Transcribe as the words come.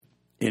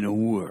In a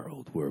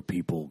world where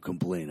people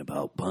complain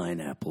about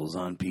pineapples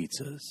on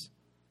pizzas,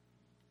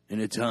 in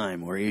a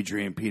time where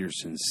Adrian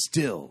Peterson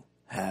still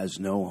has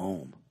no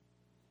home,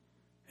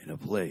 in a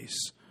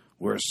place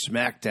where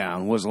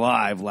SmackDown was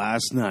live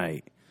last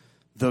night,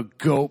 the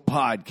GOAT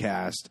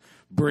Podcast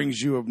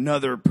brings you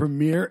another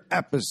premiere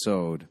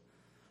episode,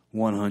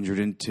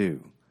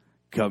 102,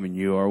 coming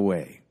your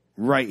way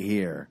right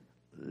here,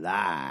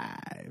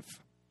 live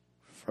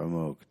from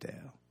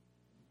Oakdale.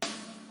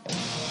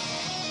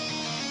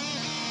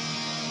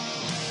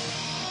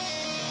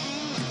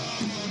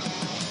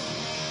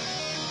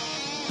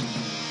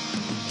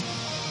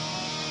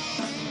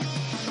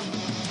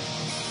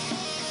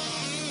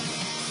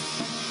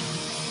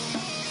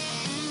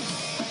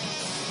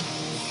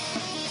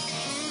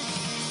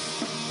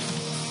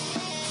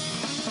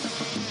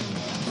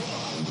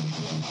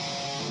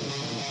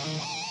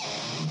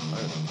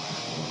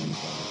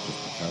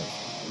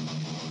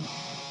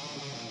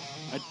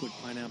 I'd put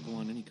pineapple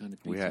on any kind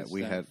of pizza.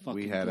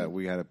 We had a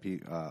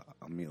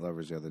meat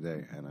lovers the other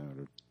day, and I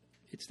ordered.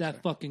 It's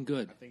that fucking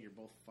good. I think you're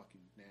both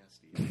fucking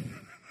nasty.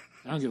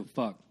 I don't give a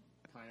fuck.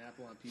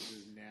 Pineapple on pizza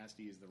is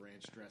nasty as the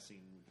ranch dressing.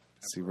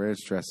 See, ranch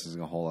dressing is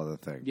a whole other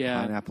thing. Yeah.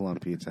 Pineapple on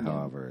pizza,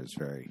 however, is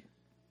very.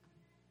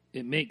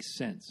 It makes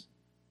sense.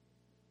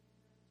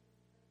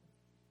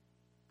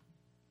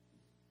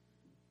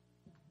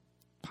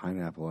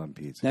 Pineapple on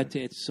pizza.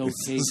 It's so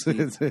tasty.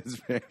 It's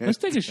very Let's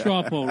take a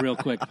straw poll real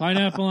quick.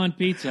 Pineapple on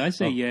pizza. I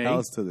say yay.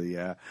 Else to the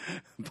yeah.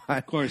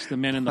 Of course, the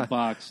man in the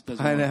box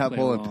doesn't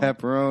Pineapple want and to play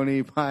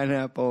pepperoni,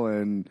 pineapple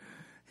and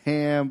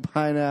ham,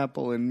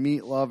 pineapple and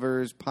meat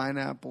lovers,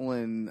 pineapple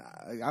and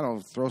I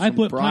don't throw some I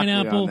put broccoli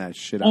pineapple on that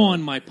shit.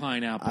 on my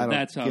pineapple. I don't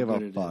That's how give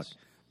good a it fuck. is.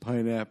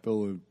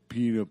 Pineapple and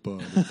peanut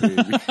butter,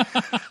 baby.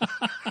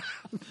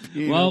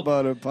 Peanut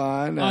butter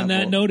pineapple. On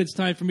that note, it's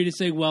time for me to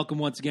say welcome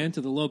once again to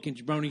the Loki and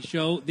Jabroni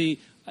Show. The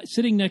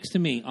sitting next to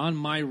me, on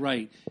my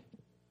right,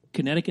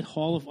 Connecticut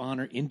Hall of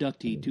Honor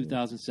inductee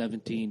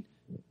 2017,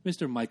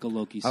 Mr. Michael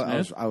Loki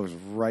Smith. I was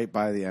right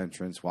by the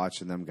entrance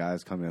watching them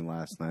guys come in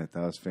last night.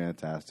 That was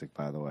fantastic,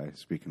 by the way.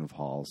 Speaking of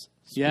halls,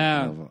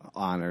 of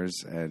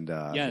honors, and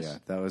yes. yeah,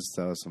 that was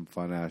some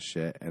fun ass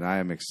shit. And I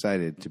am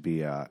excited to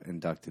be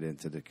inducted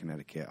into the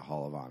Connecticut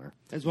Hall of Honor.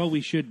 As well,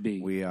 we should be.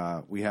 We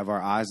have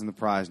our eyes on the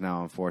prize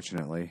now.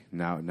 Unfortunately,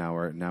 now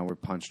we're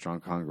punch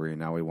drunk, hungry, and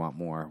now we want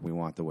more. We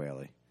want the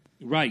Whaley.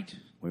 Right.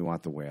 We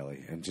want the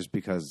Whaley, and just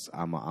because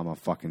I'm a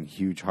fucking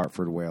huge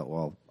Hartford Whale.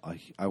 Well,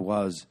 I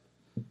was.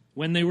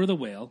 When they were the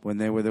whale. When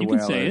they were the you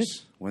Whalers. Can say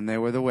it. When they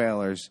were the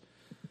Whalers,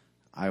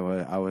 I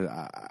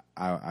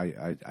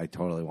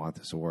totally want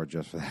this award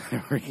just for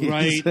that reason.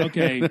 Right,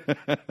 okay.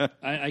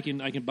 I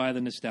can buy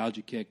the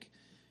nostalgia kick.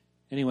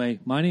 Anyway,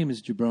 my name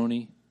is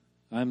Jabroni.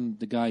 I'm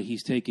the guy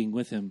he's taking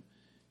with him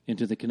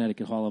into the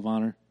Connecticut Hall of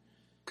Honor.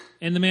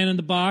 And the man in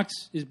the box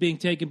is being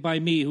taken by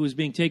me, who is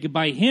being taken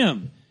by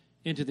him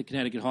into the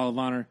Connecticut Hall of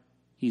Honor.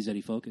 He's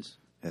Eddie Focus.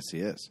 Yes, he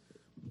is.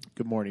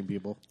 Good morning,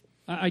 people.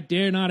 I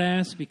dare not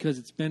ask because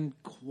it's been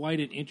quite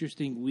an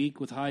interesting week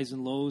with highs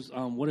and lows.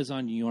 What is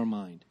on your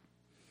mind?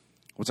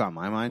 What's on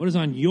my mind? What is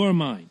on your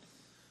mind?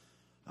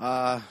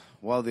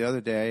 Well, the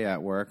other day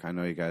at work, I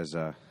know you guys,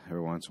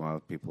 every once in a while,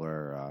 people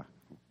are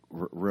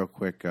real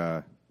quick.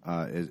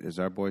 Is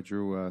our boy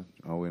Drew?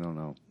 We don't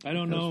know. I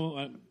don't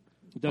know.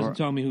 It doesn't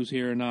tell me who's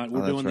here or not.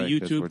 We're doing right, the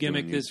 'cause YouTube we're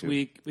gimmick doing this YouTube.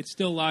 week. It's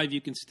still live.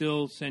 You can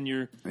still send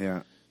your...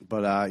 Yeah.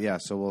 But,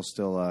 so we'll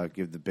still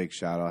give the big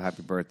shout-out.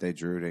 Happy birthday,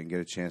 Drew. Didn't get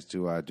a chance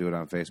to do it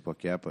on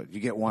Facebook yet, but you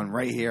get one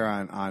right here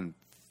on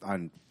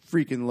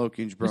freaking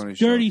Loki and Jabroni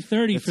Show. Dirty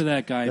 30 for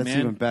that guy, that's man.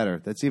 Even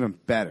better. That's even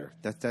better.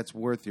 That's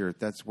worth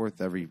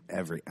every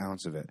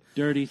ounce of it.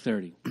 Dirty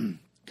 30.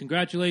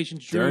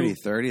 Congratulations, Drew. Dirty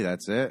 30,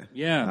 that's it?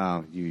 Yeah.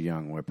 Oh, you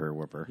young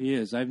whipper. He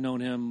is. I've known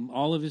him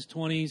all of his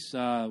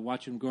 20s,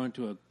 watch him grow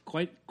into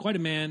quite a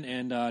man,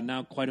 and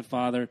now quite a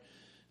father.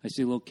 I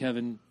see little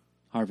Kevin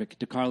Harvick.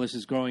 DeCarlos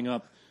is growing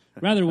up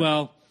rather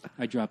well.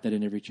 I drop that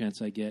in every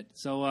chance I get.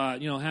 So,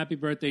 happy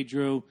birthday,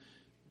 Drew.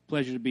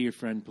 Pleasure to be your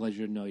friend.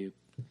 Pleasure to know you.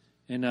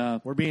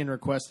 And We're being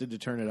requested to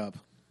turn it up.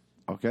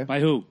 Okay. by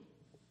who?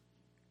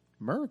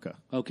 America.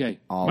 Okay,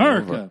 All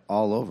America.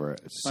 over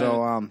it.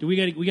 So, do we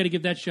got to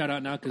give that shout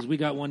out now because we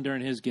got one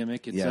during his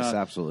gimmick. It's, yes,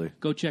 absolutely.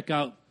 Go check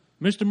out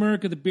Mr.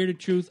 America, the Bearded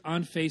Truth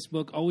on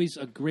Facebook. Always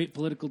a great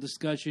political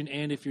discussion.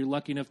 And if you're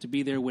lucky enough to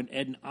be there when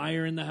Ed and I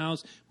are in the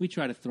house, we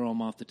try to throw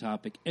him off the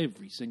topic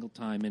every single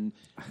time. And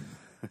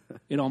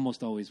it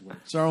almost always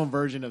works. It's our own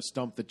version of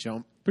Stump the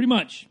Chump. Pretty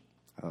much.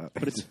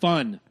 But it's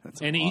fun.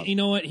 And awesome. you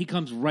know what? He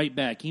comes right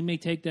back. He may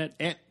take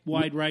that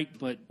wide right,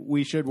 but...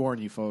 We should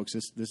warn you, folks.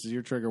 This is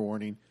your trigger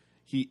warning.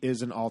 He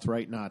is an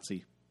alt-right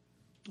Nazi.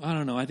 I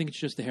don't know. I think it's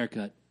just the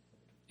haircut.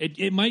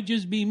 It might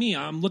just be me.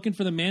 I'm looking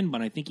for the man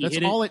bun. I think he That's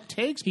hit it. all it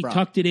takes, He bro.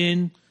 tucked it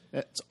in.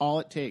 That's all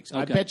it takes.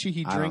 Okay. I bet you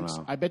he I don't drinks.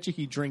 know. I bet you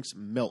he drinks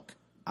milk.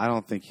 I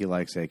don't think he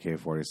likes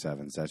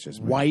AK-47s. That's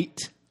just me. White.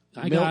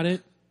 I got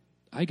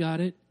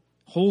it.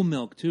 Whole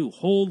milk, too.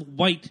 Whole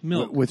white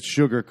milk. With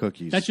sugar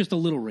cookies. That's just a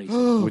little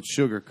racist. With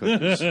sugar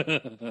cookies.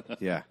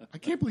 Yeah. I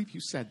can't believe you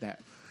said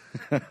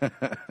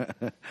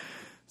that.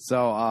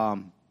 So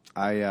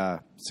I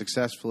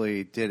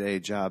successfully did a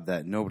job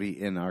that nobody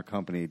in our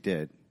company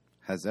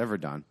has ever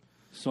done.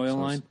 Soil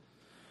line?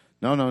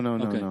 No.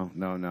 Okay.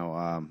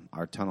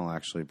 Our tunnel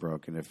actually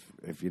broke, and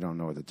if you don't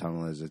know what the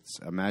tunnel is, it's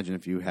imagine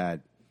if you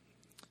had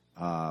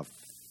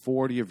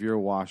 40 of your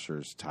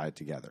washers tied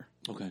together.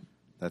 Okay.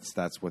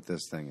 That's what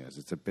this thing is.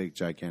 It's a big,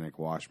 gigantic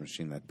wash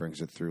machine that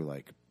brings it through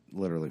like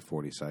literally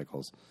 40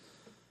 cycles.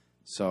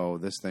 So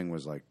this thing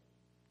was like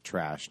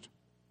trashed.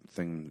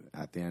 Thing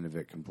at the end of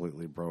it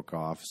completely broke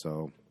off.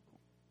 So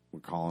we're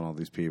calling all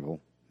these people.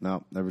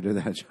 Nope, never did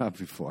that job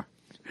before.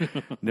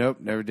 Nope,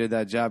 never did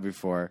that job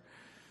before.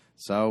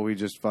 So we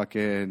just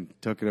fucking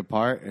took it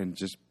apart and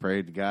just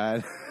prayed to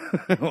God.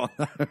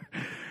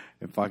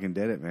 And fucking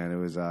did it, man. It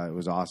was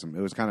awesome.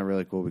 It was kind of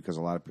really cool because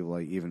a lot of people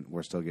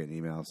we're still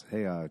getting emails.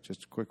 Hey,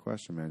 just a quick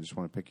question, man. Just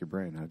want to pick your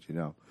brain. How'd you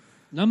know?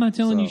 No, I'm not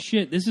telling you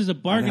shit. This is a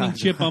bargaining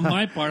chip on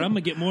my part. I'm gonna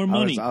get more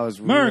money.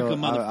 America,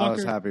 motherfucker. I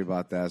was happy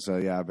about that. So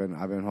yeah, I've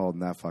been holding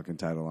that fucking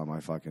title on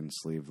my fucking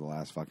sleeve the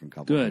last fucking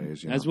couple of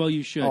days. Good, as well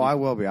you should. Oh, I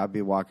will be. I'll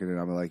be walking in.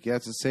 I'll be like, yeah,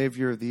 it's a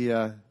savior of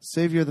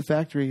the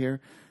factory here.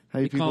 How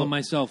you people? Calling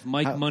myself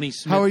Mike Money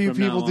Smith. How are you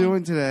people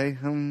doing today?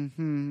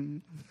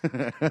 You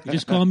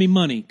just call me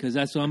Money because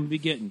that's what I'm gonna be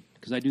getting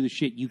because I do the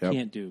shit you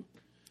can't do.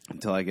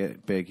 Until I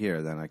get big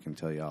here, then I can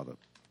tell you all the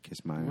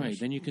kiss my ass. Right,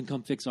 then you can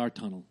come fix our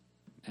tunnel,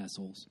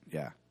 assholes.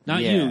 Yeah.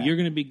 Not you. You're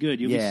going to be good.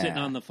 You'll be sitting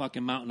on the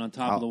fucking mountain on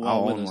top of the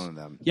wall with us. I'll own one of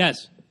them.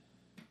 Yes.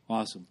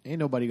 Awesome. Ain't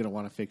nobody going to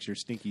want to fix your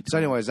stinky. So,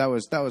 anyways, that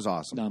was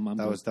awesome. No,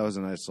 that was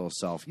a nice little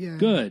self. Yeah.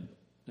 Good.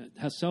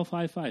 Have self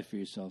high five for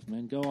yourself,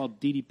 man. Go all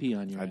DDP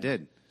on your. I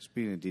did.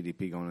 Speaking of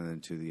DDP, going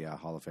into the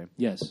Hall of Fame.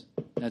 Yes,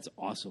 that's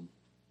awesome.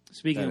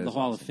 Speaking of the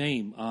Hall of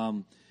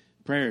Fame,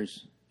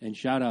 prayers and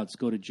shout outs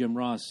go to Jim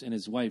Ross and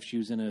his wife. She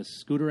was in a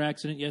scooter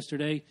accident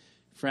yesterday,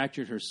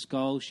 fractured her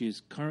skull. She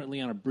is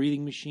currently on a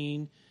breathing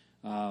machine.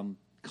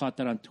 Caught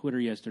that on Twitter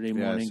yesterday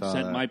morning.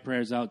 Sent my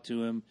prayers out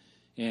to him.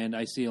 And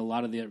I see a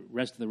lot of the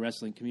rest of the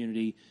wrestling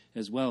community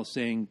as well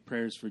saying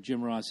prayers for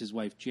Jim Ross, his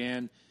wife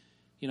Jan.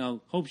 You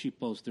know, hope she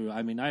pulls through.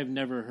 I mean, I've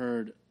never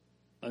heard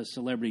a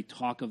celebrity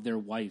talk of their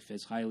wife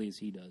as highly as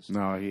he does.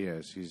 No, he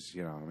is. He's,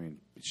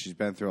 she's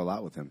been through a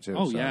lot with him too.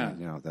 Oh, so, yeah.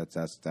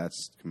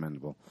 That's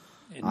commendable.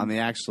 And on the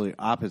actually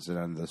opposite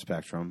end of the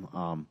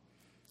spectrum,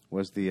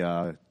 was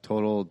the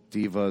Total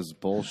Divas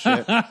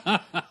bullshit.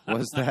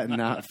 Was that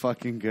not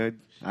fucking good?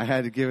 I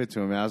had to give it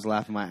to him. I was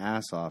laughing my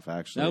ass off,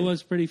 actually. That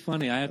was pretty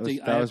funny. That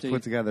was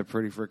put together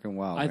pretty freaking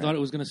well. I thought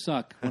it was going to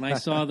suck. When I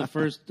saw the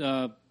first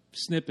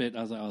snippet,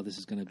 I was like, oh, this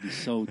is going to be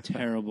so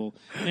terrible.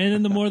 And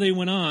then the more they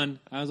went on,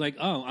 I was like,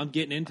 oh, I'm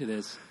getting into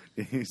this.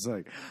 He's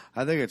like,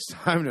 I think it's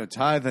time to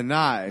tie the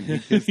knot. And he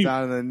gets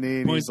down on the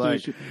knee, and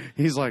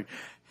he's like,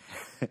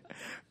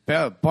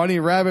 bunny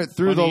rabbit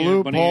through the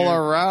loophole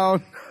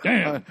around.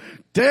 Damn.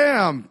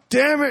 Damn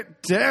it.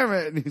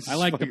 And I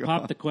like to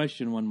pop the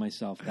question one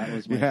myself. That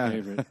was my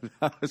favorite.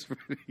 That was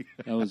pretty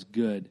good. That was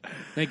good.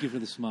 Thank you for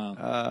the smile.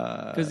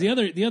 Because the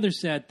other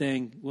sad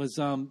thing was,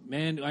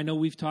 man, I know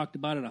we've talked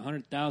about it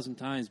 100,000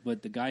 times,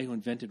 but the guy who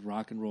invented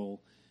rock and roll,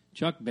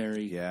 Chuck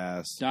Berry,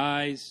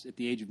 dies at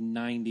the age of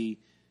 90.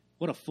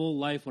 What a full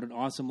life. What an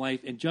awesome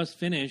life. And just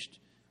finished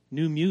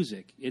new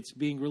music. It's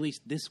being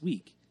released this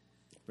week.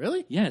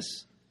 Really? Yes.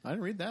 I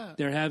didn't read that.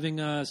 They're having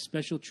a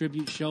special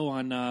tribute show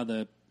on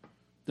the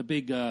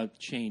big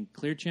chain,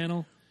 Clear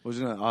Channel.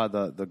 Wasn't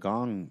it the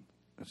Gong?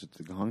 Is it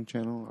the Gong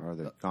Channel or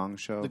the Gong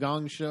Show? The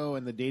Gong Show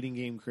and the dating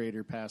game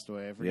creator passed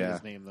away. I forget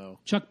his name, though.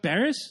 Chuck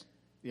Barris?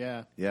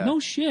 Yeah. No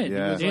shit.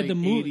 Yeah. They had the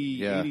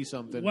movie 80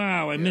 something.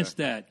 Wow, I missed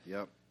that.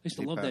 Yep. I used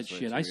to love that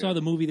shit. I saw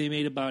the movie they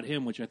made about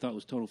him, which I thought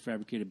was total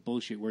fabricated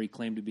bullshit, where he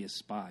claimed to be a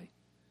spy.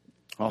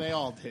 Oh. They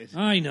all did.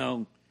 I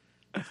know.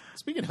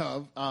 Speaking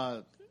of,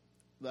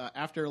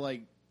 after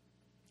like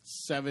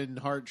 7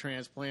 heart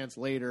transplants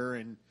later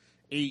and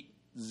 8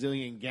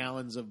 zillion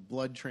gallons of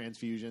blood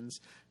transfusions,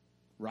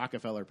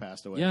 Rockefeller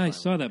passed away. Yeah, finally. I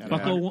saw that. At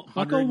Bucko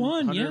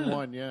won,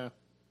 101,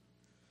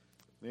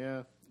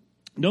 yeah.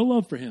 No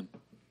love for him.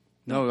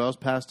 No, what else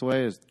passed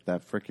away is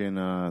that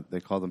freaking, they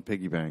called him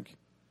Piggy Bank.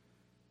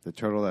 The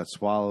turtle that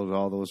swallowed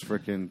all those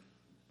freaking,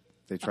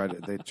 they tried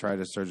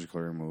to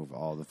surgically remove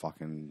all the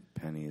fucking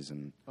pennies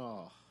and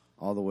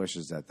all the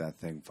wishes that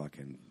thing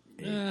fucking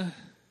ate.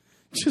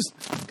 Just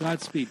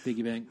Godspeed,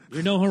 Piggy Bank.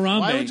 You're no Harambe.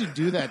 Why would you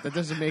do that? That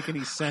doesn't make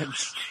any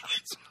sense.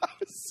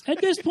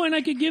 At this point,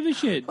 I could give a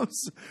shit.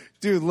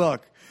 Dude,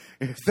 look.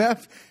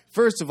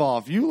 First of all,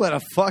 if you let a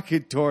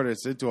fucking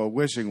tortoise into a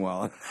wishing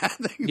well,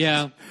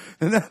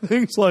 and that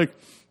thing's like,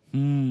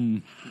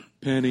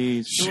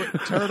 pennies.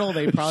 Turtle,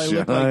 they probably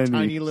look like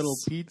tiny little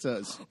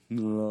pizzas.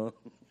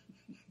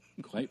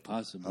 Quite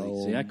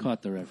possibly. See, I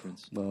caught the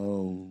reference.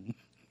 No.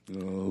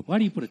 Why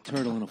do you put a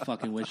turtle in a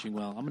fucking wishing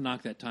well? I'm going to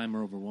knock that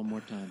timer over one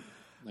more time.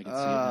 I can see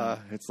it now.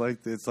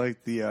 It's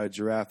like the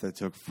giraffe that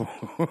took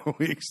 4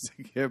 weeks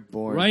to get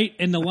born. Right?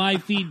 And the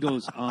live feed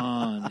goes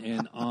on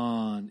and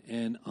on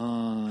and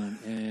on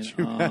and Did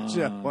you imagine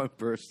that one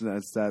person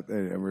that sat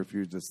there and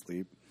refused to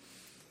sleep?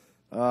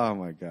 Oh,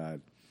 my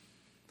God.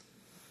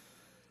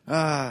 All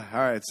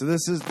right, so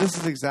this is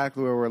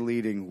exactly where we're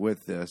leading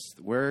with this.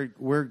 We're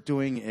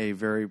doing a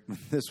very.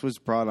 This was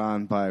brought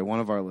on by one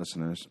of our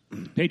listeners.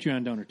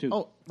 Patreon donor, too.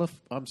 Oh,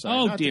 I'm sorry.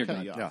 Oh, not dear to cut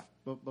God. you off. Yeah.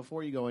 But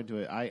before you go into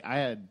it, I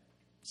had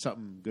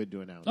something good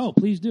to announce. Oh,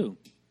 please do.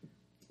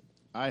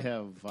 I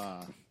have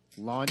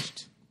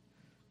launched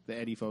the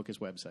Eddie Focus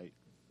website.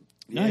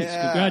 Nice.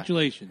 Yeah.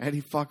 Congratulations.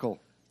 Eddie Fuckle.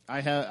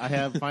 I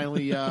have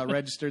finally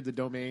registered the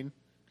domain.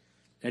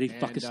 And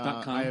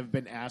EddieFuckus.com. I have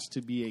been asked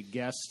to be a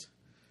guest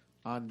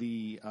on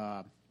the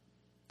I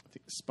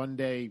think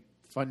Spunday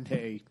Fun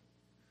Day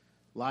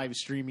live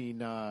streaming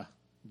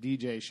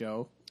DJ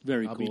show.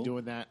 Very I'll cool. be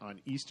doing that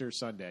on Easter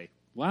Sunday.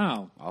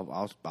 Wow.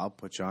 I'll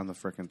put you on the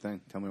frickin' thing.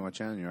 Tell me what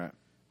channel you're at.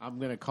 I'm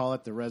going to call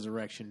it the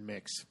Resurrection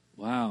Mix.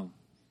 Wow.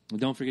 Well,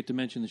 don't forget to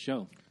mention the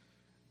show.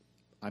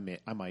 I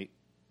might.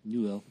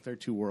 You will. If they're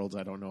two worlds,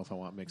 I don't know if I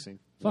want mixing.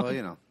 Fuck well, 'em.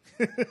 you know,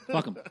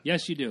 Fuck them.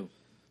 Yes, you do.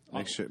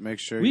 make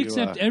sure We you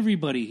accept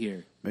everybody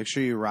here. make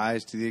sure you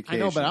rise to the I occasion.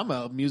 know, but I'm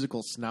a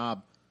musical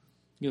snob.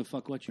 Give a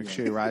fuck what you Make want.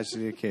 sure you rise to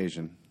the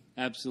occasion.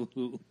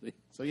 Absolutely.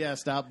 So, yeah,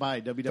 stop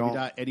by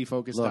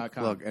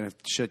www.eddiefocus.com. Look, and if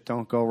shit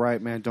don't go right,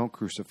 man, don't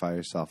crucify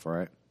yourself. All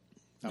right.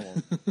 I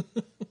won't.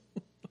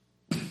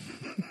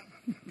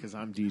 Because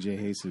I'm DJ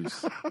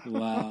Jesus.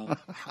 Wow.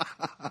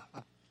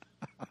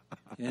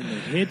 And the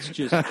hits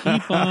just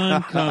keep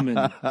on coming.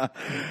 All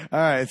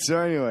right. So,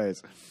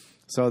 anyways,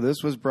 this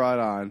was brought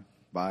on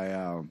by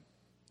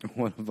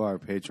one of our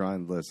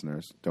Patreon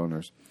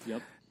donors,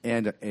 Yep.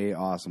 and a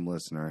awesome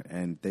listener.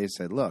 And they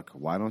said, "Look,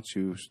 why don't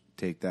you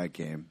take that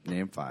game,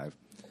 Name 5,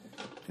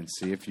 and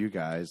see if you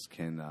guys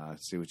can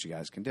see what you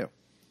guys can do."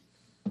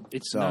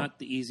 It's So- not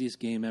the easiest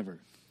game ever.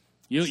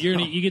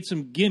 You get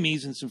some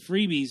gimmies and some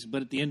freebies,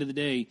 but at the end of the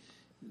day,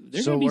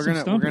 there's So going to be we're some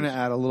gonna stumpers.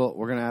 add a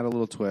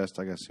little twist.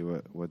 I gotta see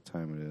what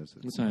time it is.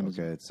 What time is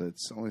okay, it's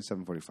only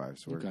 7:45,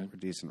 so Okay. we're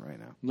decent right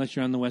now. Unless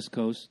you're on the West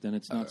Coast, then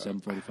it's not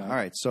 7:45. All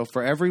right, so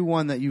for every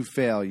one that you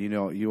fail, you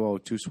owe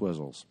 2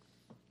 swizzles.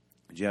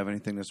 Do you have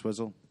anything to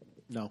swizzle?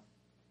 No.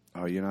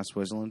 Oh, you're not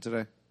swizzling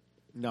today?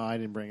 No, I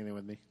didn't bring anything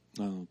with me.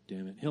 Oh,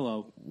 damn it.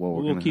 Hello. Well,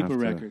 we're we'll gonna keep have a to-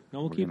 record.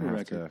 No, we'll we're keep a gonna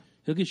have record. to-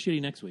 He'll get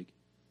shitty next week.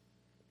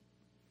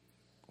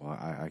 Well,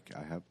 I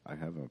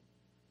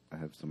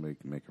have somebody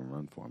can make a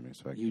run for me,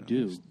 so I can You at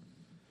do. least-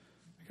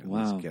 I can at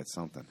Wow. least get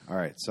something. All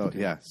right, so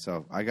yeah,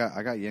 so I got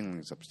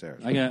Yinglings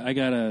upstairs. I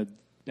got a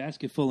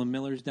basket full of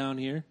Millers down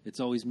here. It's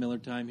always Miller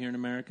time here in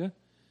America.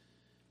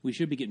 We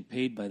should be getting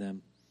paid by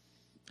them.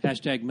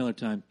 Hashtag Miller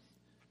time.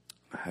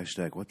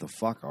 Hashtag what the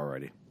fuck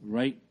already?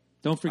 Right?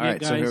 Don't All forget, right,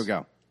 guys. so here we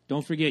go.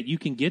 Don't forget, you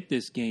can get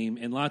this game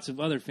and lots of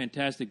other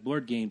fantastic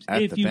board games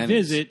At if the you Bennies.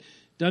 visit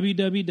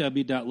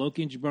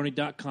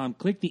www.lokiandjabroni.com.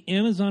 Click the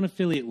Amazon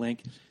affiliate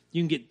link.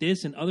 You can get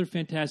this and other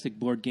fantastic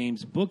board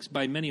games, books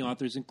by many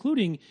authors,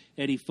 including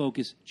Eddie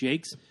Focus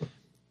Jakes.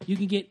 You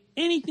can get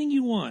anything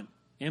you want.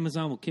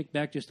 Amazon will kick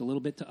back just a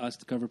little bit to us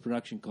to cover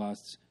production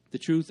costs. The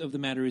truth of the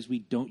matter is we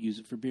don't use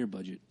it for beer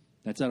budget.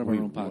 That's out of our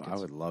own pockets. I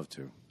would love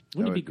to. Wouldn't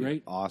That it be would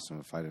great? Awesome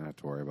if I didn't have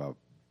to worry about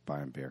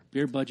buying beer.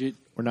 Beer budget,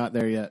 We're not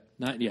there yet.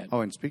 not yet.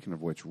 Oh, and speaking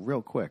of which,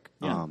 real quick,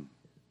 Yeah.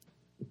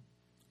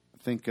 I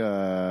think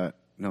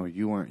no,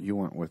 you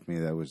weren't with me.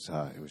 That was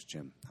it was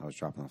Jim. I was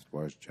dropping off the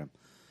boys, Jim.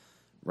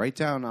 Right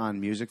down on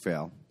Music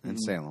Vale in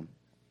Salem,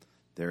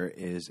 there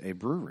is a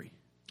brewery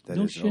that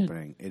No is shit.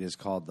 opening. It is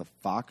called the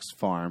Fox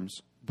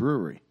Farms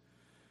Brewery,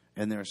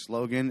 and their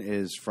slogan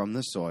is "From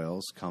the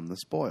soils come the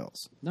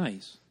spoils."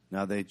 Nice.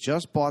 Now they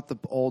just bought the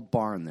old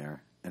barn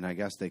there, and I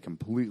guess they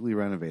completely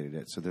renovated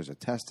it. So there's a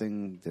taste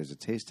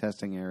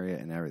testing area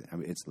and everything. I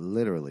mean, it's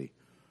literally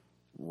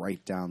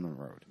right down the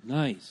road.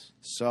 Nice.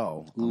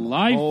 So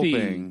Live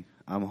feed.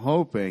 I'm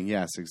hoping,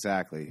 yes,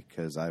 exactly,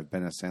 because I've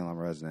been a Salem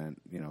resident,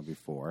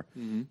 before.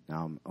 Mm-hmm.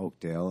 Now I'm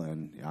Oakdale,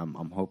 and I'm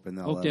hoping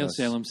they'll Oakdale,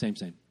 Salem, same.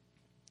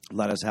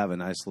 let us have a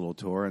nice little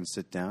tour and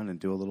sit down and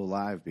do a little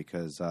live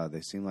because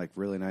they seem like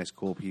really nice,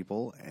 cool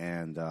people,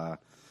 and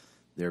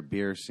their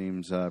beer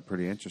seems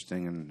pretty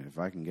interesting. And if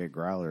I can get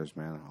growlers,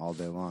 man, all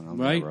day long, I'm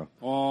Right? there, bro.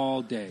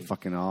 All day.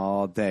 Fucking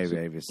all day,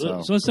 baby.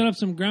 So, So let's set up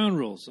some ground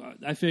rules.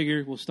 I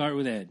figure we'll start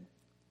with Ed.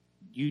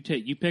 You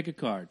pick a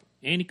card.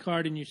 Any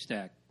card in your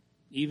stack.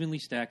 Evenly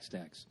stacked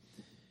stacks.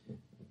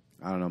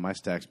 I don't know. My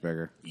stack's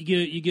bigger,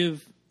 You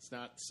give It's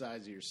not the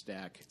size of your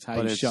stack. It's how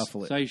But you it's-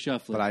 shuffle so it. you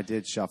shuffle it. but I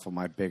did shuffle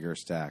my bigger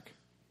stack.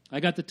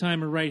 I got the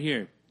timer right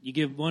here. You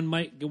give one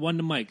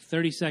to Mike.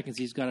 30 seconds.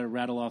 He's got to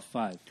rattle off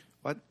 5.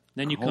 What?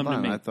 Then you Hold come to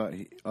on, me. I thought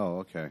oh,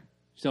 okay.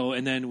 So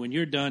and then when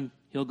you're done,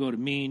 he'll go to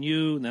me and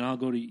you, and then I'll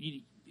go to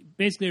you.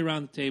 Basically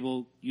around the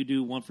table. You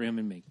do one for him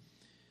and me,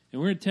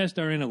 and we're going to test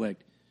our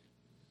intellect.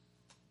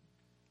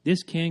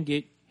 This can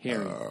get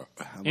hairy,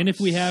 and if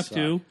we have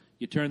to,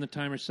 you turn the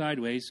timer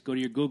sideways, go to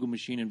your Google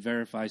machine, and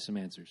verify some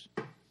answers.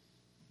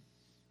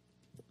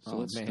 So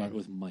let's man. start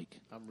with Mike.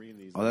 I'm reading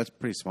these. Oh, that's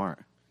pretty smart.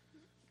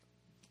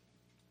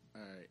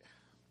 All right.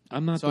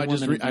 I'm not So the I one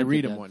just that I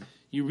read invented him that. one.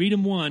 You read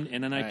him one,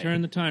 and then I Right.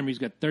 turn the timer. He's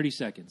got 30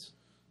 seconds.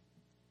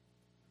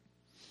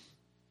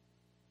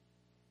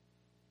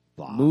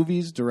 Blah.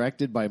 Movies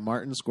directed by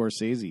Martin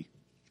Scorsese.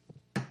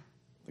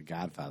 The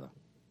Godfather.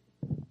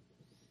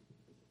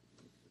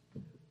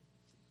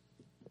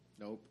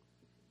 Nope.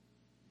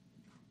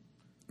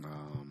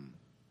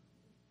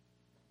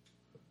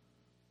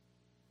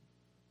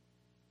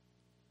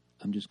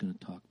 I'm just going to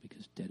talk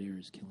because dead air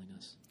is killing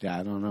us. Yeah,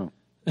 I don't know.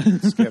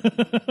 Skip.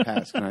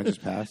 Pass. Can I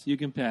just pass? You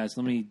can pass.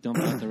 Let me dump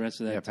out the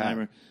rest of that Yeah,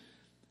 timer.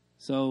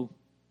 So,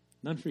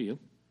 none for you.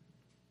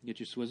 Get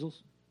your swizzles.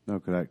 No,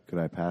 could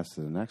I pass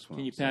to the next one?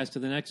 Can you pass to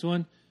the next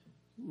one?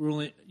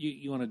 Ruling.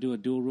 You want to do a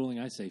dual ruling?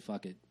 I say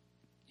fuck it.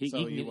 He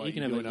So can you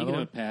have another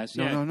one? a pass.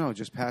 No, Yeah. no.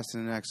 Just pass to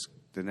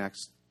the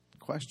next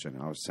question.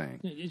 I was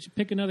saying. You should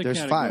pick another There's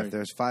category. 5.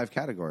 There's 5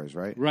 categories,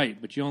 right? Right,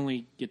 but you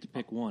only get to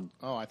pick one.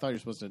 Oh, I thought you were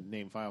supposed to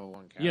name 5 of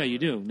one category. Yeah, you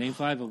do. Name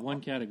 5 of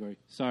one category.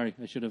 Sorry,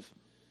 I should have.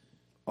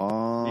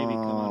 Oh, Maybe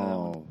come out of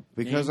that one.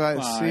 because Name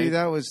I 5. see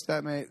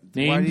that made.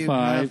 Name why do you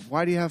 5.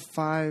 Why do you have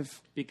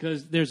 5?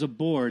 Because there's a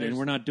board, and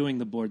we're not doing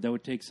the board. That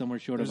would take somewhere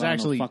short There's of, I don't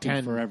actually know, fucking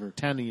 10, forever.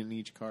 10 in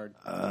each card.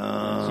 So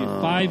you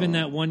have 5 in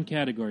that one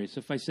category. So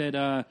if I said,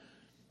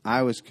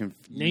 I was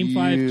confused. Name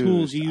 5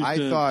 tools you use I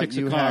to thought fix a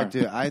you car. had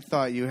to. I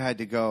thought you had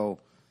to go.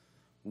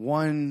 You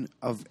No,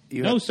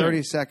 had sir.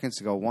 30 seconds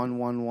to go. 1,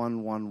 1,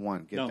 1, 1,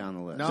 1. Get No. down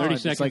the list. No, 30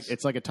 it's seconds.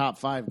 it's like a top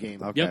 5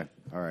 game. Okay. Yep.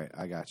 All right.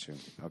 I got you.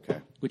 Okay.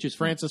 which is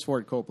Francis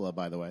Ford Coppola,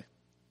 by the way.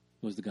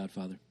 was The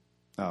Godfather.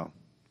 Oh,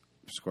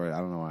 I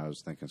don't know why I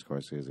was thinking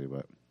Scorsese,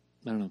 but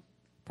I don't know.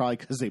 Probably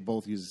because they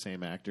both use the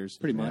same actors.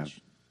 Pretty Yeah.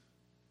 much.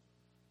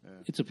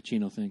 It's a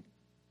Pacino thing.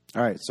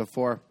 all right. So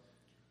 4.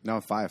 No,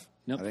 5.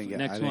 Nope. I didn't get.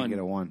 Next I didn't one. get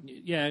a 1.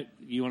 Yeah,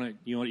 you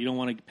don't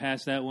want to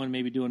pass that one.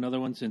 Maybe do another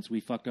one since we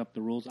fucked up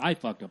the rules. I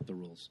fucked up the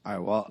rules. All right.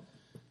 Well,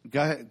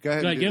 go ahead. Go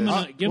ahead. Go and ahead, do give him this.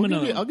 another. Give him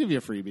another. I'll give you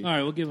a freebie. All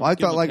right, we'll give him. Well, I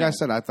give him thought, a like I pass.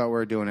 said, I thought we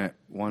were doing it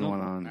one Nope.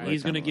 on.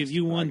 He's going to give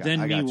you one, then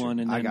I me got you. one,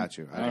 and then I got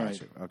you. I All got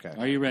right. you. Okay.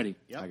 Are you ready?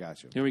 Yep. I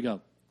got you. Here we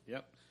go.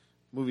 Yep.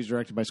 Movies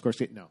directed by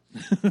Scorsese. No.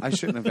 I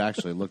shouldn't have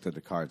actually looked at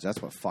the cards.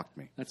 That's what fucked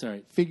me. That's all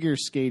right. Figure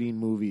skating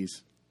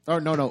movies. Oh,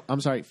 no.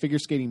 I'm sorry. Figure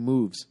skating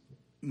moves.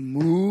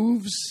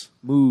 Moves.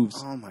 Moves.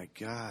 Oh my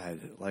god!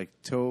 Like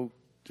toe.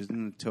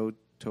 Doesn't the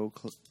toe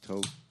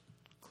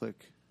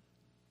click?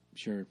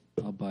 Sure,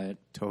 I'll buy it.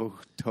 Toe.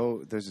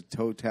 There's a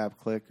toe tap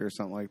click or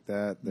something like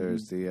that.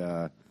 There's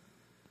the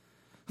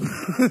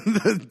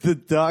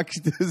the duck.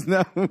 Isn't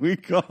that what we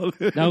call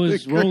it? That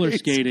was The roller great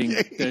skating.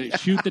 skate.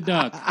 Shoot the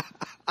duck.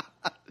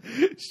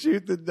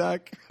 Shoot the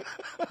duck.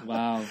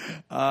 Wow.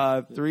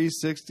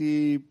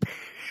 360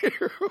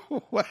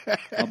 pirouette.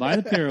 I'll buy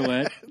the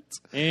pirouette.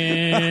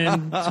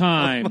 And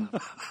time.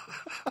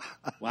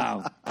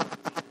 Wow.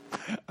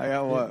 I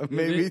got what?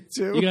 Maybe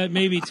 2. You got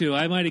maybe 2.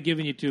 I might have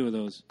given you 2 of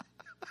those.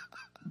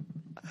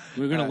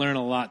 We're going to learn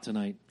a lot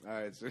tonight. All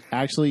right. So,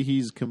 Actually,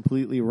 he's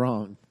completely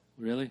wrong.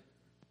 Really?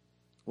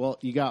 Well,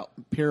 you got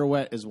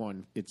pirouette is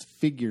one. It's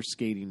figure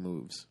skating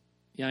moves.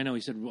 Yeah, I know.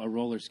 He said a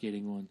roller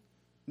skating one.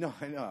 no,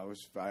 I know.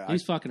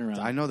 He's fucking around.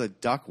 I know the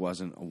duck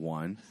wasn't a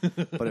 1, but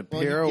a Well, he gave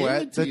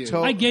pirouette. it to The you.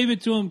 toe. I gave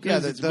it to him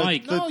because it's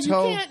Mike. the No, you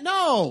toe- can't. No.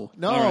 All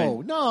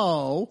right.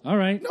 No. All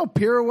right. No,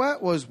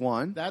 pirouette was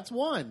 1. That's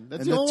one.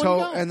 That's And the the only toe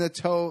one. and the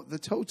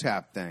toe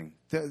tap thing.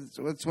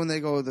 That's when they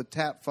go the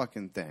tap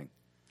fucking thing.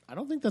 I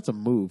don't think that's a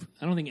move.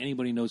 I don't think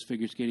anybody knows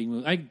figure skating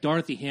moves.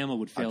 Dorothy Hamill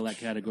would fail that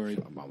category.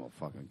 I'm a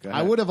fucking. Go I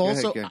ahead. would have Go ahead,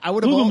 also. go ahead. I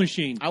would have. Google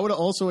machine. I would have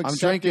also I'm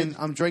accepted.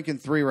 drinking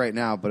 3 right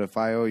now, but if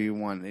I owe you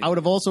 1, I would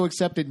have also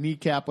accepted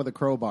kneecap with a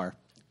crowbar.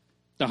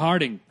 The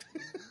Harding.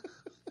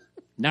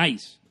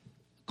 Nice.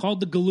 Called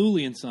the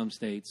Galooly in some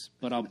states,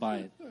 but I'll buy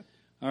it.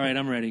 All right,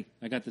 I'm ready.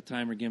 I got the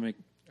timer gimmick.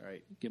 All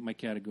right. Get my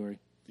category.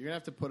 You're gonna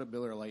have to put a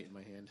Miller Lite in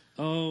my hand,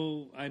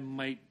 Oh, I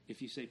might,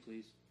 if you say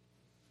please.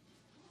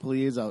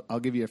 please. I'll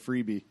give you a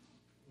freebie.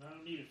 I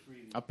don't need a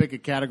freebie. I'll pick a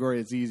category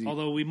that's easy.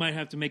 Although we might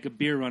have to make a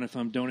beer run if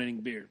I'm donating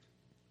beer.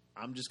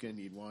 I'm just gonna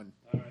need one.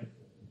 All right.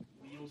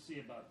 You'll see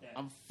about that.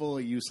 I'm full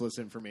of useless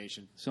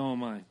information. So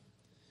am I.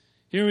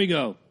 Here we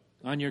go.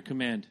 On your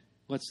command.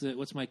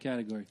 What's my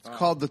category? It's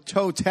called the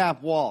toe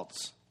tap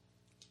waltz.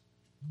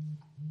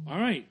 All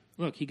right.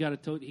 Look, he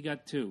got 2.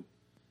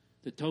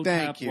 The toe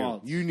Thank tap you.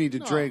 waltz. You need to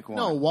drink one.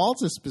 No,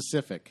 waltz is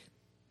specific.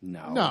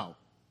 No. No.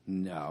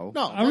 No.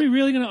 No. Are we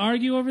really going to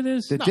argue over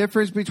this? The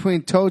difference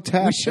between toe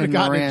tap We should've and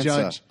gotten a Maranza.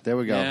 judge. There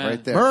we go. Yeah.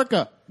 Right there.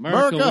 Merca, where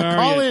are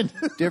call you? in.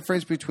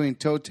 Difference between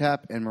toe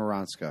tap and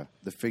Maranska,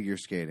 the figure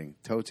skating.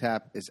 Toe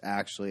tap is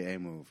actually a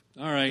move.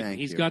 All right. Thank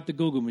He's you. got the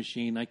Google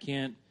machine. I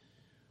can't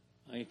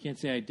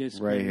say I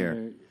disagree. Right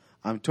here.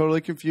 I'm totally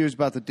confused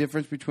about the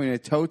difference between a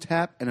toe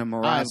tap and a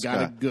Maranska. I've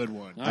got a good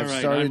one. All I've right,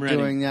 started I'm ready.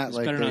 doing that This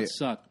like better they- not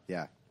suck.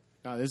 Yeah.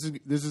 No, this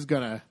is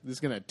gonna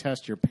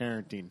test your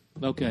parenting.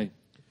 Okay.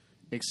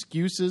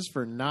 Excuses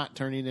for not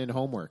turning in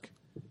homework.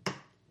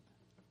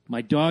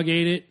 My dog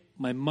ate it.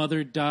 My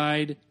mother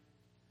died.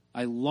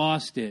 I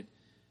lost it.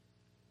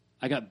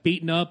 I got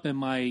beaten up and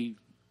my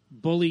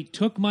bully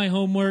took my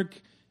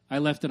homework. I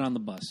left it on the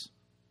bus.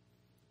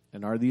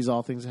 And are these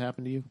all things that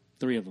happen to you?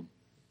 3 of them.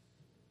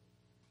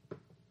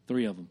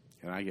 3 of them.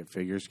 Can I get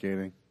figure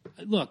skating?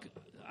 Look,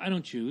 I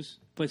don't choose.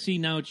 But see,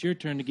 now it's your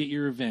turn to get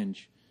your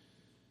revenge.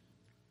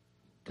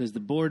 Because the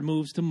board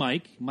moves to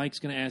Mike. Mike's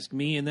going to ask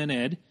me and then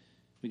Ed.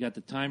 We got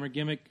the timer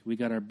gimmick. We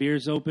got our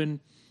beers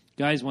open.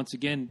 Guys, once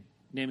again,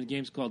 Name of the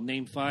game's called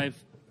Name 5.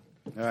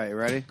 All right, you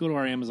ready? Go to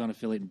our Amazon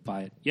affiliate and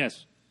buy it.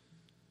 Yes.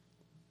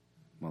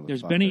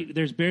 Motherfucker.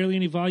 There's barely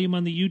any volume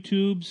on the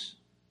YouTubes.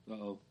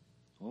 Uh-oh.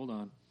 Hold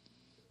on.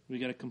 We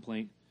got a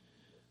complaint.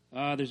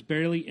 There's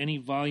barely any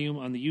volume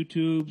on the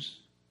YouTubes,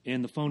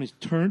 and the phone is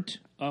turned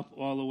up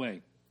all the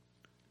way.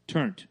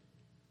 Turned.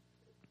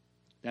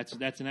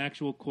 That's an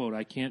actual quote.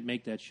 I can't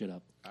make that shit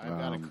up. I've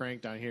got it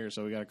cranked on here,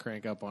 so we got to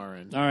crank up our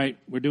end. All right.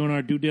 We're doing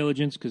our due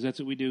diligence because that's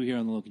what we do here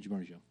on the Loki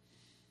Jabroni Show.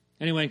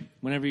 Anyway,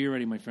 whenever you're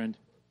ready, my friend.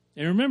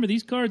 And remember,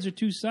 these cards are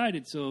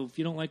two-sided, so if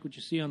you don't like what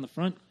you see on the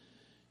front,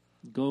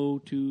 go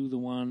to the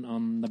one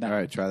on the back. All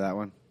right, try that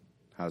one.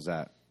 How's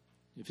that?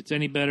 If it's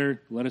any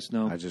better, let us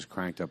know. I just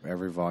cranked up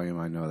every volume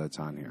I know that's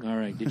on here. All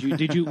right. Did you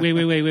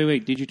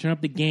wait. Did you turn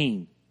up the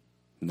gain?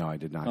 No, I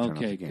did not turn up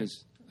Okay, the game.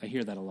 because I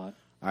hear that a lot.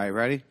 All right,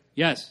 ready?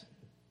 Yes.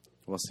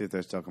 We'll see if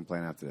they're still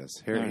complaining after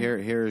this. All right.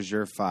 Here's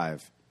your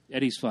 5.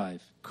 Eddie's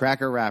 5.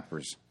 Cracker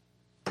rappers.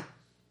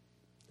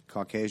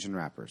 Caucasian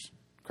rappers.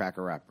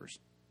 Cracker rappers.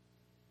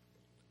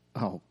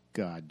 Oh,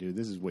 God, dude,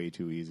 this is way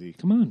too easy.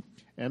 Come on.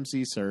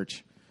 MC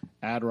Search,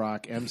 Ad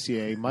Rock,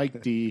 MCA,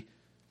 Mike D,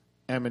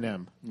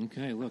 Eminem.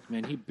 Okay, look,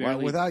 man, he Well,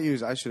 barely without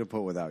use, I should have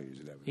put without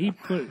using it.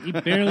 he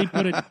barely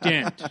put a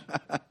dent.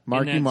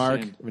 Marky that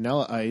Mark, sand.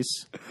 Vanilla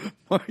Ice,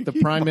 the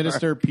Prime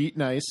Minister, Pete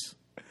Nice.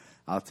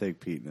 I'll take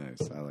Pete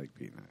Nice. I like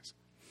Pete Nice.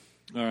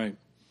 All right.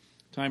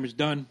 Timer's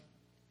done.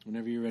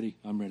 Whenever you're ready,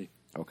 I'm ready.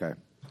 Okay.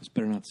 This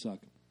better not suck.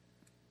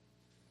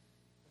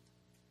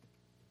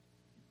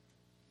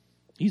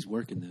 He's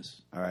working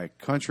this. All right.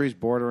 Countries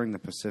bordering the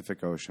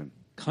Pacific Ocean.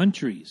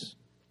 Countries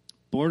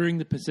bordering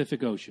the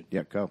Pacific Ocean.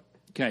 Yep, go.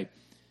 Okay.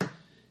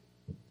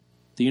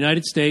 The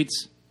United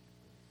States.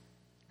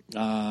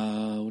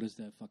 What is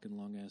that fucking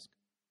long ass?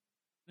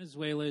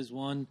 Venezuela is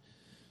one.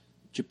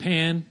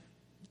 Japan,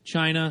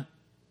 China,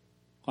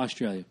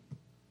 Australia.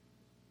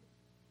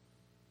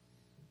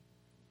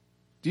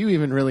 Do you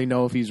even really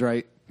know if he's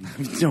right?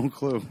 No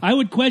clue. I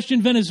would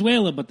question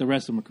Venezuela, but the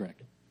rest of them are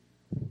correct.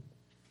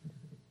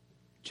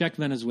 Check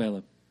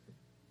Venezuela.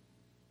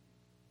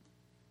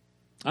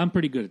 I'm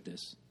pretty good at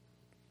this.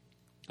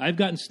 I've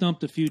gotten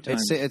stumped a few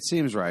times. It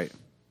seems right.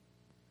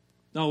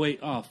 Oh, wait.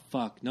 Oh,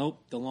 fuck.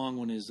 Nope. The long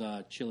one is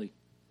Chile.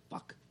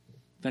 Fuck.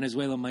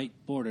 Venezuela might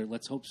border.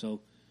 Let's hope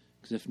so.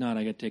 Because if not,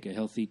 I got to take a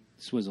healthy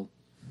swizzle.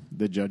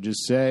 The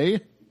judges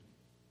say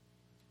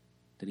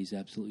That he's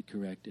absolutely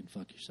correct, and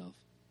fuck yourself.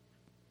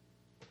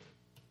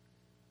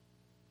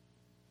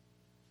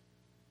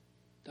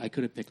 I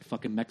could have picked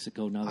fucking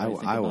Mexico now that I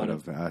think I about would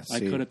it. have. I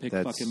could have picked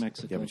fucking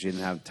Mexico. Yeah, but you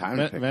didn't have time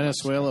to pick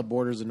Venezuela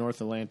borders the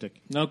North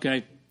Atlantic.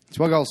 Okay.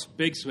 Swiggles.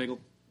 Big swiggle.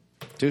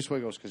 2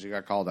 swiggles because you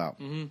got called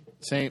out.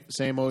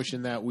 Same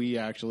ocean that we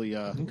actually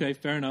Okay,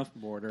 fair enough.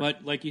 Border.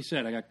 But like you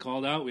said, I got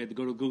called out. We had to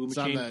go to a Google it's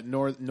machine. on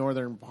the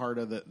northern part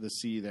of the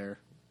sea there.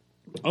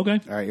 Okay.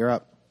 All right, you're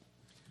up.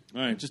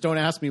 All right. Just don't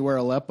ask me where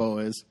Aleppo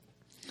is.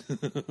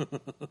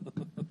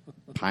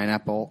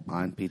 Pineapple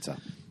on pizza.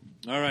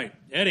 All right.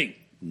 Eddie.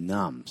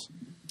 Nums.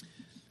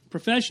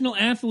 Professional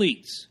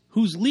athletes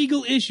whose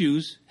legal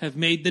issues have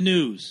made the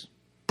news.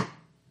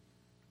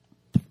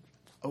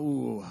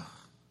 Oh,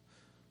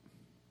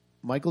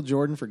 Michael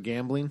Jordan for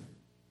gambling.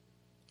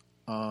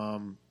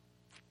 Crying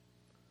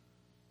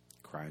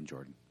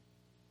Jordan.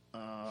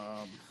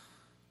 Tom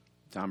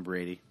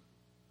Brady.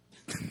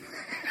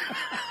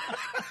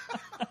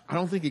 I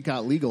don't think it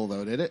got legal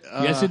though, did it?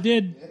 Yes, it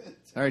did.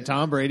 All right,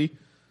 Tom Brady.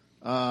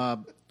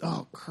 Oh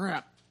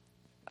crap.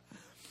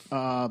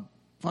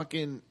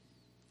 Fucking.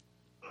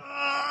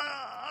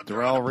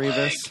 Darrell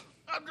Revis.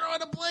 I'm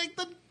drawing a blank.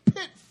 The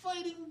pit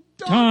fighting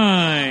dog.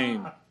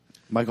 Time.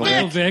 Michael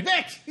Michael Vick.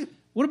 Vick.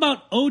 What about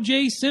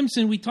O.J.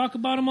 Simpson? We talk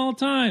about him all the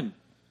time.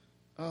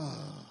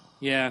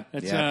 Yeah,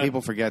 that's Yeah,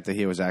 people forget that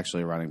he was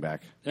actually a running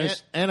back.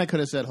 And I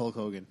could have said Hulk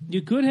Hogan.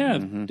 You could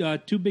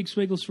have 2 big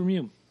swiggles from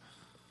you.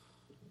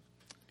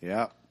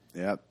 Yep.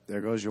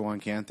 There goes your one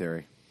can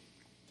theory.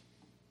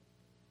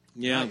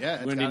 Yeah, yeah,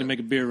 it's we're going to need to make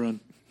a beer run.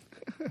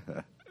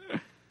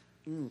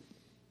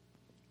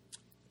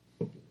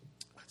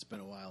 It's been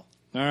a while.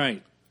 All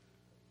right.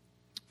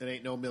 It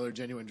ain't no Miller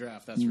Genuine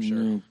Draft, that's for sure.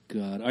 Oh,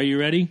 God. Are you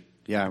ready?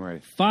 Yeah, I'm ready.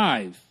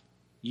 5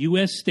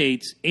 U.S.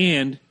 states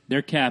and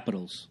their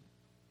capitals.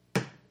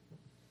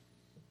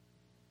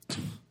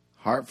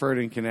 Hartford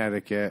in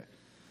Connecticut.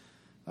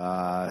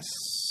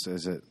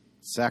 Is it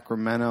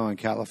Sacramento in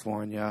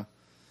California?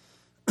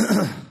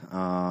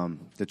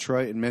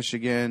 Detroit in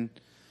Michigan.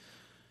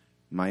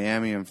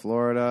 Miami in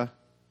Florida.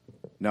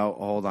 No,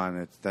 hold on.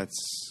 It's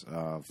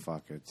oh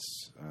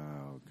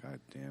god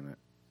damn it.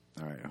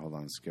 All right, hold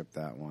on. Skip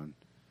that one.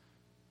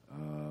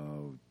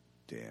 Oh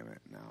damn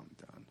it. Now I'm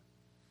done.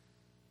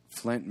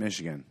 Flint,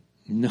 Michigan.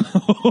 No.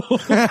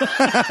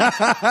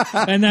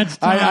 And that's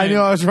time. I knew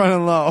I was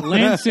running low.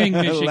 Lansing,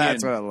 Michigan.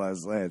 That's what it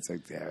was.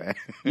 Lansing, damn it.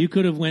 You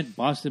could have went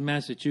Boston,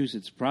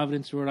 Massachusetts,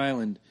 Providence, Rhode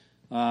Island,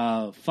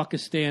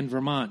 Fuckistan,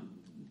 Vermont.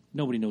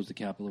 Nobody knows the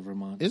capital of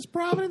Vermont. Is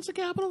Providence the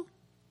capital?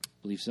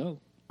 believe so.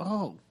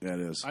 Oh. Yeah,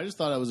 it is. I just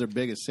thought it was their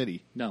biggest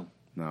city. No,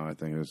 No, I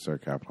think it's their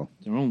capital.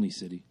 their only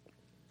city.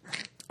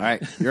 All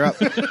right, you're up.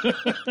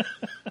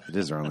 It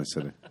is our only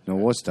city. No,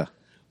 Worcester.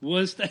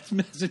 That's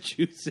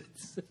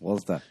Massachusetts.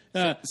 Worcester.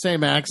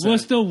 Same accent.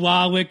 Worcester,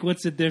 Warwick,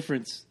 what's the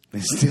difference?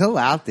 It's still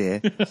out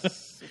there.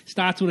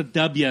 Starts with a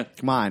W.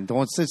 Come on,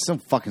 don't say some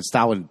fucking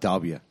start with a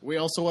W. We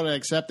also want to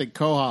accept the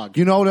Quahog.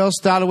 You know what else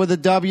started with a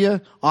W?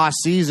 Our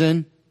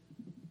season.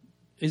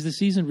 Is the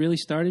season really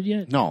started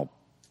yet? No.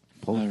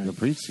 right. The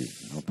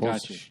preseason. No,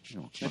 Gotcha.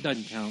 That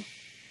doesn't count.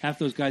 Half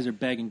those guys are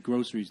bagging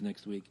groceries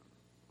next week.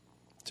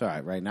 It's all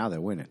right. Right now,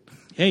 they're winning.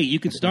 Hey, you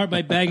could start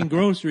by bagging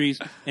groceries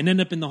and end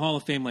up in the Hall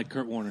of Fame like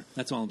Kurt Warner.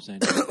 That's all I'm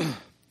saying.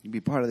 You'd be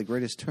part of the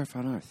greatest turf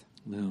on earth.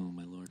 Oh,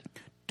 my Lord.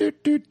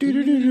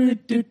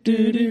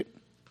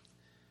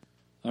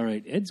 All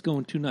right, Ed's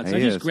going too nuts.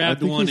 I just grabbed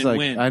the one and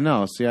win. I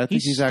know. See, I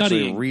think he's actually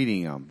studying.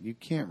 reading them. You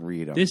can't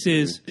read them. This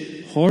is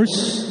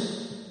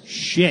horse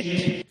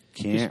shit.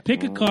 Can't just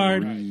pick a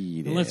card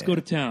read and let's go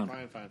to town.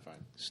 Fine.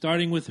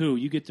 Starting with who?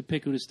 You get to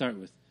pick who to start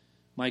with.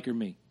 Mike or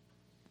me.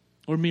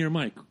 Or me or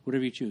Mike,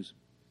 whatever you choose.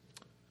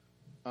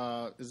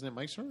 Isn't it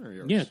Mike's turn or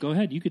yours? Yeah, go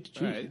ahead. You get to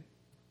choose. All right.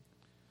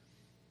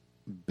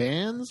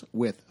 Bands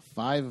with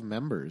 5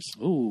 members.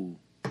 Ooh.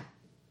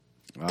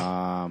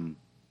 5?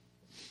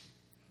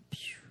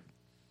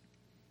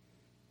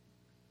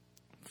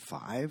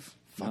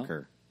 No.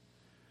 Fucker.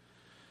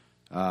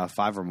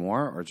 5 or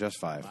more, or just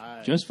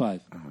 5? Just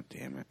 5. Oh,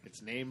 damn it.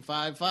 It's name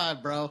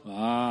 5-5, bro.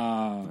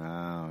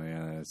 Ah. Oh,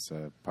 yeah, that's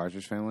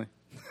Partridge Family.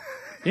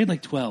 They had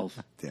like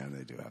 12. Damn,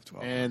 they do have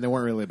 12. And they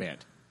weren't really a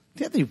band.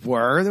 Yeah, they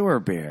were. They were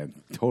a band.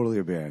 Totally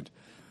a band.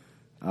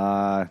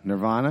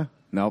 Nirvana?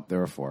 Nope, there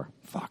were 4.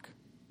 Fuck.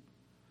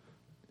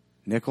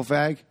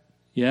 Nickelfag?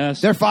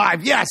 Yes. They're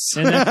 5. Yes!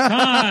 And it's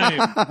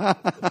time.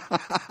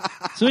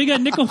 So we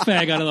got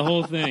Nickelfag out of the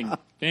whole thing.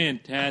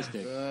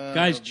 Fantastic.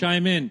 Guys,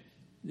 chime in.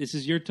 This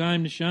is your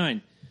time to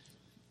shine.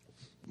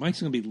 Mike's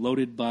going to be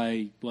loaded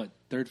by, what,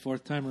 3rd,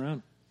 4th time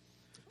around?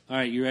 All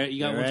right, you ready? You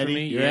got one for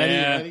me? You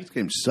ready? This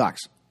game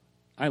sucks.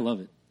 I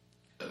love it.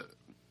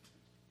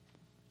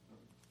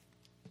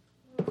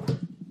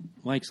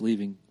 Mike's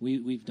leaving.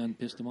 We've done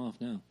pissed him off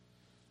now.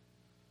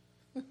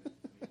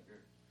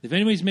 If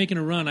anybody's making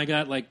a run, I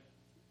got like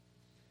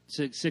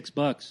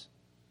 $6.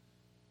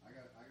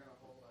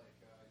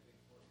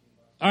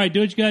 All right, do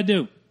what you got to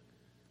do.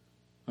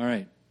 All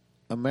right.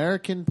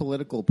 American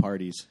political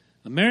parties.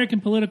 American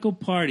political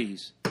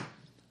parties.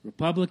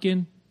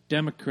 Republican,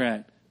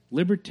 Democrat,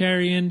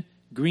 Libertarian,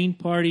 Green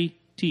Party,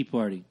 Tea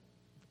Party.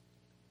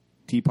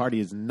 Tea Party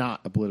is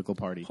not a political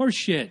party.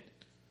 Horseshit.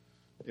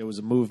 It was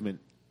a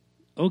movement.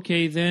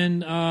 Okay,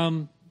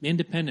 then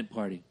Independent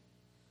Party.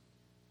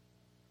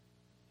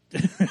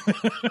 It's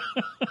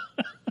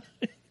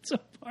a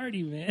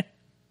party, man.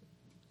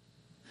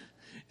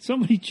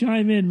 Somebody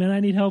chime in, man.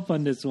 I need help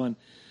on this one.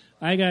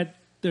 I got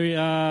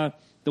the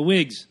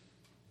Whigs.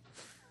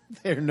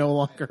 They're no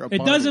longer a party.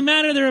 It doesn't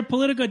matter. They're a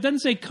political. It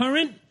doesn't say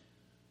current.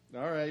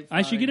 All right.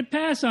 I should get a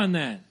pass on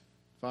that.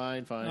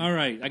 Fine. All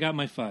right, I got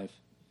my 5.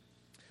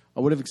 I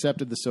would have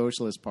accepted the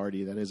Socialist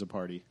Party. That is a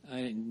party.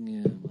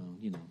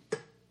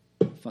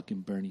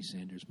 Fucking Bernie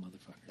Sanders,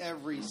 motherfucker.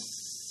 Every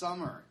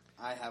summer,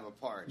 I have a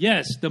party.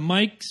 Yes, the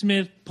Mike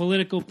Smith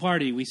political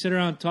party. We sit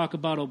around and talk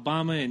about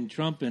Obama and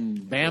Trump and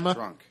Bama?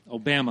 Drunk.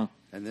 Obama.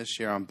 And this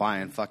year, I'm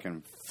buying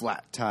fucking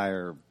flat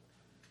tire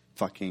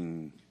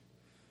fucking...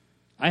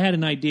 I had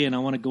an idea, and I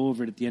want to go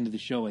over it at the end of the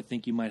show. I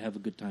think you might have a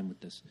good time with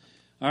this.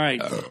 All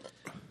right.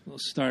 We'll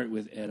start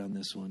with Ed on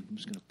this one. I'm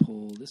just going to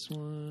pull this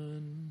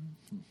one.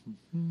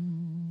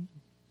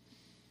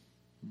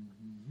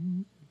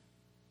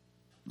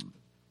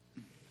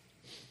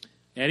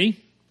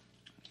 Eddie?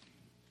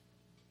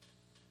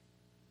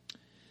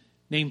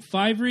 Name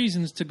 5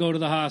 reasons to go to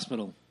the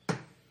hospital.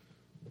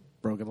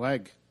 Broken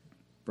leg.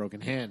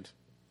 Broken hand.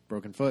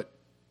 Broken foot.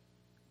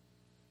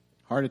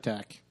 Heart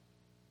attack.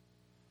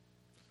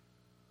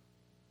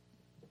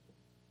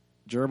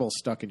 Gerbil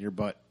stuck in your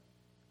butt.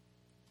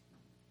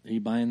 Are you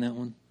buying that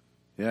one?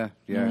 Yeah.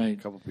 All right.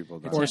 A couple people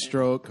died. Or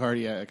stroke,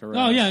 cardiac arrest.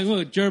 Oh, yeah.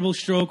 Well, gerbil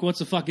stroke. What's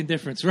the fucking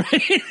difference,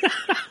 right?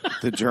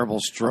 The gerbil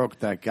stroke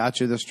that got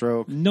you the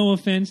stroke. No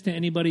offense to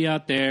anybody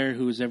out there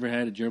who has ever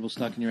had a gerbil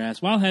stuck in your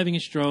ass while having a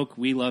stroke.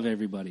 We love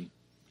everybody.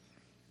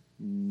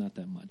 Not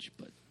that much,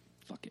 but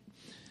fuck it.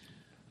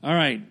 All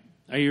right.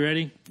 Are you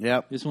ready?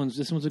 Yep. This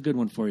one's a good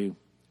one for you.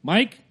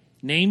 Mike,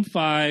 name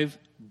 5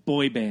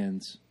 boy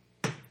bands.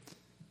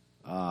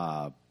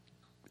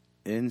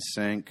 In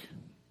Sync,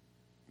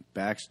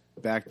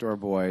 Backdoor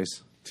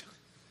Boys,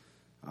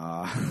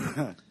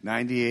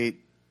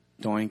 98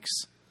 Doinks.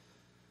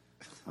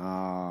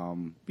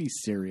 Be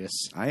serious.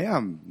 I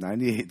am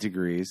 98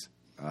 Degrees.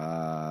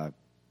 New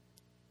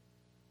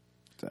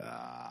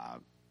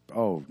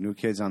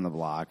Kids on the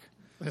Block.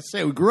 Let's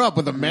say we grew up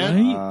with them,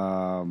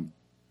 man.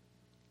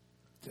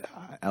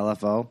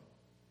 LFO.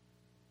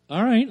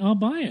 All right, I'll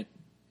buy it.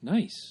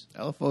 Nice.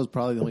 LFO is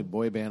probably the only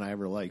boy band I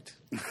ever liked.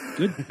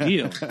 Good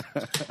deal.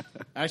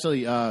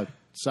 Actually,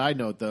 side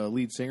note, the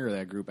lead singer of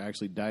that group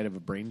actually died of a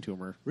brain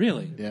tumor.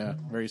 Really? Yeah,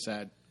 very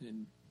sad.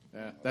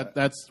 Yeah,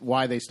 that's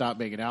why they stopped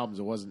making albums.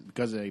 It wasn't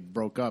because they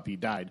broke up. He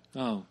died.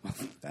 Oh,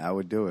 That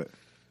would do it.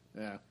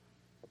 Yeah.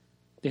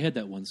 they had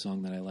that one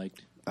song that I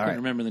liked. All I right.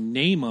 don't remember the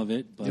name of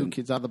it, but New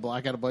Kids on the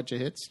Block had a bunch of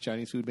hits.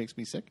 Chinese Food Makes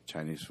Me Sick.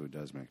 Chinese food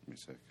does make me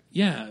sick.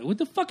 yeah, what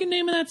the fucking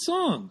name of that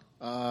song?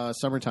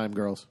 Summertime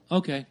Girls.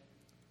 Okay,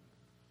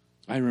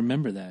 I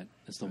remember that.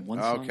 That's the one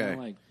song I Okay.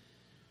 like.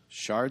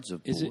 Shards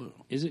of Blue.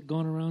 Is it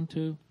going around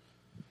too?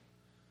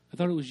 I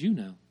thought it was you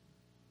now.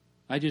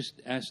 I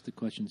just asked the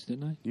questions,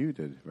 didn't I? You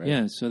did, right?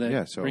 Yeah, so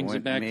that so brings it it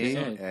went back me, to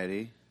Ed.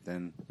 Eddie,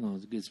 then... No,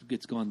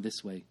 it's gone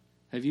this way.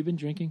 Have you been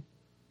drinking?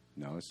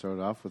 No, it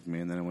started off with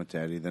me, and then it went to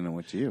Eddie, then it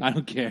went to you. I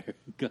don't care.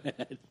 Go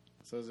ahead.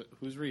 So is it,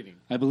 who's reading?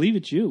 I believe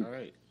it's you. All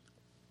right.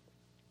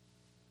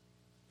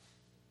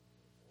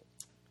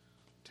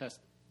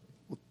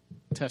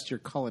 Test your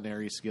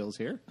culinary skills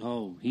here.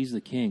 Oh, he's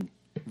the king.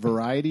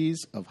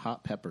 Varieties of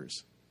hot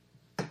peppers.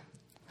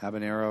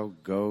 Habanero,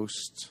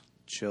 Ghost,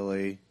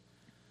 Chili,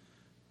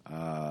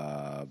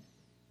 of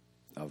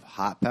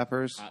hot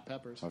peppers. Hot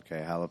peppers.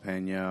 Okay,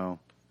 jalapeno,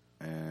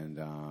 and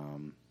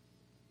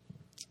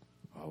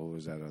what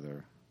was that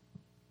other?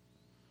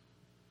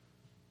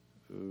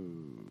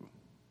 Ooh.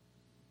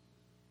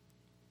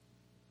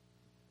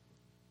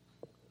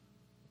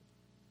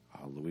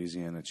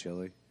 Louisiana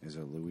chili. Is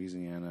it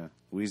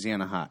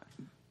Louisiana hot?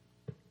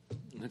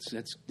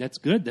 That's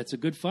good. That's a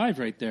good 5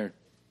 right there.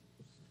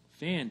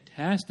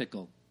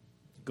 Fantastical.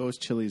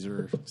 Ghost chilies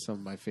are some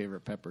of my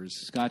favorite peppers.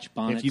 Scotch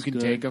bonnet. If you can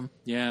take them.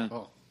 Yeah.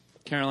 Oh.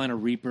 Carolina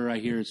Reaper, I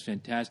hear, is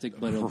fantastic,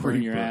 but it'll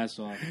burn your Reaper. ass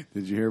off.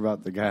 Did you hear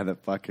about the guy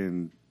that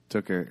fucking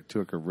took a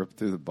rip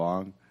through the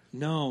bong?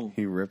 No.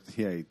 He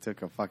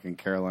took a fucking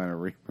Carolina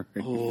Reaper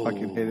and he Oh.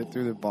 fucking hit it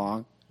through the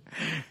bong.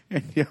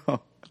 And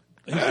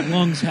His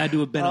lungs had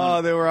to have been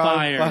on they were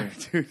fire. on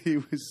fire,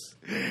 dude.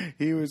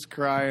 He was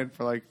crying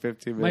for like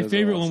 15 My minutes.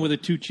 favorite one were the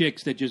 2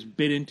 chicks that just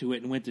bit into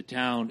it and went to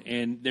town,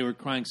 and they were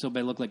crying so bad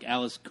it looked like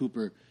Alice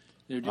Cooper.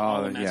 They were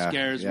all the yeah,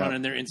 mascara's yeah.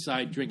 running. They're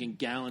inside drinking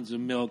gallons of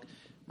milk.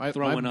 My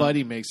throwing up.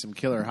 buddy makes some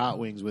killer hot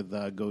wings with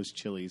ghost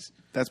chilies.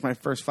 That's my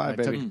first 5,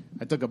 baby.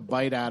 I took a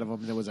bite out of them,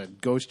 and there was a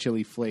ghost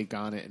chili flake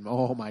on it, and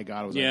oh my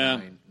god, it was Yeah, a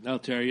 9. that'll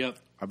tear you up.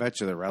 I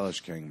bet you the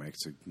Relish King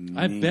makes a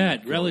I mean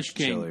bet. ghost Relish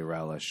King. chili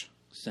relish.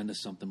 Send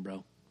us something,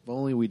 bro. If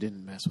only we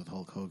didn't mess with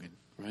Hulk Hogan.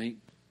 Right?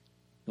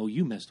 Oh,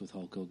 you messed with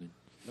Hulk Hogan.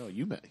 No,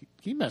 he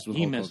messed with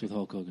He Hulk messed Hogan. with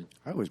Hulk Hogan.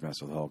 I always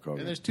mess with Hulk Hogan.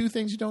 And there's 2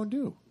 things you don't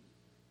do.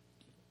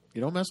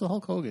 You don't mess with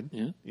Hulk Hogan.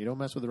 Yeah. You don't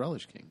mess with the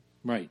Relish King.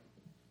 Right.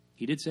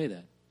 He did say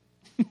that.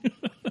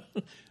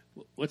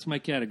 What's my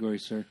category,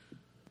 sir?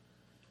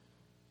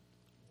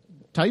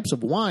 Types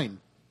of wine.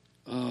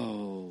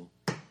 Oh.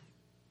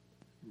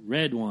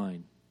 Red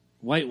wine,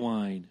 white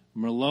wine,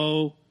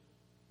 Merlot,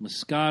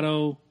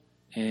 Moscato,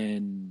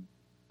 and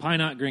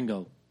Pinot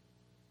Gringo.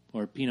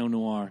 Or Pinot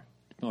Noir.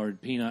 Or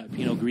Pinot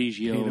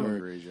Grigio. Pinot or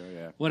Grigio,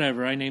 yeah.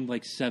 whatever. I named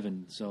like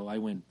 7, so I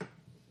win.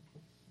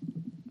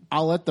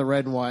 I'll let the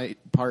red and white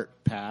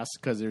part pass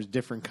because there's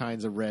different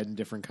kinds of red and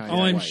different kinds of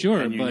Oh, white. I'm sure,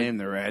 And you but named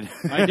the red.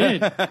 I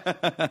did.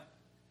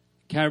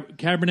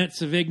 Cabernet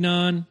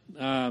Sauvignon,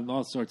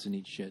 all sorts of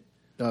neat shit.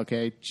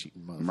 Okay,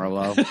 cheating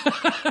motherfucker.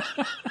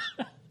 Merlot.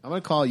 I'm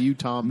going to call you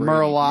Tom Brady.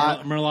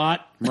 Merlot.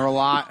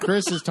 Merlot.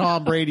 Chris is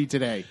Tom Brady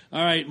today.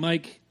 All right,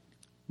 Mike.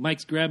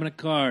 Mike's grabbing a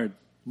card.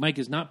 Mike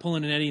is not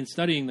pulling an Eddie and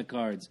studying the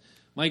cards.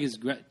 Mike is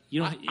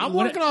you don't. I'm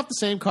working off the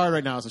same card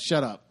right now, so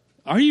shut up.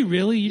 Are you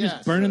really? You Yes.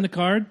 just burning the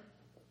card?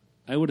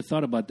 I would have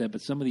thght about that, but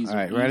some of these All are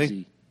right, ready?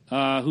 easy.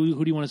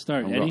 Who do you want to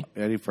start, Eddie?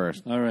 Eddie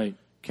first. All right.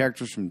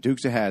 Characters from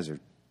Dukes of Hazzard.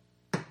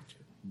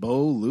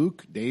 Bo,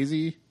 Luke,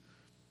 Daisy,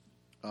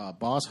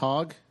 Boss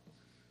Hog.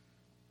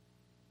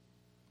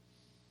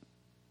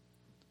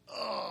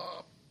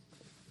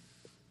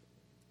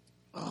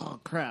 Oh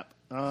crap.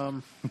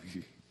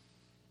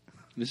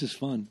 This is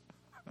fun.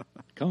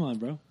 Come on,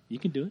 bro. You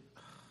can do it.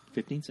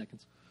 15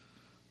 seconds.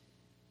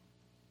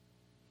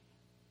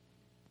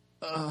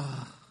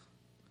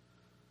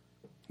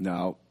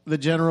 No. The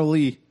General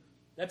Lee.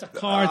 That's a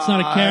card. It's not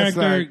a That's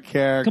character. not a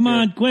character. Come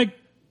on, quick.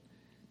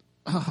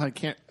 Oh, I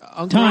can't.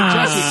 Uncle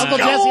Time. Jesse. Uncle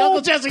Jesse.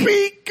 Uncle Jesse.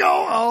 Pete,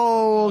 go!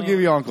 Oh, we'll give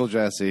you Uncle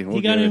Jesse.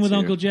 He got in with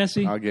Uncle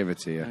Jesse? I'll give it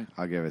to you.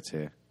 I'll give it to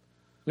you.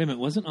 Wait a minute.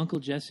 Wasn't Uncle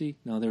Jesse?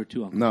 No, there were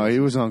 2 uncles. No, he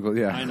was Uncle.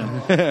 Yeah, I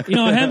know. You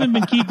know, I haven't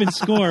been keeping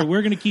score.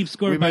 We're going to keep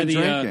score We've by been the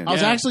drinking. I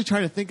was yeah. actually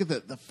trying to think of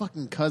the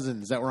fucking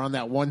cousins that were on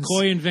that one.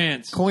 Coy and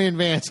Vance. Coy and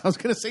Vance. I was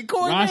going to say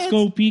Coy and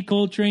Roscoe Vance. P.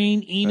 Coltrane,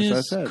 That's Enos, what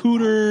I said.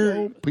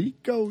 Cooter.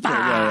 Pico. Yeah,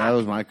 that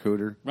was my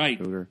cooter. Right.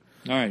 Cooter.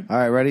 All right. All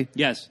right, ready?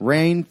 Yes.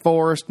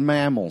 Rainforest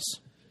mammals.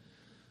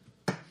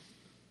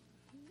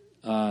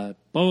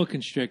 Boa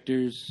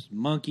constrictors,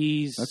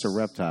 monkeys. That's a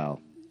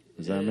reptile.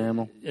 Is that a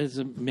mammal? It's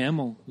a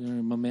mammal. They're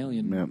a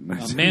mammalian. A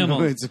It's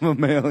mammal. It's a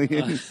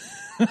mammalian.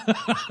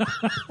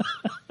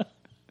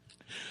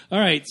 All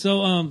right.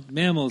 So,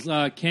 mammals.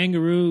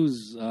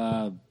 Kangaroos.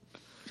 I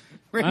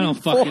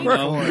don't fucking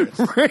know.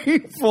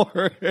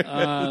 Rainforest.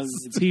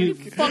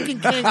 Fucking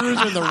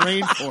kangaroos in the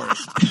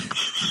rainforest.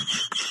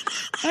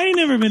 I ain't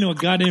never been to a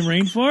goddamn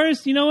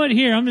rainforest. You know what?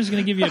 Here, I'm just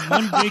going to give you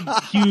one big,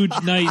 huge,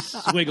 nice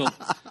swiggle.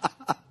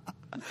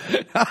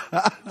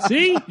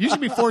 See? You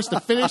should be forced to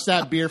finish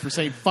that beer for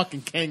saying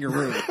fucking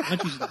kangaroo. Why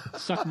don't you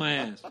suck my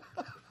ass?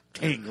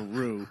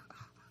 Kangaroo.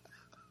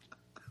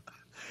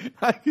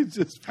 I could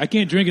just. I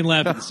can't drink and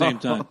laugh at the same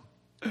time.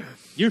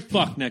 You're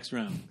fucked next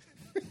round.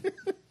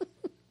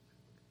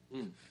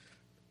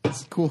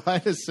 It's cool. I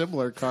had a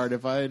similar card.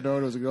 If I had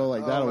known it was a go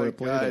like that, I would have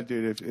played it.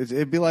 dude!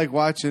 It'd be like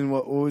watching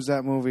what was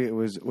that movie? It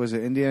was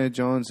it Indiana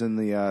Jones and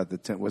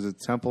was it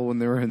Temple when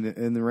they were in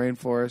the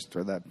rainforest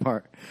or that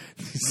part?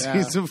 You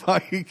see some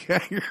fucking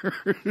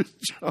kangaroos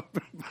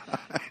jumping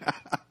by.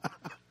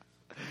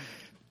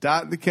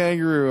 Dot the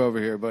kangaroo over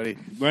here, buddy.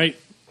 Right.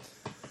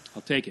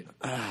 I'll take it.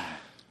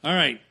 All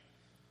right.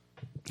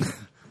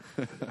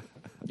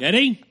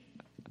 Eddie?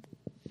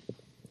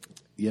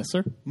 Yes,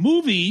 sir.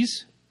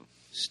 Movies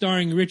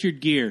starring Richard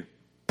Gere.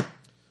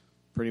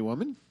 Pretty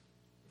Woman.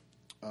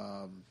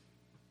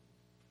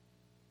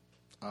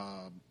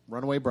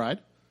 Runaway Bride.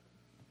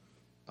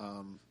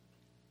 Oh,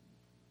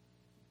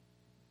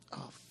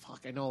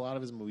 fuck. I know a lot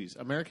of his movies.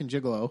 American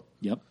Gigolo.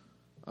 Yep.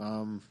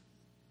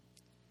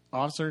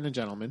 Officer and a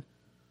Gentleman.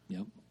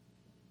 Yep.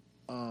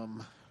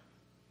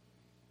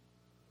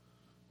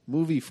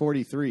 Movie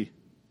 43.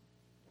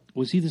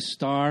 Was he the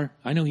star?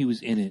 I know he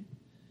was in it.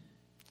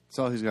 That's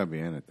all he's got to be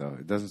in it, though.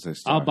 It doesn't say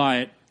star. I'll buy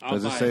it.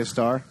 Does it say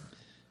star? It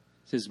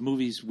says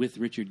movies with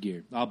Richard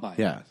Gere. I'll buy it.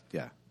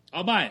 Yeah.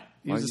 I'll buy it.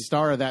 He was the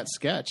star of that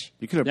sketch.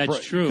 You could have.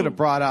 That's true. You could have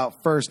brought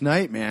out First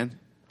Night, man.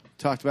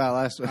 Talked about it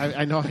last week.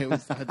 I know. It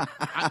was,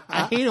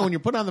 I hate it when you're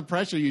put on the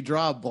pressure, you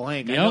draw a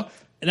blank. I know- Yep.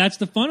 And that's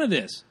the fun of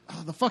this.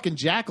 Oh, the fucking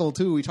Jackal,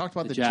 too. We talked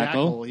about the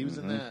Jackal. Jackal. He was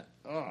in that.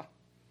 Oh.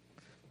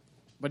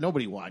 But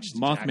nobody watched the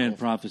Mothman Jackal.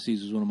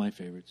 Prophecies was one of my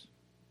favorites.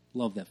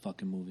 Love that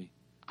fucking movie.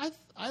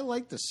 I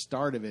liked the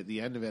start of it.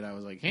 The end of it, I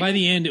was like, hey, By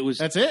the end, it was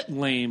that's it?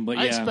 lame, but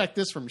I yeah. expect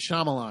this from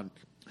Shyamalan.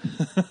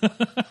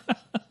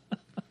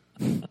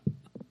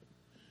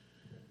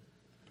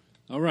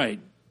 All right.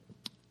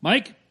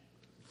 Mike,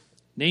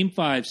 name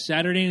 5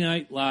 Saturday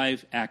Night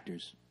Live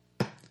actors.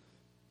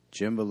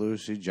 Jim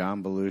Belushi,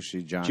 John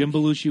Belushi, John. Jim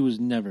Belushi was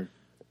never.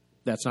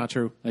 That's not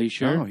true. Are you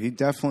sure? No, he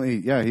definitely.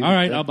 Yeah. He All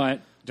right, I'll buy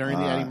it. During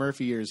the Eddie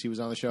Murphy years, he was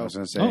on the I show. was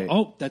going to say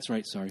Oh, that's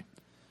right. Sorry.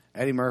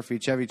 Eddie Murphy,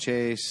 Chevy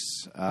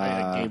Chase.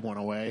 I gave one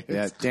away.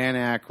 Yeah, Dan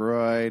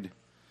Aykroyd.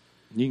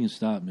 You can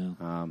stop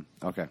now.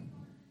 Okay.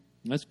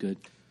 That's good.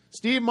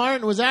 Steve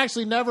Martin was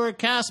actually never a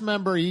cast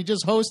member. He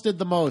just hosted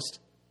the most.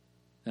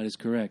 That is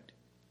correct.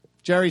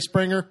 Jerry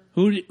Springer.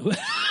 Who'd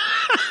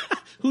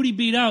he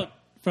beat out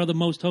for the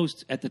most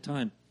hosts at the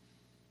time?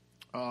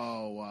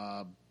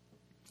 Oh,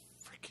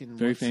 freaking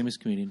Very famous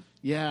comedian.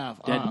 Yeah,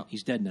 Dead.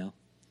 He's dead now.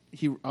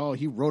 he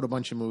wrote a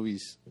bunch of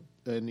movies,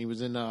 and he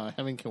was in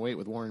Heaven Can Wait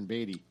with Warren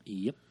Beatty.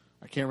 Yep.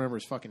 I can't remember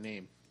his fucking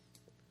name.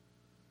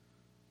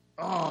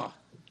 Oh,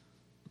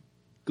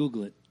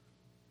 Google it.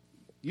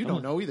 you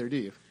don't know either, do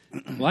you?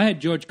 Well, I had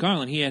George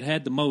Carlin. He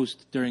had the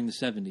most during the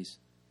 70s.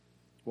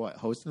 What,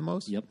 hosted the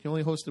most? Yep. He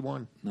only hosted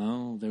one.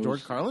 No, there George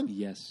was... Carlin?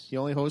 Yes. He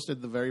only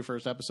hosted the very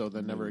first episode,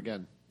 then never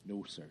again.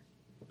 No, sir.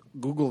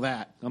 Google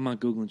that. I'm not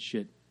Googling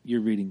shit. You're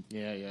reading.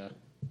 Yeah.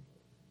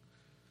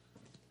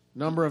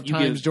 Number of You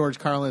times give- George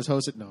Carlin has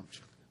hosted. No.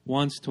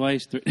 Once,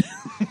 twice, three.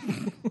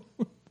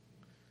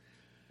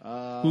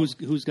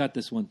 Who's got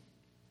this one?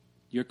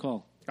 Your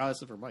call. Oh,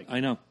 this is for Mike. I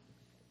know.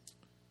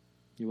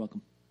 You're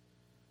welcome.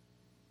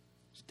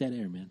 It's dead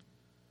air, man.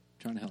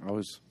 Trying to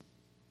help.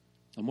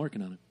 I'm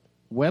working on it.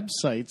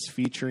 Websites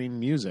featuring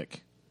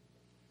music.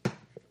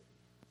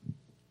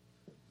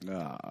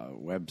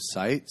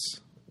 Websites.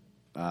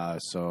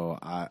 So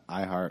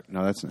iHeart.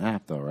 No, that's an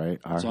app, though, right?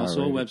 It's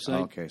also a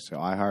website. Okay, so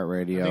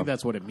iHeartRadio. I think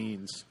that's what it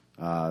means.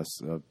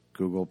 So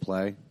Google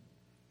Play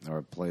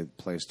or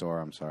Play Store.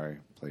 I'm sorry,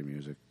 Play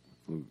Music.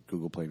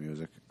 Google Play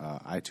Music.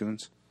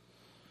 iTunes.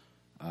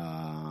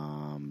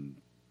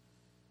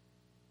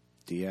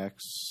 DX.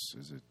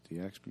 Is it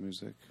DX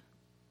Music?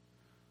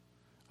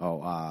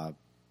 Oh,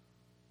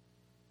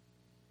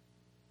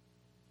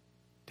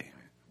 damn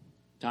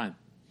it. Time.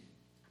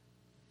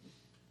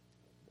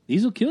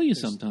 These will kill you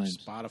sometimes.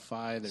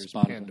 Spotify. There's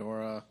Spotify.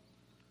 Pandora.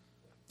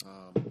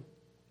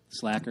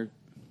 Slacker.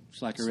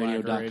 Slacker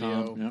SlackerRadio.com.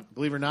 Radio. Yep.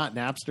 Believe it or not,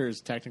 Napster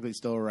is technically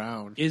still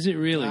around. Is it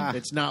really?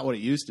 It's not what it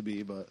used to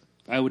be, but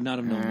I would not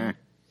have known that.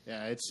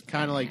 yeah, it's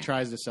kind of like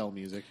tries to sell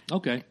music.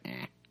 Okay.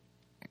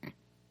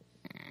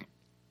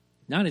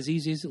 Not as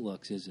easy as it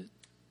looks, is it?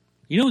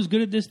 You know who's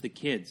good at this? The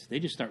kids. They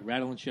just start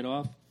rattling shit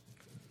off.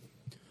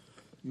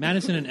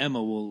 Madison and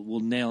Emma will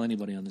nail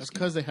anybody on this That's game.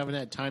 because they haven't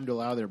had time to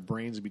allow their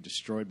brains to be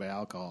destroyed by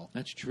alcohol.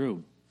 That's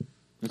true.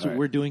 That's All what right.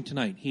 we're doing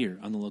tonight here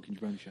on the Logan's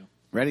Brunch Show.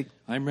 Ready?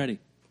 I'm ready.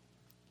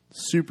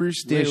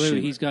 Superstition.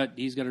 Wait. He's got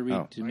to read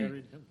Oh. to I me. gotta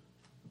read him.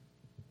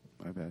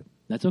 My bad.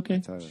 That's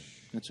okay. Tyler.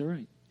 That's all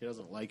right. He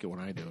doesn't like it when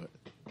I do it.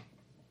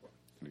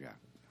 We got.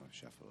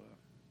 Shuffle it up.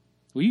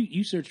 Well,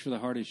 you search for the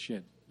hardest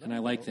shit, and I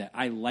like that.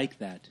 I like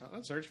that. I'm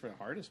not searching for the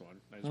hardest one.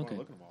 I just want Okay. to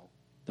look at them all.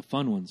 The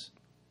fun ones.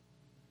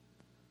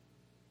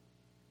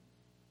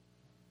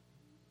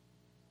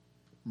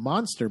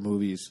 Monster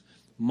movies.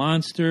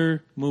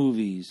 Monster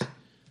movies.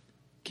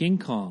 King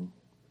Kong.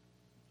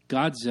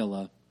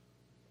 Godzilla.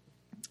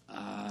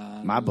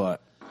 My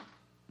butt.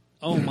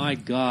 Oh, my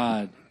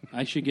God.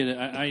 I should get it.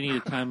 I need a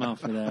timeout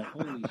for that.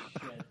 Holy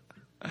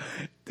shit.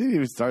 Didn't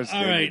even start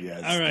All right.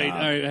 yet. All right.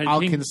 Stop. All right.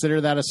 I'll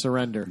consider that a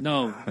surrender.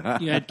 No.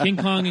 You had King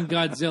Kong and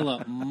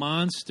Godzilla.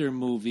 Monster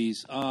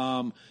movies.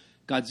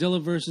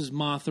 Godzilla versus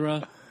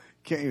Mothra.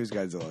 Can't use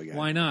Godzilla again.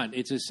 Why not?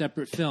 It's a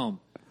separate film.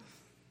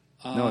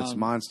 No, it's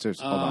monsters.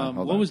 Hold on.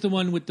 What was the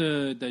one with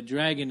the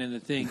dragon and the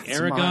thing?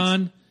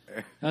 Aragon?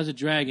 That was a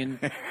dragon.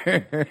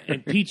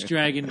 And Pete's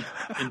dragon.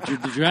 And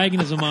the dragon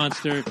is a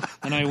monster.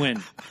 And I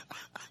win.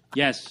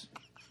 Yes.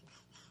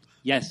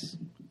 Yes.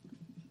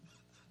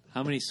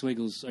 How many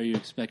swiggles are you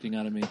expecting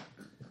out of me?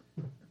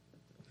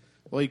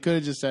 Well, you could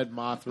have just said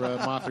Mothra.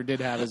 Mothra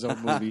did have his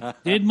own movie.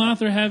 Did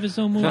Mothra have his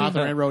own movie?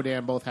 Mothra and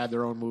Rodan both had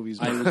their own movies.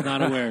 I was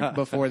not aware.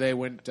 Before they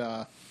went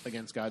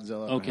against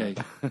Godzilla. Okay.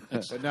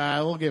 But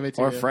nah, we'll give it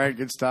to Or you.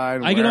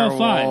 Frankenstein. I get all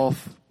five.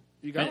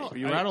 werewolf.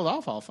 You rattled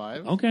off all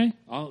five. Okay.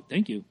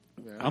 Thank you.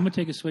 Yeah. I'm going to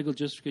take a swiggle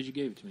just because you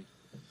gave it to me.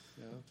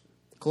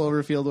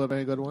 Cloverfield would have been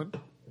a good one.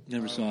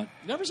 Never saw it.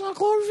 Never saw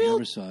Cloverfield?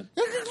 Never saw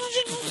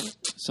it.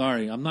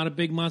 Sorry, I'm not a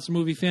big monster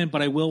movie fan,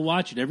 but I will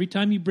watch it. Every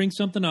time you bring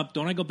something up,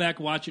 don't I go back,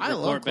 watch it, I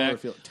love report back?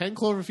 Cloverfield. 10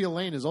 Cloverfield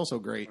Lane is also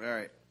great. All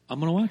right. I'm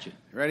going to watch it.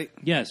 Ready?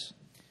 Yes.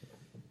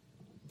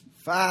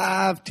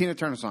 5 Tina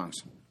Turner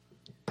songs.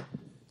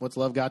 What's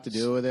Love Got to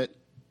Do with it?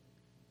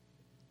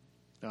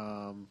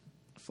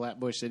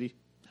 Flatbush City.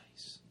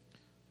 Nice.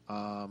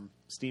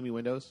 Steamy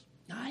Windows.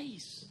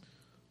 Nice.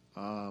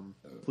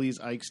 Please,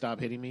 Ike, stop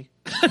hitting me.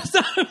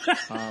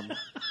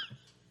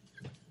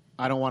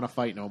 I don't want to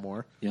fight no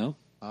more. Yeah.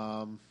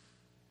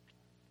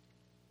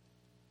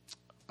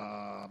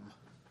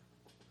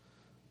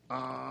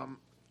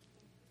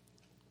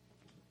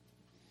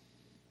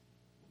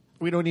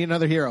 We don't need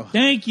another hero.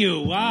 Thank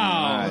you.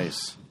 Wow.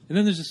 Nice. And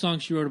then there's a song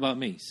she wrote about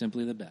me,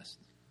 Simply the Best.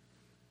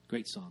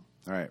 Great song.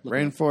 All right. Look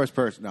Rainforest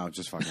person. No,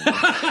 just fucking.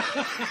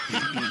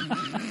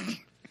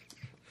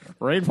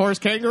 Rainforest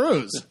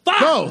Kangaroos.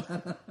 Go!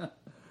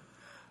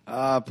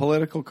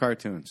 Political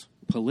cartoons.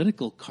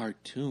 Political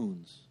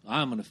cartoons.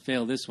 I'm going to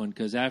fail this one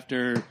because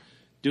after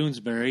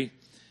Doonesbury,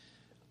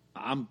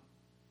 I'm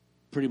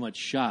pretty much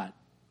shot.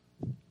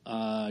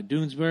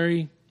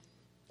 Doonesbury,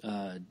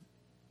 The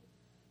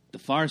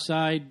Far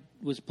Side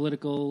was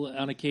political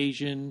on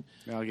occasion.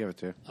 Yeah, I'll give it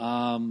to you.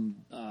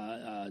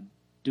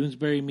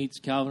 Doonesbury meets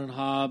Calvin and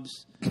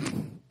Hobbes,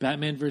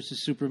 Batman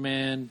versus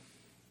Superman,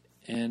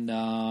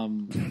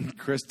 and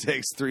Chris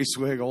takes 3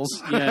 swiggles.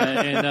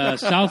 and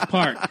South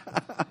Park.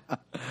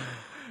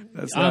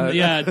 That's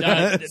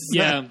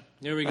Yeah.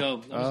 There we go.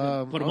 I'm just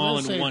gonna put them all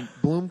in one.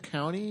 Bloom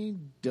County,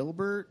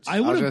 Dilbert. I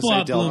would have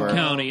bought gonna say Bloom Dilbert.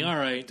 County. All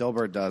right.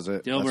 Dilbert does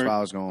it. Dilbert. That's what I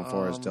was going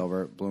for is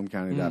Dilbert. Bloom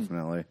County,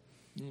 definitely.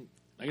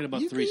 I got about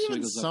You 3 could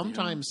even swiggles left.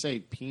 sometimes say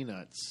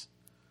Peanuts.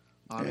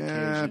 On Yeah,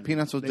 occasion.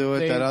 Peanuts will do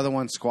it. That other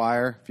one,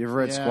 Squire. If you ever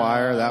read Yeah.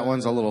 Squire, that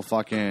one's a little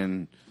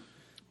fucking...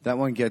 That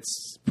one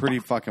gets pretty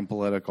fucking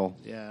political.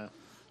 Yeah.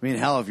 I mean,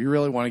 hell, if you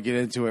really want to get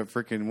into it,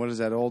 freaking, what is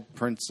that old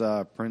Prince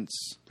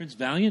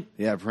Valiant.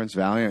 Yeah, Prince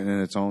Valiant in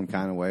its own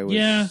kind of way was,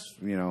 Yeah.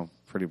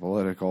 Pretty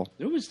political.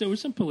 There was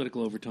some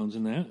political overtones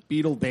in that.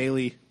 Beetle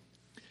Bailey.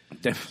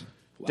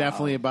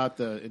 Definitely about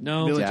the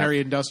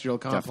military-industrial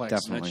complex.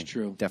 Definitely. That's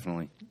true.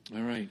 Definitely.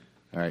 All right.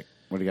 All right,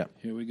 what do you got?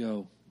 Here we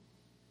go.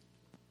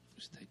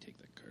 Just take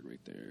that card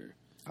right there.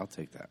 I'll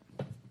take that.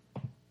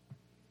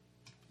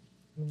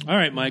 All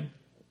right, Mike.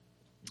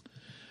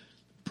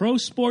 Pro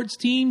sports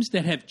teams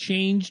that have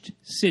changed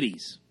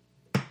cities.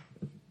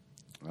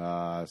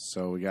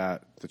 So we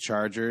got the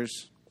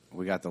Chargers,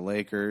 we got the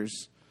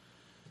Lakers,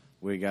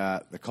 we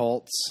got the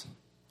Colts,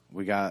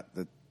 we got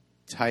the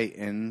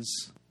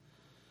Titans,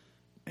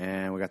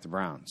 and we got the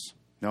Browns.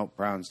 Nope,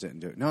 Browns didn't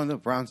do it. No,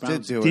 Browns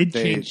did do did it.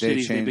 They change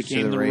cities. They changed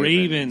became to the the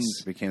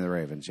Ravens. Became the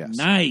Ravens, yes.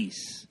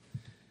 Nice.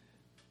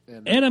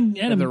 And, Adam,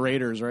 and the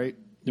Raiders, right?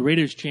 the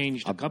Raiders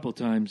changed a couple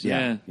times.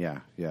 Yeah. Yeah.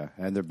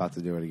 And they're about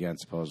to do it again,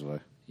 supposedly.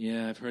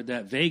 Yeah, I've heard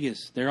that.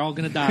 Vegas, they're all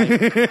going to die.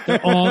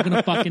 They're all going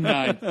to fucking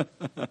die.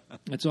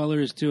 That's all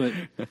there is to it.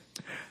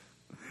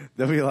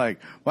 They'll be like,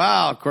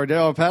 wow,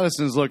 Cordero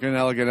Patterson's looking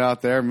elegant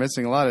out there,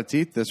 missing a lot of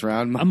teeth this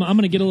round. I'm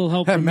going to get a little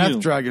help That from meth you.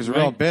 drug is a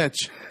real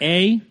bitch.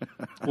 A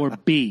or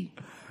B?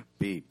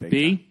 B. Big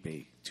B? time.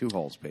 B. 2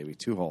 holes, baby.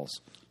 2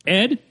 holes.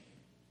 Ed,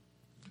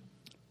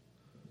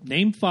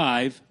 name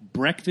 5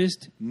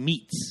 breakfast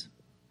meats.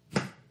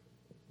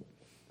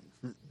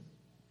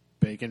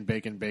 Bacon,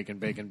 bacon, bacon,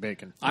 bacon,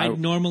 bacon. I'd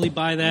normally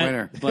buy that,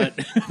 Winner.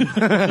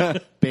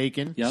 but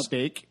Bacon, Yep.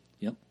 steak,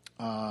 yep.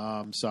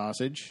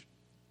 sausage.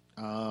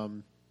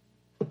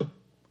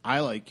 I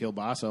like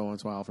kielbasa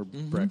once in a while for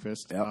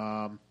breakfast.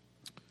 Yep.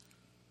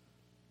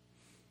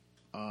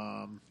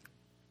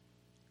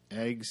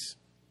 Eggs.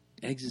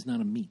 Eggs is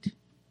not a meat.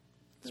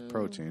 It's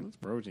protein. It's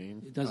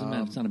protein. It doesn't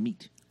matter. It's not a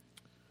meat.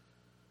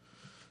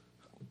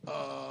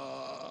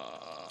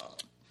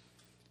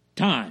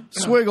 Time.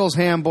 Swiggles,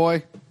 ham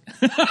boy.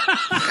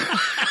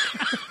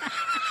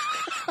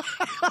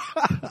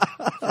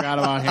 Forgot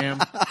about ham.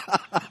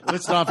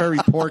 List off every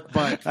pork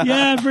butt.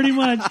 Yeah, pretty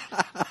much.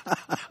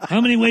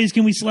 How many ways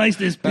can we slice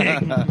this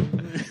pig?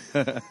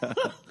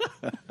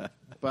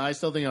 But I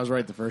still think I was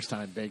right the first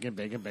time. Bacon,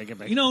 bacon, bacon,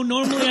 bacon. You know,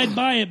 normally I'd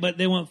buy it, but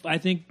they want. I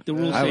think the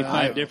rules say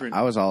 5 different.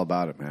 I was all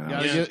about it,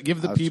 man.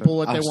 Give the people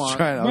what they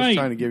want. I was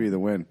trying to give you the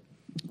win.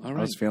 All right.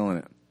 I was feeling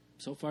it.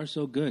 So far,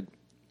 so good.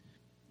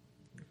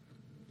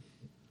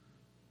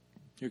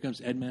 Here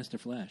comes Ed Master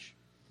Flash.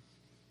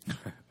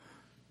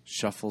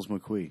 Shuffles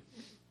McQuee.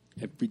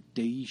 Every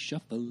day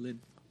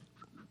shuffling.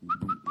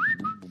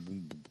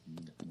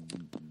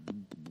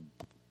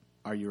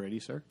 Are you ready,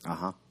 sir?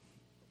 Uh-huh.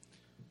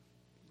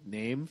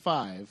 Name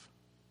 5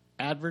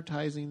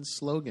 advertising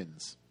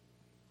slogans.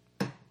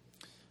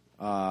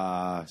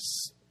 Like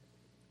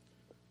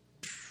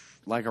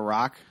a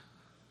rock.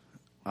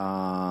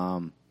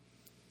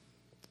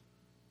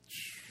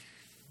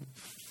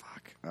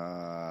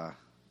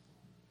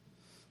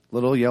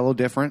 Little yellow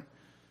different.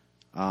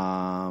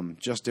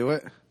 Just do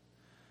it.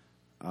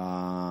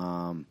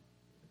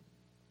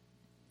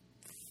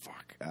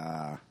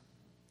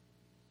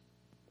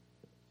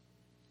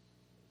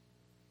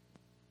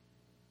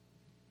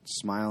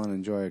 Smile and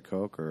enjoy a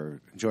Coke,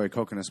 or enjoy a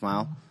Coke and a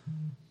smile.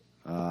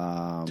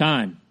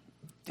 Time.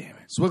 Damn it.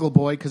 Swiggle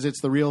Boy, because it's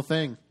the real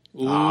thing.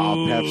 Ooh.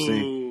 Oh,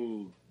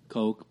 Pepsi.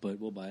 Coke, but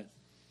we'll buy it.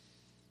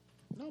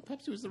 No,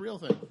 Pepsi was the real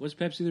thing. Was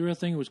Pepsi the real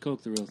thing, or was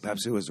Coke the real thing?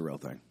 Pepsi was the real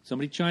thing.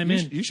 Somebody chime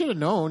in. You should have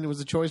known it was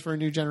a choice for a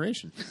new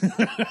generation.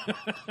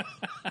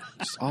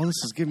 All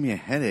this is giving me a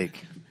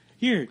headache.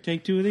 Here,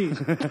 take 2 of these.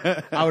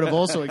 I would have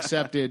also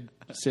accepted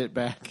sit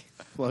back,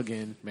 plug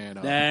in, man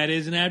up. That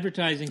is an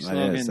advertising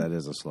slogan. That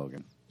is a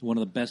slogan. One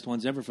of the best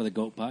ones ever for the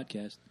GOAT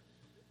podcast.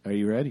 Are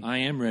you ready? I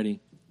am ready.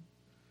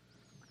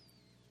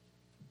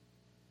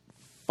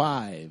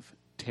 5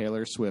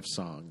 Taylor Swift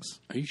songs.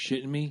 Are you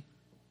shitting me?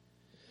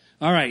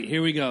 All right,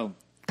 here we go.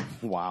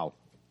 Wow.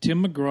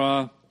 Tim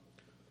McGraw,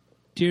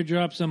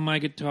 Teardrops on My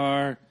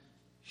Guitar,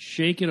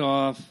 Shake It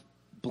Off,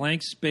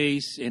 Blank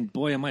Space, and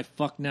boy, am I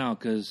fucked now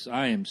because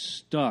I am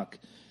stuck.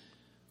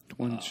 The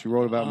one she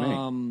wrote about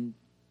me.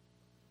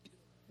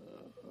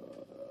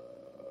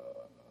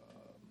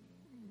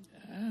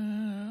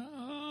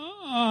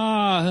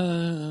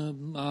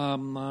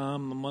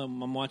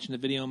 I'm watching the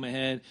video in my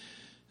head.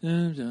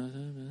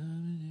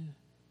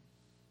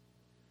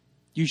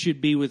 You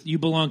should be with. You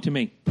belong to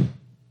me.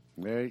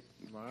 Right.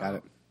 Got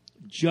it.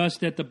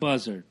 Just at the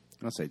buzzer.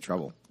 I'll say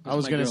trouble. I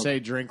was my going to girl. say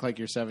drink like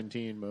you're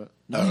 17, but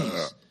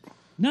Nice.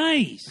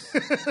 Nice.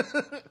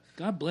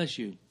 God bless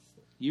you.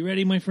 You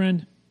ready, my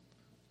friend?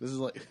 this is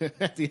like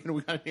at the end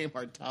we got to name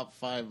our top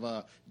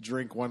 5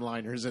 drink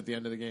one-liners at the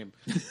end of the game.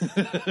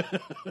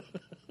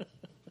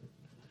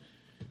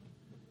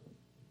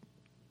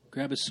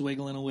 Grab a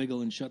swiggle and a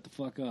wiggle and shut the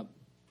fuck up.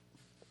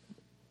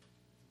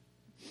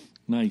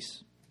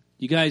 Nice.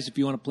 You guys, if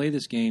you want to play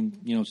this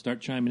game,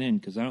 start chiming in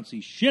because I don't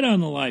see shit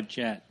on the live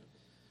chat.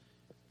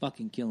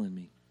 Fucking killing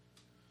me.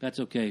 That's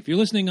okay. If you're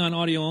listening on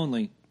audio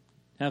only,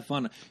 have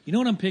fun. You know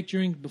what I'm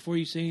picturing before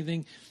you say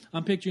anything?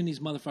 I'm picturing these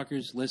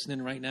motherfuckers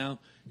listening right now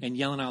and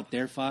yelling out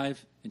their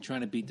 5 and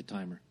trying to beat the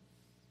timer.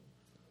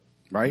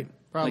 Right?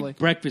 Probably. Like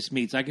breakfast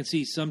meats. I can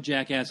see some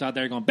jackass out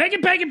there going,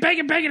 bacon, bacon,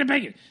 bacon, bacon, and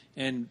bacon.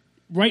 And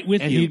right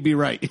with and you. he'd be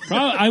right.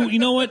 You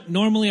know what?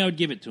 Normally I would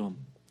give it to him.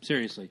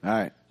 Seriously. All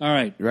right. All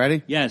right. You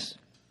ready? Yes.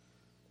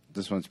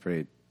 This one's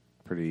pretty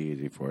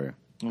easy for you.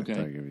 Okay. I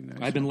thought it'd be nice.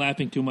 I've been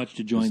laughing too much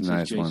to join, This is says a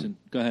nice Jason. one.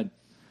 Go ahead.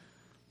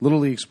 Little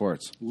League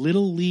sports.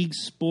 Little League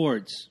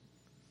sports.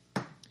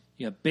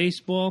 You have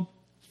baseball,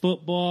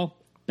 football,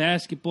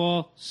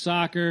 basketball,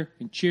 soccer,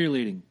 and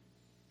cheerleading.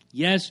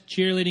 Yes,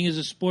 cheerleading is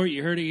a sport.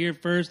 You heard it here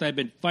first. I've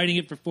been fighting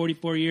it for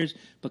 44 years,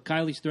 but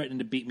Kylie's threatening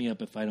to beat me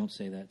up if I don't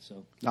say that,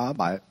 so I'll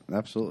buy it.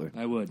 Absolutely.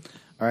 I would.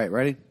 All right,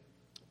 ready?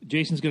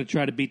 Jason's going to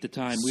try to beat the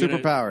time.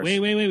 Superpowers. Wait.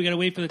 We got to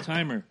wait for the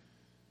timer.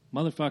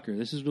 Motherfucker,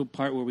 this is the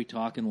part where we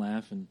talk and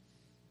laugh and,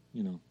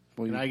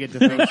 And I get to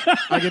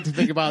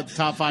think about the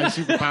top 5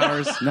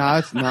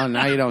 superpowers. No,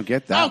 now you don't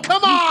get that. Oh,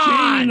 come one.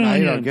 on! Now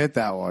you him. don't get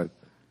that one.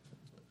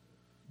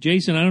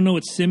 Jason, I don't know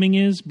what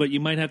simming is, but you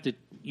might have to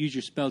use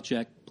your spell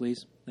check,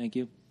 please. Thank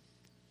you.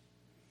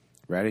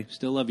 Ready?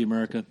 Still love you,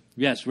 America.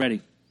 Yes,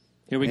 ready.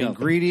 Here we go.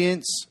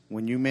 Ingredients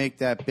when you make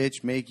that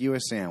bitch make you a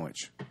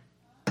sandwich.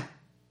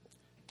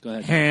 Go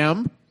ahead.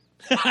 Ham,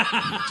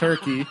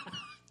 turkey,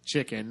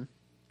 chicken,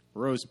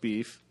 roast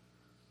beef,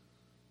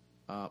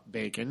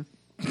 bacon,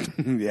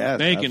 Yes,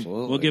 Bacon.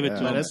 absolutely, We'll give it to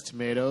him. lettuce,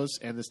 tomatoes,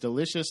 and this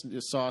delicious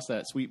sauce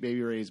that Sweet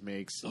Baby Ray's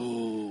makes.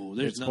 Oh,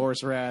 there's It's no...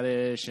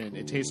 horseradish, and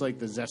it tastes like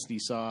the zesty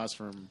sauce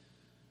from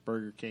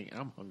Burger King.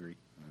 I'm hungry.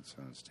 That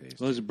sounds tasty.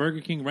 Well, there's a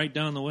Burger King right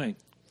down the way.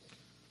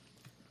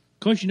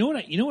 Coach, you know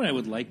what I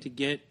would like to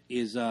get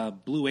is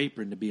Blue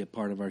Apron to be a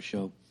part of our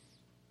show.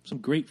 Some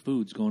great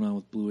foods going on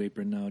with Blue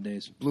Apron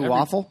nowadays. Blue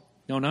waffle?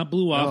 No, not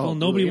Blue Waffle. Blue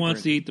Nobody Apron.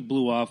 wants to eat the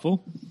Blue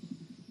Waffle.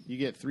 You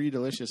get 3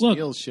 delicious Look,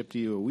 meals shipped to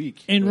you a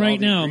week. And with all right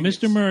the now, ingredients.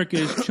 Mr. America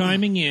is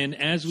chiming in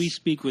as we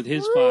speak with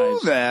his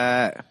Prove 5s.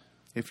 that.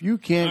 If you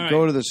can't All right.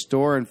 go to the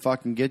store and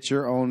fucking get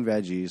your own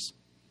veggies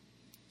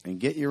and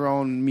get your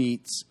own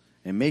meats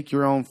and make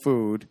your own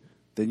food,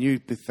 then you're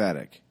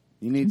pathetic.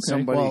 You need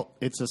somebody. Well,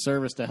 it's a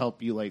service to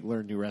help you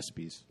learn new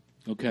recipes.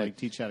 Okay. Like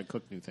teach you how to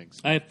cook new things.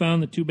 I have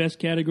found the 2 best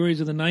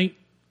categories of the night.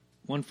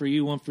 One for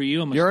you, one for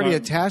you. You're already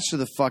attached to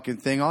the fucking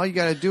thing. All you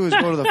got to do is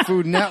go to the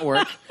Food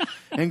Network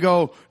and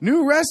go,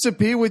 new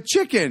recipe with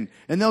chicken.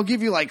 And they'll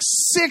give you like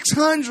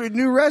 600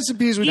 new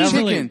recipes with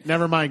Easily. chicken.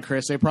 Never mind,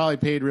 Chris. They probably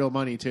paid real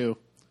money, too.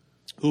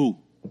 Who?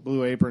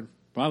 Blue Apron.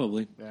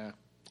 Probably. Yeah.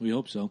 We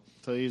hope so.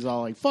 So he's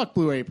all like, fuck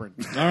Blue Apron.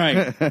 All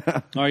right.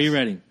 Are you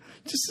ready?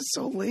 Just is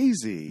so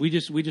lazy. We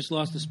just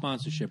lost the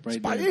sponsorship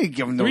right I there. didn't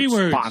give him no 3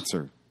 words.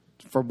 sponsor.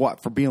 For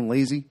what? For being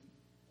lazy?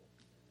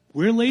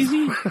 We're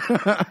lazy?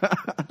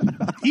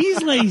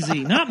 He's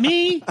lazy, not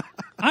me.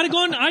 I'd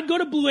go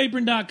to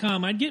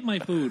blueapron.com. I'd get my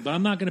food, but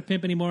I'm not going to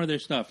pimp any more of their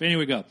stuff. Here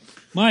we go.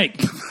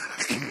 Mike.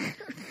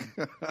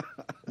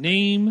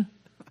 Name.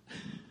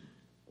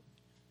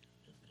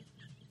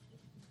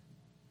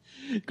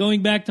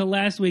 Going back to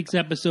last week's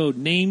episode,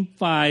 name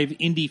 5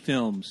 indie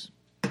films.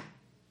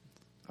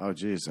 Oh,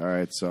 geez. All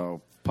right.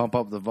 So pump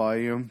up the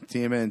volume.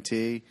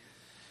 TMNT.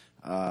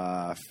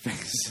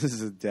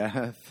 Faces of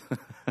Death.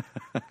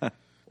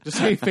 Just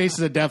say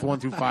Faces of Death 1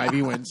 through 5.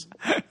 He wins.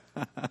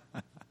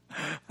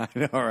 I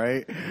know,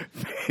 right?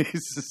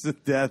 Faces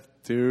of Death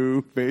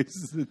 2.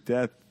 Faces of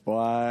Death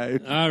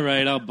 5. All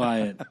right, I'll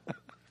buy it.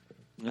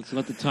 Let's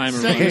let the timer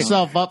Set run.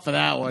 yourself up for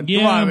that one. Yeah.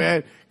 Come on,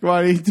 man. Come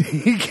on.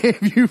 He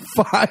gave you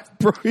 5.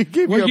 He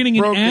gave We're you getting a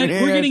an broken ad.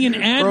 hand, We're getting an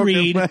ad broken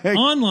read leg.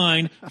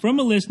 online from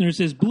a listener who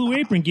says Blue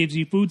Apron gives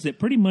you foods that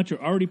pretty much are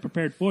already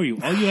prepared for you.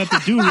 All you have to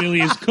do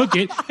really is cook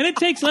it, and it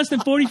takes less than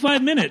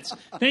 45 minutes.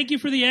 Thank you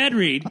for the ad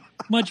read.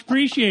 Much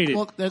appreciated.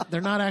 Well, they're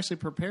not actually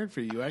prepared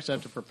for you. You actually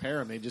have to prepare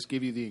them. They just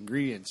give you the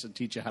ingredients and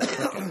teach you how to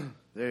cook it.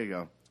 There you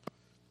go.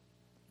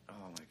 Oh,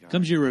 my God.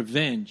 Comes your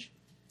revenge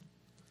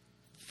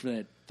for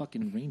that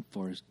fucking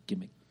rainforest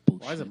gimmick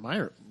bullshit. Why is it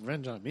my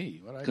revenge on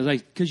me? What I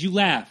Because you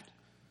laughed.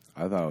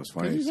 I thought it was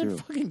funny, He's a too.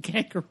 fucking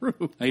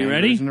kangaroo. Are you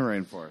ready? In the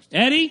rainforest.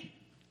 Eddie?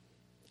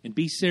 And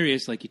be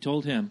serious like you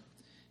told him.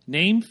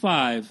 Name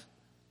 5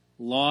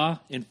 law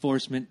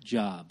enforcement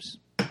jobs.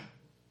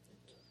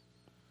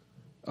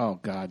 Oh,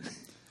 God.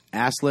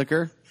 Ass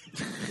licker.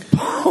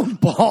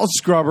 Ball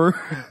scrubber.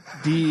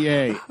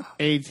 DEA,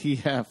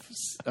 ATF,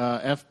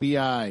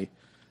 FBI,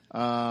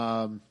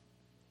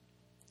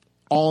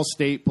 all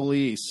state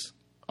police,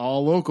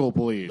 all local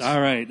police. All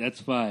right, that's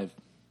 5.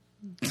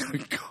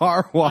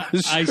 Car wash.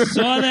 I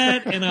saw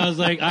that and I was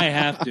like, I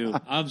have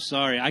to. I'm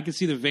sorry. I can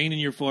see the vein in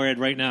your forehead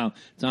right now.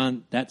 It's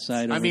on that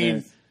side over I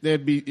mean, there.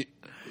 there'd be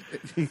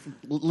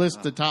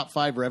list the top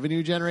 5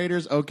 revenue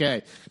generators.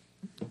 Okay,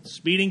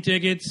 Speeding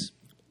tickets.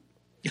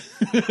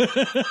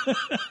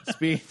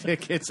 speeding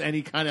tickets,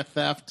 any kind of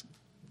theft.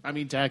 I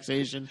mean,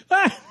 taxation.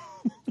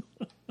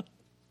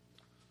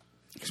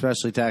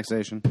 Especially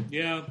taxation.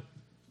 Yeah.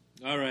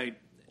 All right.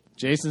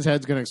 Jason's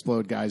head's gonna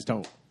explode, guys.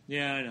 Don't.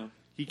 Yeah, I know.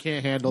 He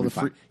can't handle It'll be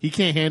fine. He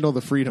can't handle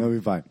the freedom. That'll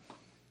be fine.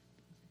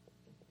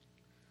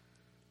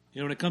 You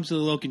know, when it comes to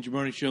the Loken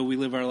Jabroni Show, we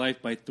live our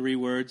life by 3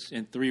 words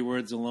and 3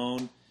 words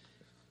alone.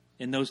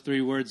 And those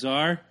 3 words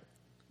are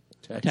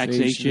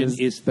taxation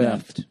is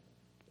theft.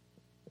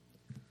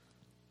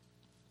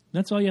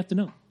 That's all you have to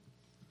know.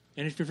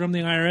 And if you're from the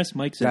IRS,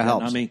 Mike said That that,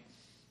 helps. not me.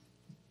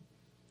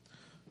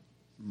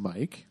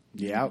 Mike,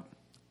 Yeah.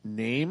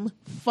 name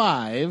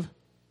 5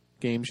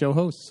 game show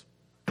hosts.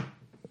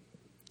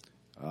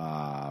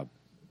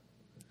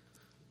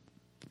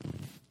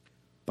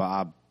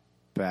 Bob.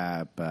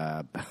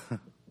 Are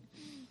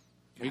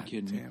you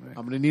kidding me? Damn it.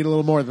 I'm gonna need a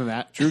little more than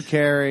that. Drew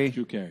Carey.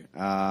 Drew Carey.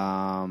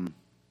 Oh,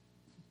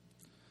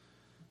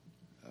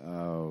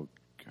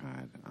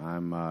 God.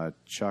 I'm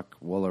Chuck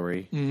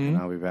Woolery, and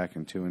I'll be back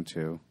in 2 and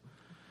 2.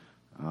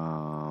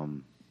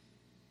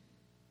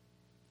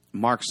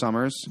 Mark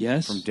Summers.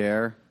 Yes. From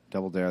Dare.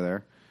 Double Dare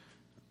there.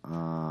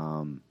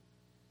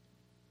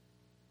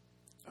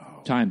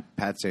 Time.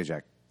 Pat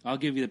Sajak. I'll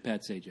give you the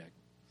Pat Sajak.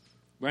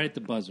 Right at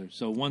the buzzer.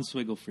 So 1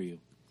 swiggle for you.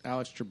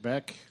 Alex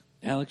Trebek.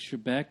 Alex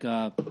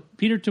Trebek.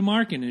 Peter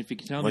Tomarkin, and if you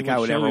can tell Like me what I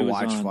would show ever he was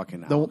watch on.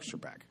 fucking The- Alex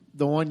Trebek.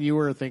 The one you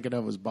were thinking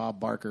of was Bob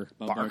Barker.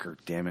 Bob Barker,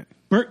 damn it.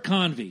 Bert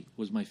Convey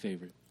was my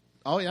favorite.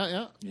 Oh yeah,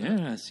 yeah.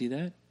 Yeah, see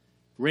that?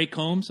 Ray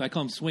Combs. I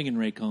call him Swinging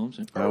Ray Combs.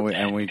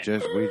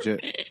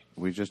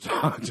 We just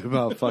talked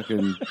about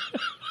fucking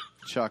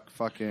Chuck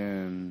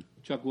fucking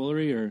Chuck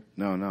Woolery or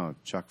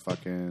Chuck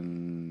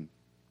fucking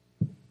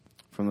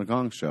from the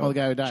Gong Show. Oh, the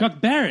guy who died. Chuck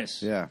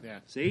Barris. Yeah. Yeah.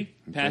 See?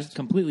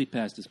 Completely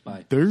passed us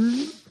by.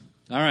 Durr.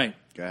 All right.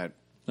 Go ahead.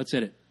 Let's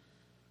hit it.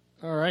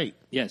 All right.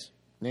 Yes.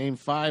 Name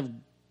 5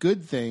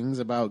 good things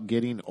about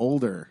getting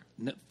older.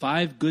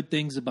 5 good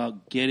things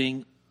about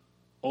getting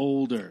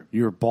older.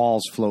 Your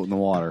balls float in the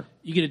water.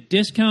 You get a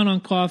discount on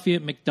coffee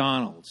at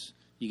McDonald's.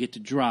 You get to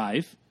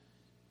drive.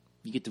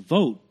 You get to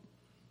vote.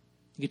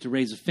 You get to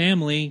raise a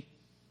family.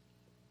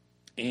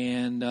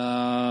 And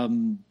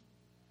you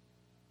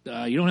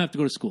don't have to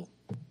go to school.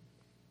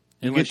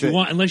 Unless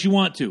you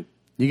want to.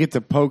 You get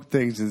to poke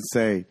things and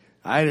say,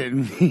 I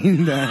didn't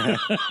mean that.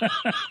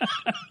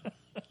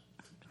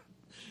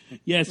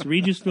 Yes,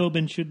 Regis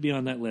Philbin should be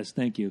on that list.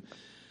 Thank you.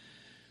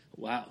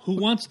 Wow. Who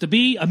wants to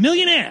be a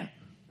millionaire?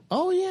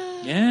 Oh,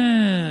 yeah.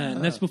 Yeah,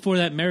 and that's before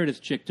that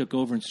Meredith chick took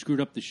over and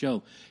screwed up the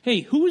show.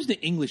 Hey, who was the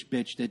English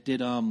bitch that did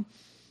The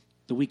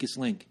Weakest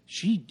Link?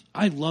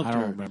 I loved her.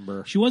 I don't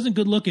remember. She wasn't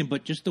good looking,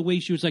 but just the way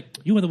she was like,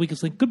 "You are the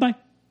weakest link. Goodbye."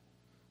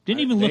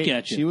 Didn't even look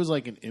at you. She was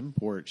like an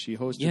import. She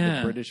hosted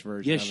the British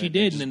version. Yes, of she it.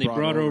 did, just and then they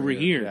brought her over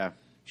here. Yeah.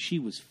 She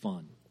was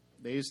fun.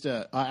 They used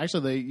to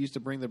they used to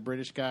bring the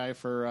British guy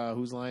for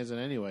Whose Line Is It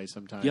Anyway?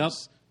 Sometimes, Yep.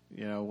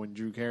 You know, when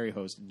Drew Carey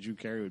hosted, Drew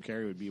Carey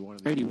would be one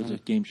of the. Brady was a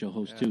game show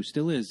host too.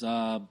 Still is.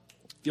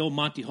 The old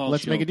Monty Hall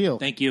Let's show. make a deal.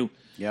 Thank you.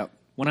 Yep.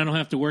 When I don't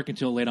have to work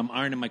until late, I'm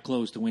ironing my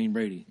clothes to Wayne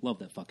Brady. Love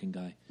that fucking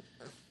guy.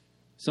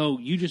 So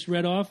you just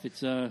read off.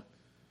 It's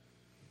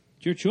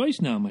your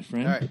choice now, my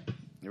friend. All right.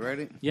 You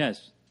ready?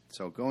 Yes.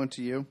 So going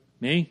to you.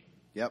 Me?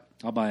 Yep.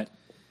 I'll buy it.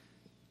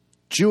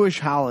 Jewish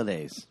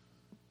holidays.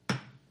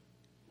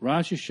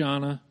 Rosh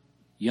Hashanah,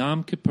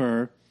 Yom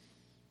Kippur,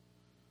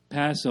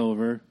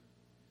 Passover,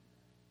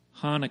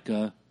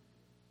 Hanukkah.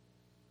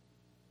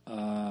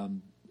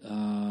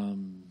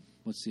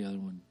 What's the other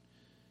one?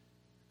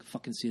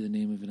 Fucking see the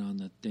name of it on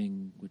the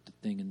thing with the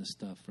thing and the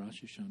stuff.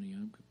 Rosh Hashanah,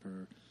 Yom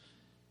Kippur,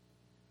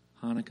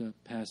 Hanukkah,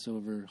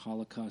 Passover,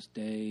 Holocaust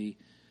Day.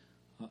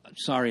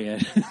 Sorry,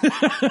 Ed.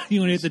 You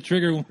want to hit the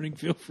trigger warning?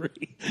 Feel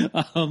free.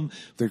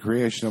 The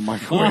creation of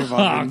microwave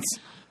ovens.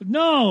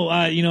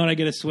 No, you know what? I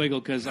get a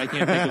swiggle because I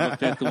can't think of a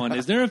fifth one.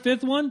 Is there a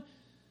fifth one?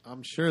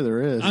 I'm sure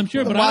there is. I'm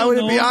sure, but I Why don't would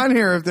it know be on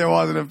here if there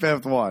wasn't a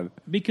fifth one?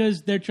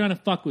 because they're trying to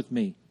fuck with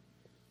me.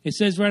 It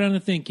says right on the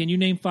thing, can you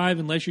name 5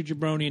 unless you're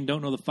jabroni and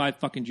don't know the 5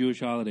 fucking Jewish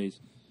holidays?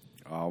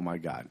 Oh, my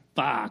God.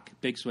 Fuck.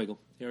 Big swiggle.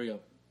 Here we go.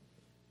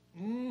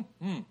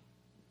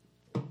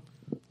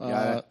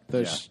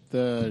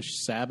 The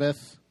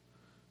Sabbath,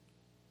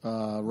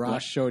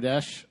 Rosh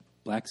Chodesh,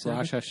 Black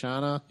Sabbath. Rosh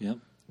Hashanah, Yep.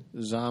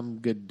 Zam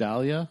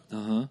Gedalia,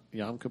 Uh-huh.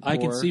 Yom Kippur. I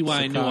can see why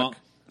I knew all. Sukkot,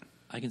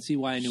 I can see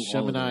why I knew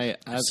all of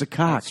Shemoneh those.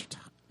 Sukkot.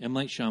 M.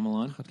 Night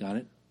Shyamalan. Got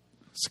it.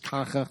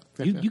 Sukkot.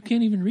 You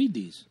can't even read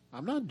these.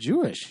 I'm not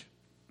Jewish.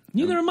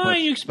 Neither am I.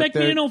 You expect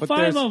me to know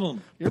 5 of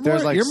them. But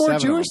there's like You're more 7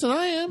 of Jewish them. than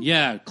I am.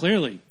 Yeah,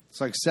 clearly.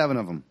 It's like 7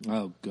 of them.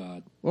 Oh,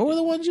 God. What were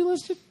the ones you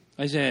listed?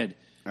 I said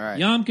All right.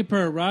 Yom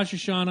Kippur, Rosh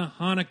Hashanah,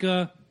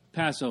 Hanukkah,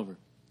 Passover.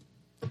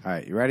 All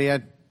right. You ready,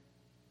 Ed?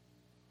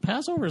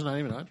 Passover is not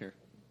even on here.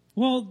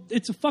 Well,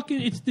 it's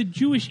the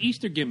Jewish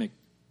Easter gimmick.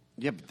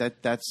 Yeah,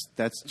 but that's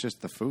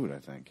just the food, I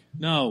think.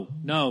 No,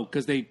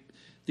 because the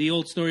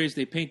old story is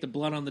they paint the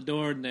blood on the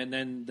door and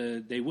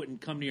then they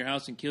wouldn't come to your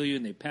house and kill you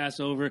and they pass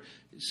over.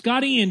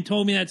 Scott Ian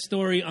told me that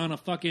story on a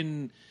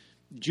fucking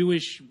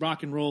Jewish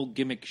rock and roll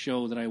gimmick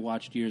show that I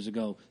watched years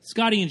ago.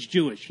 Scott Ian's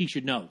Jewish. He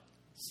should know.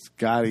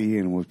 Scotty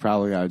Ian was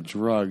probably on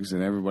drugs,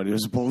 and everybody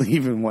was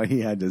believing what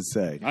he had to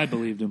say. I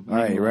believed him. All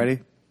right, you ready?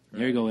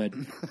 There you go, Ed.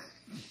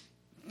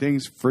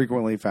 Things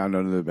frequently found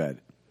under the bed.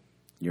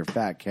 Your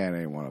fat cat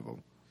ain't one of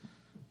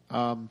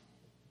them.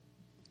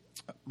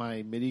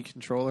 My MIDI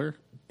controller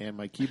and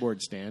my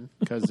keyboard stand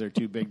because they're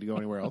too big to go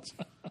anywhere else.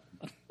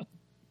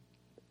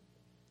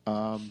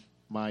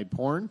 My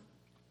porn.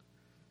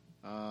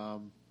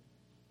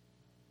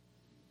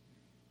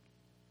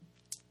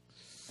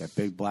 That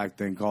big black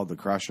thing called the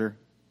Crusher.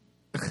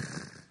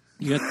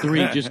 You got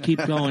 3. Just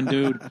keep going,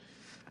 dude.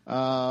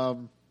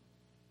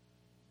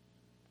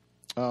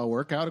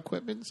 Workout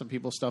equipment. Some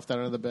people stuff that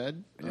under the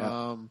bed.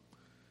 Yeah.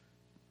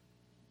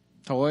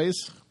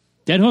 Toys.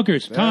 Dead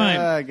hookers. Time.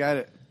 I got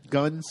it.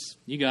 Guns.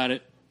 You got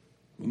it.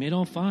 We made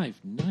all 5.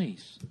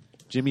 Nice.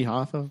 Jimmy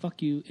Hoffa.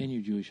 Fuck you and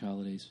your Jewish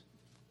holidays.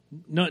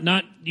 No,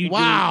 not you.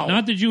 Wow.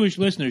 Not the Jewish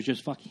listeners.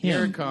 Just fuck him.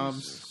 Here it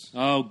comes.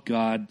 Oh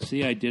God!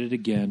 See, I did it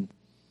again.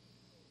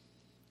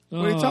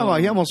 What are you talking about?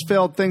 He almost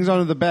failed things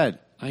under the bed.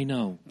 I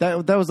know.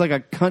 That was like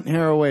a cunt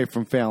hair away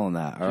from failing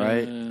that. All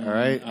right, all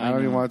right. I I don't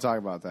even know. want to talk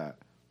about that.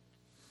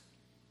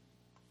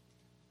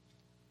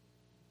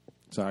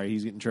 Sorry,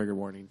 he's getting trigger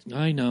warnings.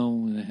 I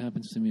know. It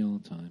happens to me all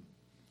the time.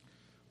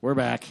 We're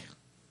back.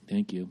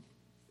 Thank you.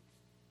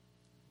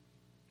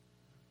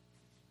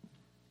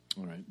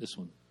 All right, this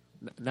one.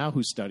 Now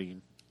who's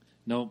studying?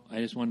 Nope, I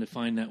just wanted to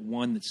find that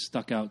one that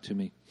stuck out to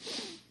me.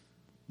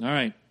 All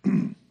right.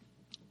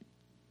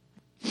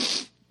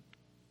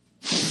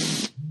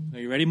 Are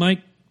you ready, Mike?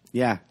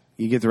 Yeah,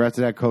 you get the rest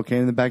of that cocaine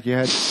in the back of your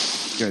head.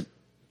 Good.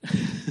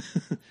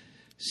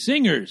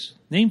 Singers.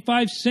 Name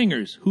 5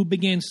 singers who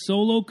began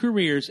solo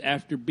careers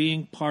after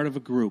being part of a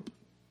group.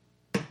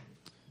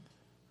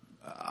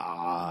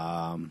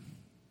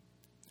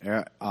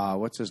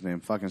 What's his name?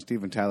 Fucking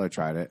Steven Tyler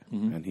tried it,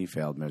 and he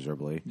failed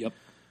miserably. Yep.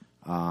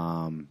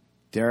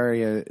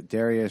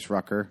 Darius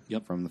Rucker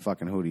Yep. from the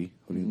fucking Hootie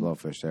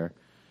Blowfish there.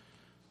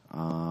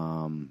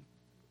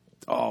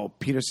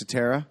 Peter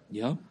Cetera.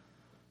 Yep.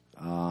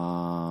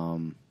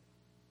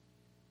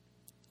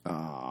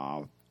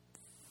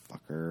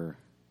 Fucker.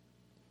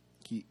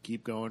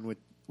 Keep going with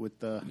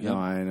the. No,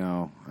 I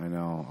know.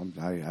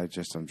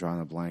 I'm drawing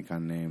a blank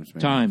on names,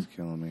 man. Time. It's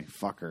killing me.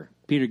 Fucker.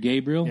 Peter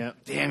Gabriel. Yeah.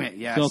 Damn it,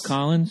 yes. Phil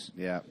Collins.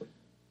 Yeah.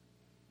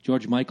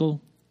 George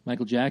Michael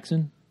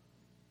Jackson,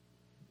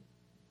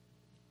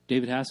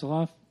 David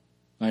Hasselhoff.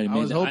 All right, I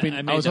was hoping.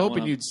 I was that one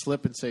hoping up. you'd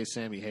slip and say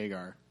Sammy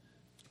Hagar.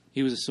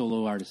 He was a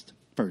solo artist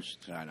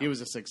first. He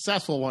was a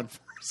successful one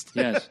first.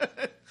 Yes.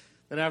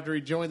 Then after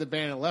he joined the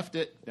band and left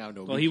it, now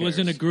nobody Well, he cares. was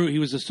in a group. He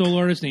was a solo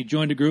artist, and he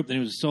joined a group. Then he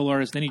was a solo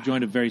artist. Then he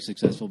joined a very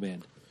successful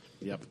band.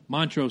 Yep.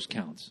 Montrose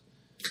counts.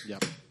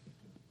 Yep.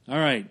 All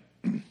right.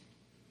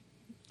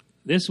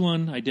 This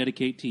one I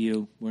dedicate to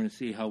you. We're going to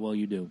see how well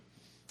you do.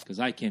 Because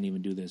I can't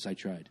even do this. I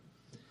tried.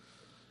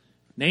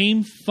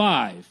 Name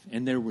 5,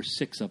 and there were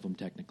 6 of them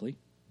technically.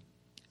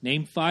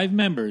 Name 5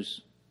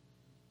 members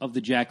of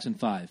the Jackson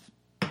 5.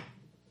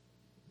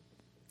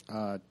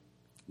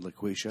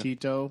 LaQuisha.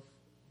 Tito,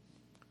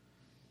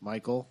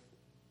 Michael,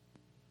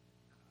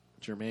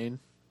 Jermaine,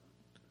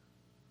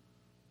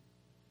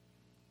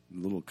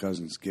 Little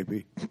cousin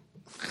Skippy.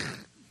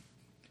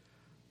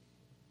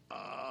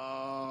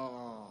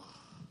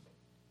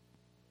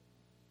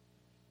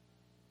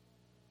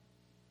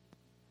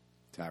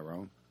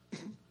 Tyrone.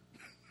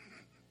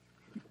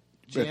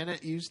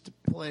 Janet used to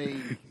play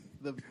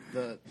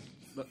the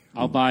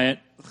I'll buy it.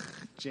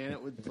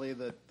 Janet would play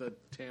the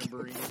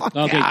tambourine.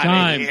 Okay, Outta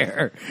time.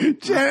 here.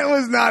 Janet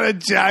was not a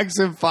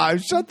Jackson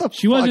 5. Shut the fuck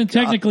She wasn't up.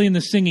 technically in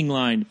the singing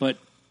line, but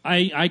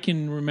I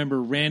can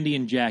remember Randy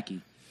and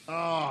Jackie.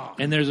 Oh,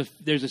 And there's a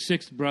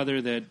 6th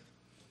brother that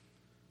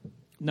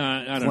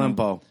I don't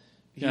know.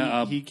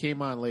 Klempo. he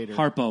came on later.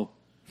 Harpo.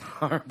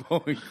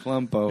 Harpo and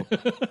Klempo.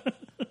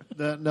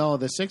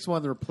 The 6th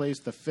one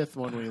replaced the 5th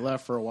one when he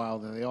left for a while.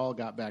 Then they all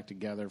got back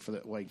together for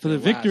the For the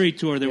victory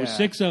tour, there were Yeah.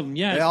 6 of them.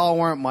 Yes. They all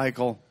weren't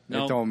Michael.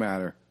 No. It don't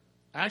matter.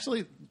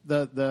 Actually,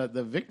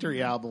 the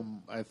victory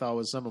album I thought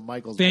was some of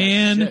Michael's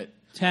best shit.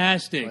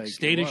 Fantastic. Like,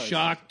 State it of was.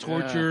 Shock,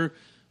 Torture.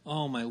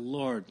 Oh, my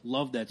Lord.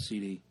 Love that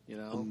CD. You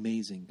know?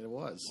 Amazing. It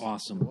was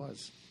Awesome. It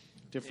was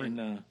different.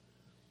 And,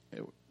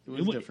 it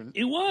was different.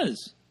 It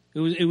was.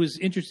 It was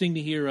interesting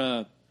to hear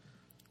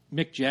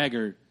Mick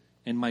Jagger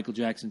and Michael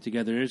Jackson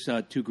together. There's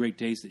 2 great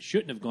tastes that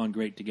shouldn't have gone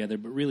great together,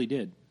 but really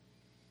did.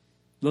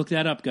 Look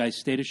that up, guys.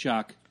 State of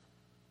Shock.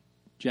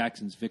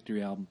 Jackson's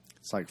victory album.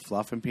 It's like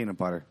fluff and peanut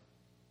butter.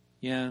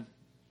 Yeah,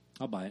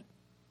 I'll buy it.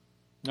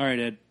 All right,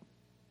 Ed.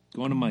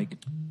 Going to Mike.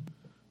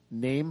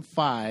 Name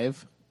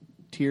 5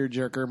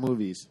 tearjerker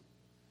movies.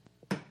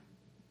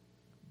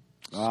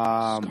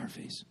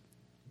 Scarface.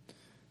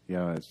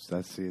 Yeah,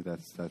 that's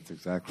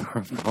exactly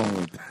where I'm going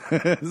with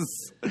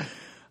this.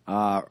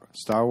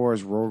 Star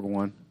Wars Rogue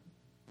One.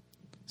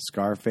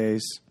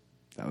 Scarface.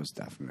 That was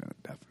definite.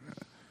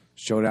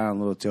 Showdown in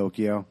Little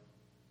Tokyo.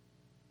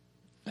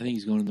 I think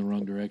he's going in the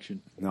wrong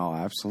direction. No,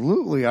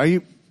 absolutely. Are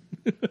you?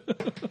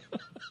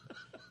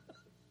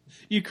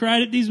 You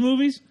cried at these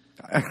movies?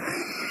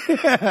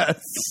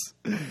 Yes.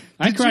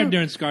 I cried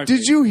during Scarface.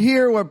 Did you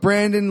hear what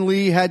Brandon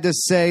Lee had to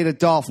say to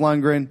Dolph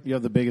Lundgren? You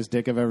have the biggest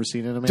dick I've ever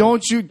seen in a man.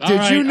 Don't you? All Did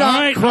right, you not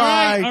all right,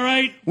 cry? all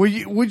right.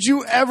 Would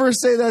you ever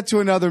say that to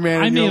another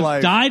man I in may your have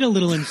life? died a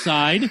little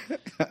inside.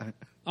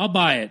 I'll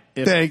buy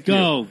it. Thank you.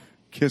 Go.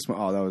 Kiss my.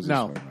 Oh, that was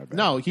No, my bad.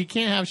 no, he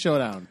can't have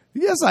Showdown.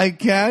 Yes, I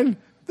can.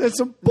 That's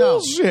some No,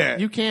 bullshit.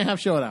 you can't have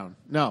Showdown.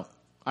 No,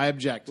 I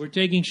object. We're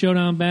taking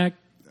Showdown back.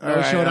 All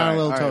right, Showdown,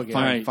 Little Tokyo.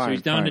 All right, so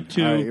he's down to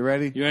 2. All right, you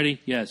ready? You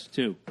ready? Yes,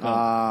 2.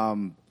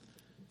 Go.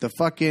 The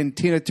fucking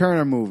Tina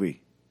Turner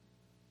movie,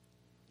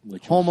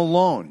 Which Home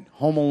Alone.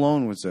 Home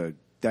Alone was a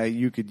that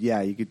you could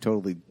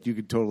totally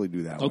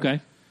do that. Okay.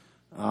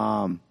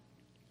 One.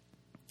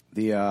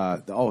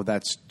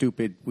 That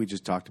stupid. We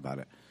just talked about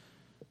it.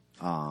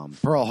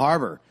 Pearl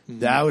Harbor.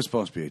 That was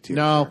supposed to be a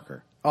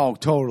tearjerker. Oh,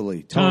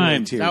 totally.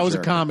 Time. Totally That was a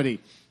tearjerker. comedy.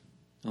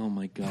 Oh,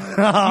 my God. You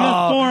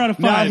got 4 out of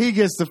 5. Now he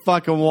gets the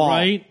fucking wall.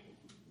 Right?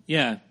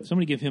 Yeah.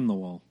 Somebody give him the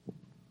wall.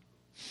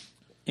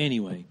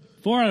 Anyway,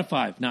 4 out of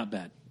 5. Not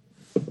bad.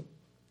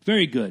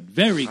 Very good.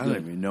 Very I don't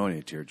good. even know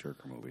any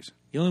tearjerker movies.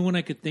 The only one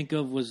I could think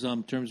of was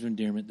Terms of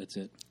Endearment. That's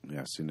it.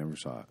 Yes, I never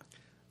saw it.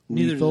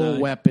 Neither did Lethal I.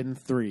 Weapon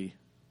 3.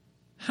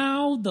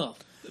 How the...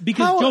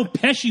 Because How- Joe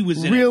Pesci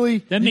was in Really?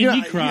 it. That made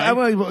me cry.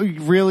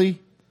 Really?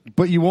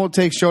 But you won't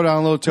take Showdown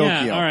in Little Tokyo.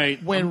 Yeah, all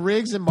right. When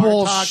Riggs and Martok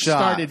Bullshit.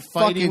 started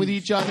fighting Fucking with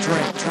each other,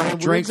 drink when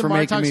for Riggs and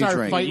making Martok me started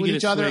drink. fighting You with get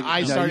each a other, swig. I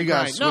No, started you got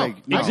crying. a swig.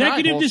 No, No. I cried.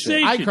 Executive Bullshit.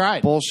 decision. I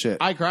cried. Bullshit.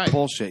 I cried.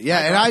 Bullshit. Yeah,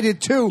 and I did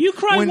too. You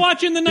cried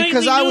watching the nightly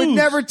because I would news.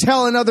 never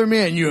tell another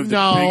man you have the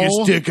No.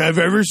 biggest dick I've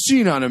ever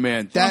seen on a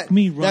man. That's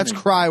running.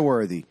 cry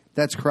worthy.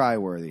 That's cry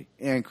worthy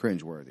and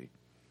cringe worthy.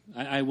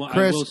 I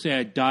Chris, will say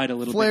I died a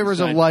little Flavors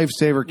bit of inside.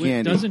 Lifesaver Wait,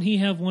 candy. Doesn't he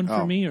have one for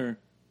Oh. me? Or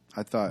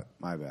I thought,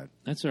 my bad.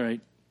 that's all right.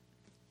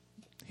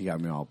 He got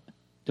me all.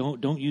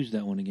 Don't use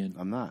that one again.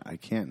 I'm not. I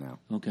can't now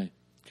Okay.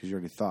 because you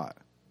already thought.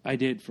 I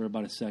did for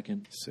about a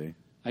second. See.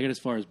 I got as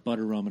far as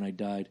butter rum and I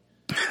died.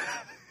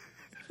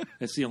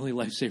 That's the only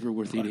lifesaver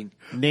worth eating.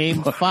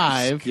 Name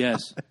 5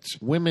 Yes.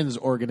 women's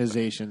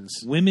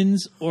organizations.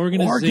 Women's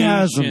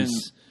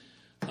organizations.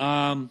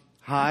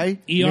 High.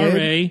 ERA.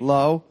 Mid,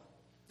 low.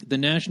 The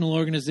National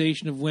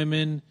Organization of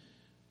Women.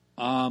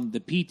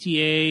 The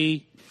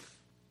PTA.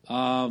 The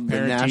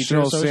Parent-Teacher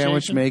National Association?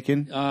 Sandwich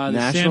Making. The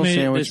National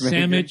Sandwich the Making.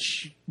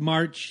 Sandwich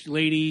March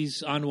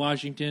ladies on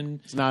Washington.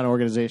 It's not an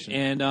organization.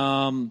 And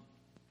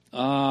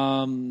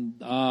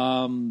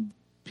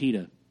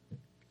PETA.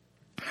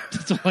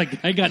 That's all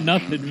I got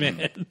nothing,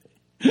 man.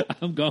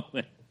 I'm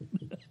going.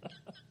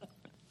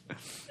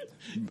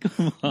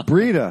 Come on.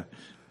 Brita.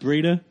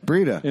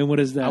 Brita? And what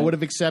is that? I would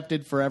have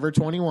accepted Forever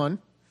 21.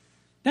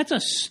 That's a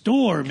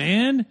store,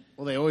 man.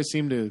 Well, they always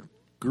seem to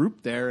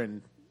group there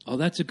and Oh,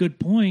 that's a good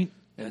point.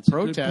 That's a good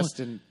protest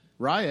point. and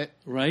riot.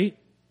 Right?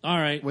 All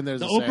right. When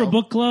there's the a Oprah sale.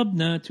 Book Club?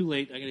 Nah, too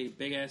late. I got a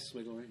big-ass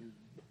swiggle right here.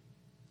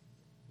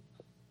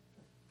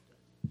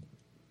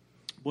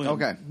 Boy,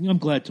 Okay. I'm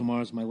glad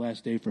tomorrow's my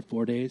last day for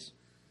 4 days.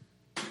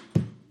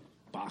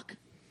 Bach.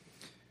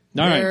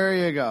 All right. There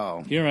you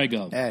go. Here I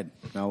go. Ed.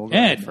 No, we'll go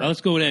Ed. first.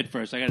 Let's go with Ed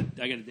first. I got to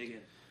dig in.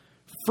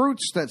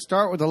 Fruits that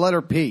start with the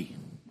letter P.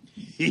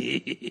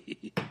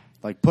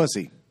 Like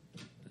pussy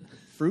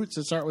Fruits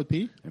that start with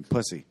P. and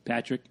pussy.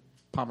 Patrick.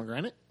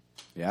 Pomegranate.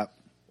 Yep.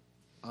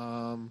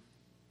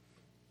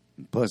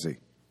 Pussy.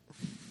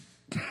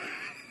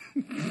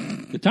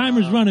 The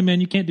timer's running,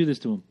 man. You can't do this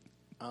to him.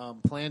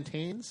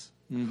 Plantains.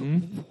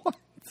 What?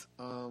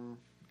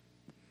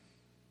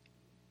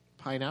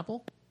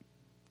 Pineapple.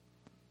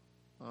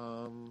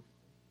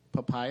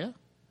 Papaya.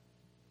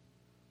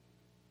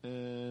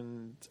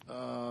 And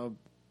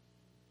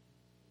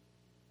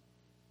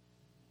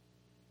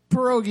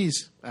pierogies.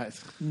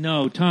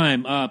 No,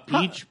 time.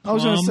 Peach, I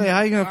was going to plum. say,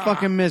 how you going to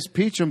fucking miss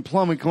peach and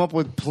plum and come up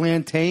with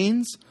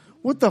plantains?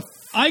 What the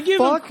I give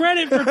him fuck?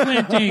 credit for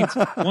plantains.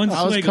 One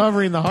I was swiggle.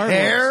 covering the hard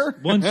Pear?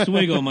 ones. One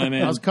swiggle, my I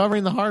man. was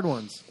covering the hard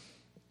ones.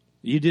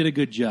 You did a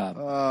good job.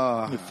 A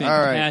all right.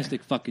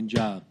 fantastic fucking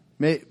job.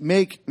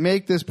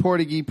 Make this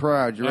Portuguese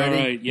proud. You ready?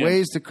 All right, yeah.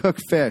 Ways to cook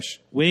fish.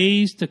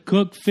 Ways to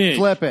cook fish.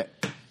 Flip it.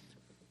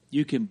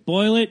 You can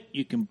boil it.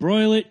 You can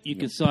broil it. You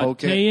can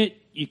poke saute it.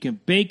 You can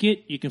bake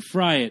it. You can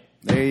fry it.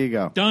 There you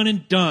go. Done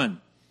and done.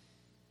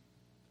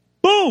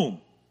 Boom!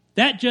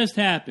 That just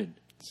happened.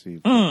 See, you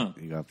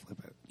got to flip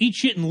it. Eat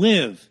shit and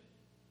live.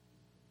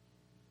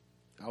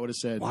 I would have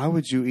said. Why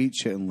would you eat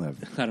shit and live?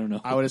 I don't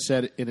know. I would have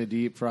said in a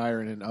deep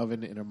fryer, in an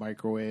oven, in a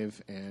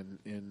microwave, and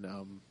in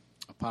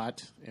a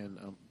pot. And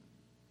well,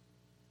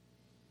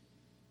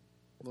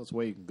 that's the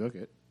way you can cook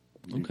it.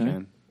 You Okay.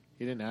 can.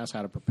 He didn't ask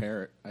how to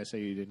prepare it. I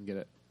say you didn't get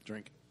it.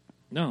 Drink.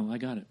 No, I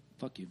got it.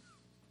 Fuck you.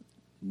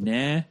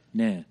 Nah.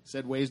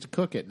 Said ways to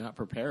cook it, not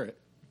prepare it.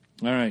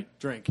 All right.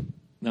 Drink.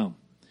 No.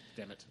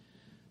 Damn it.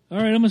 All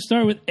right, I'm going to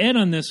start with Ed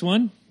on this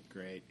one.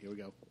 Great. Here we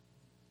go.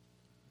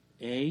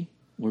 A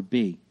or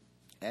B?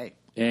 Hey.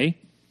 A.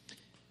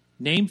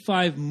 Name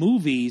 5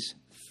 movies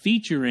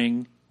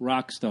featuring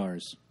rock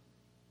stars.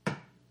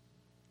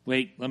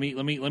 Wait, let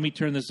me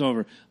turn this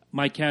over.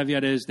 My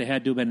caveat is they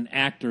had to have been an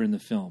actor in the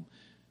film,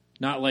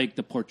 not like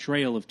the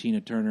portrayal of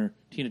Tina Turner.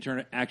 Tina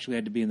Turner actually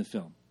had to be in the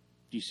film.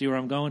 Do you see where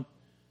I'm going?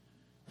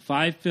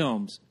 5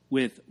 films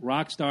with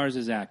rock stars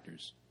as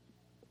actors.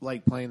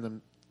 Like playing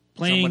them.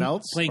 Playing someone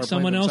else? playing or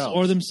someone else themselves?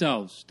 or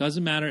themselves.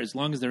 Doesn't matter as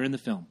long as they're in the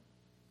film.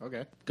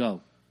 Okay.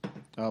 Go.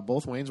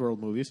 Both Wayne's World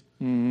movies.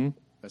 Mm-hmm.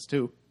 That's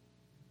 2.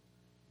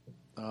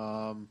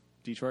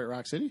 Detroit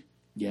Rock City.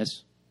 Yes.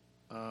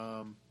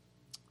 Rock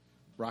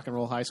and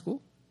Roll High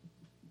School.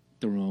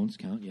 The Ramones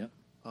count, yep.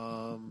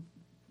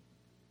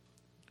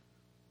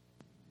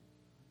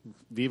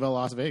 Viva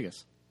Las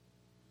Vegas.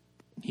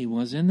 He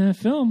was in that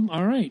film.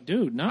 All right,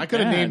 dude. Not I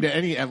could have bad. named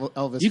any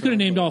Elvis. You could have film,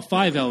 named but- all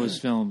 5 Elvis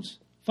films.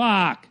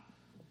 Fuck.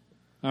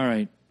 All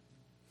right.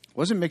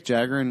 Wasn't Mick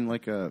Jagger in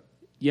like a...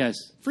 Yes.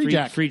 Free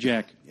Jack. Free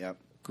Jack. Yep.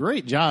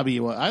 Great job.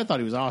 I thought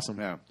he was awesome.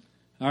 Yeah.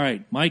 All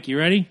right, Mike, you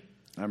ready?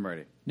 I'm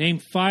ready. Name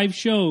 5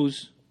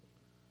 shows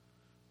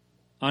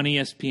on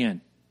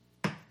ESPN.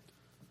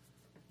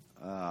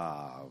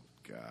 Oh,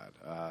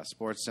 God.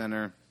 Sports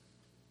Center.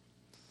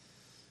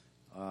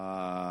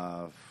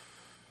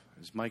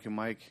 Is Mike and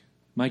Mike?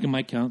 Mike and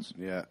Mike counts.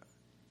 Yeah.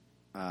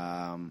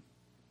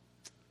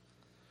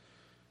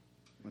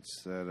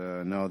 What's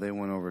that? No, they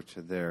went over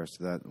to there,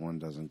 so that one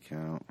doesn't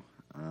count.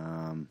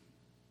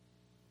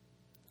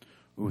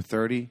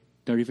 30?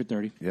 30 for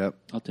 30. Yep.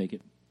 I'll take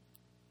it.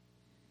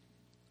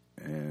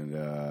 And,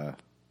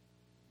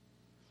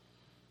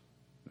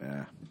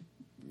 yeah.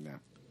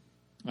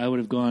 I would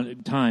have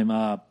gone time.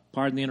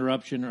 Pardon the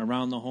interruption.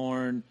 Around the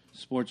Horn.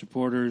 Sports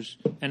Reporters.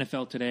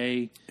 NFL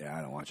Today. Yeah,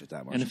 I don't watch it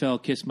that much.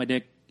 NFL Kiss My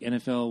Dick.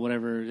 NFL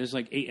whatever. There's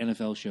like 8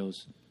 NFL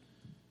shows.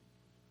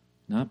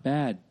 Not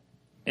bad.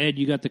 Ed,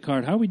 you got the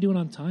card. How are we doing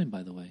on time,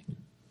 by the way?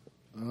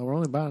 We're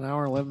only about an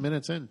hour and 11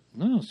 minutes in.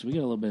 No, so we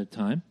got a little bit of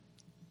time.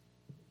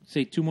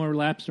 Say 2 more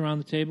laps around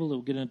the table. We'll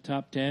get in the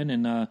top 10.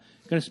 And got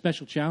a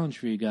special challenge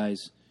for you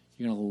guys.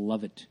 You're going to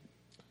love it.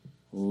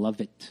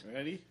 Love it.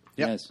 Ready?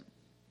 Yep. Yes.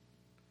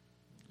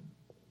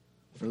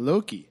 For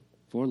Loki.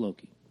 For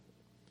Loki.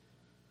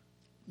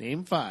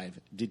 Name 5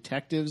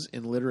 detectives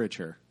in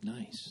literature.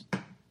 Nice.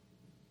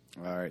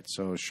 All right,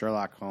 so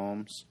Sherlock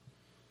Holmes.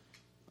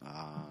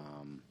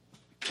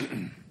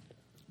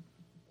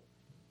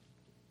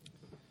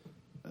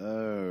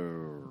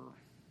 Oh.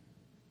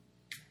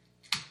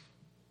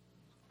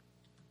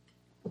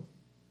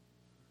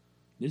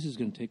 This is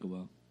going to take a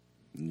while.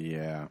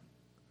 Yeah.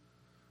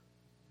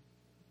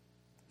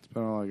 That's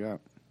about all I got.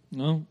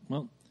 No?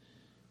 Well,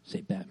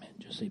 say Batman.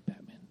 Just say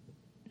Batman.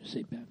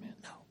 Say Batman.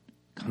 No.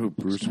 Who,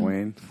 Bruce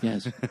Wayne?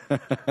 Yes.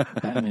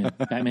 Batman.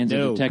 Batman's a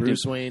No, detective.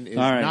 Bruce Wayne is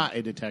All right. not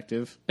a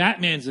detective.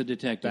 Batman's a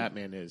detective.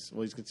 Batman is.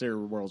 Well, he's considered the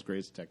world's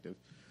greatest detective.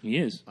 He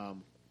is.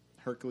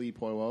 Hercule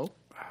Poirot,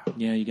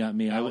 Yeah, you got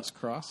me. Alex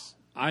Cross.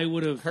 I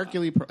would have.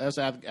 That's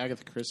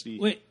Agatha Christie.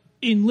 Wait,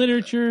 in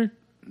literature,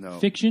 No.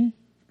 fiction?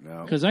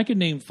 No. Because I could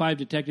name 5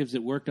 detectives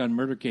that worked on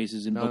murder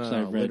cases in books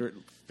I've read.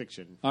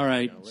 Fiction. All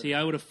right. No, See,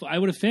 I would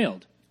have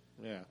failed.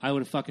 Yeah. I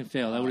would have fucking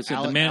failed. I would have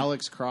said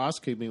Alex Cross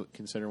could be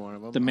considered one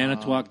of them. the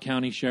Manitowoc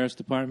County Sheriff's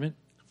Department.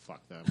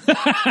 Fuck them.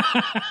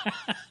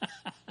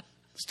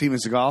 Steven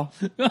Seagal?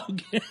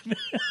 Okay.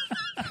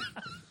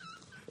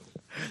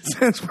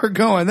 Since we're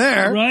going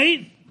there.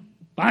 Right?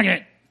 Fuck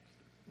it.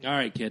 All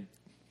right, kid.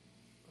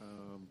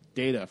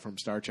 Data from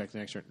Star Trek: The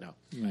Next Gen. No.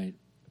 Right.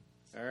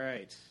 All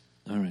right.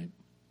 All right.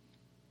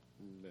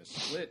 The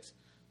split.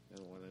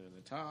 And one in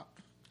the top.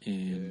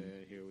 And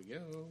Here we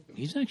go.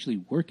 he's actually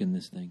working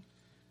this thing.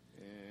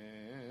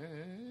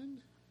 And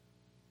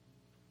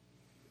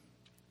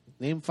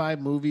name 5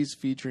 movies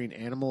featuring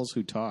animals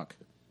who talk.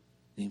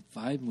 Name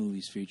 5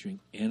 movies featuring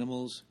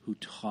animals who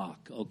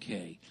talk.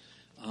 Okay.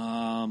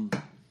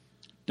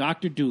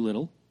 Dr.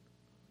 Dolittle.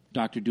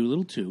 Dr.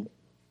 Dolittle 2.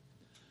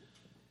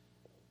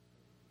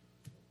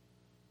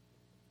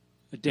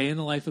 A Day in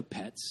the Life of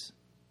Pets.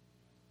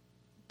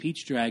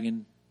 Peach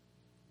Dragon.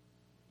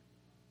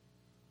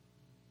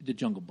 The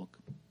Jungle Book.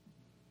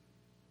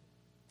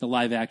 The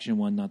live action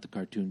one, not the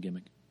cartoon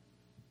gimmick.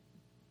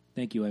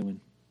 Thank you, I win.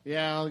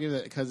 Yeah, I'll give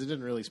it because it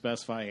didn't really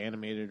specify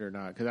animated or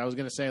not. Because I was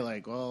going to say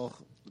the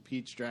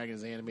Peach Dragon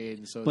is animated,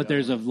 and so. But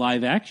there's a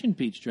live action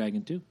Peach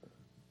Dragon too.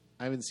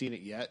 I haven't seen it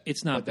yet.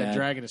 It's not but bad. That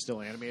dragon is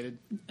still animated.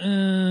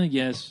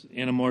 Yes,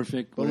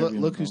 anamorphic. But whatever you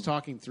look wanna Who's call it.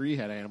 Talking 3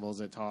 had animals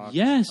that talk.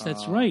 Yes,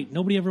 that's right.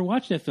 Nobody ever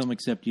watched that film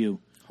except you.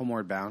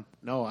 Homeward Bound.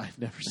 No, I've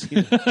never seen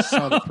it. I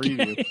saw the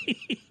preview.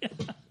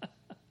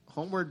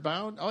 Homeward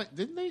Bound. Oh,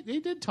 didn't they? They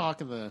did talk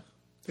in the.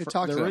 They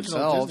talked the to original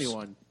themselves. Disney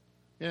one.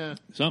 Yeah,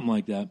 Something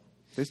like that.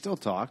 They still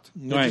talked.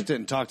 They Right. just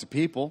didn't talk to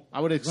people.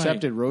 I would have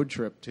accepted Road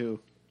Trip too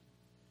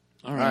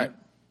All right.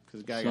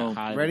 because the guy So, got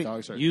high. ready? And the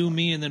dog started You,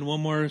 me, and then one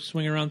more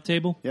swing around the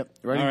table? Yep.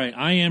 Ready? All right.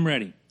 I am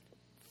ready.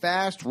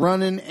 Fast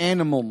running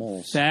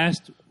animals.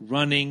 Fast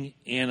running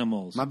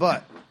animals. My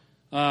butt.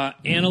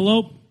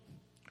 Antelope,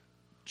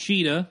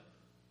 cheetah,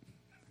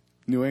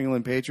 New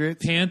England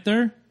Patriots.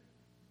 panther.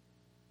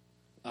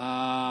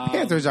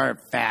 Panthers aren't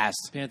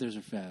fast. Panthers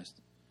are fast.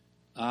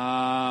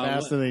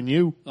 faster than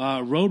you.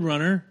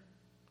 Roadrunner.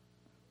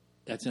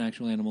 That's an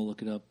actual animal.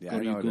 Look it up. Yeah, Go I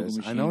to your know it Google is.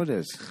 machine. I know it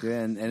is. Yeah,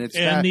 and it's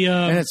And the,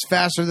 and it's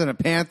faster than a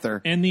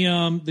panther. And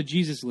the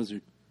Jesus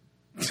lizard.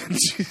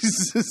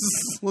 Jesus,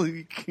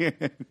 you can't.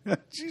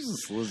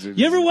 Jesus lizard.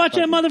 You ever is watch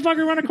that fucking-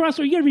 motherfucker run across?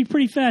 You got to be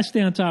pretty fast,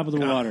 stay on top of the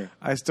water.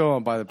 I still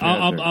don't buy the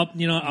panther. I'll Buddies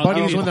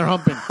give when you, they're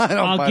humping. I don't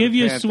I'll buy give the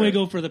you a panther.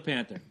 swiggle for the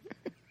panther.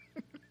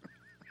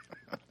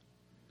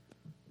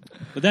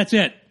 But that's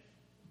it.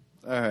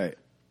 All right.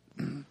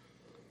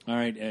 All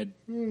right, Ed.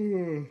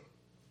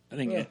 I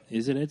think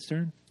is it Ed's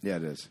turn? Yeah,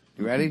 it is.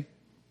 You ready?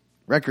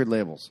 Record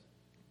labels.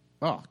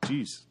 Oh,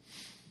 jeez.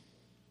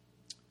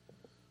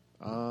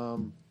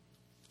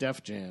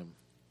 Def Jam,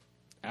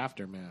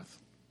 Aftermath,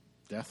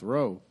 Death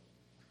Row,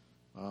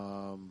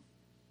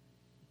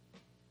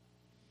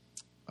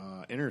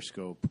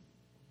 Interscope,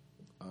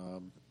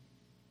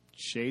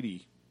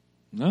 Shady.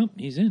 No,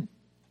 he's in.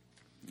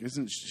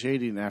 Isn't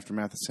Shady and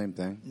Aftermath the same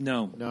thing?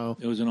 No,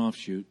 it was an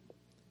offshoot.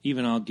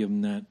 Even I'll give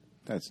him that.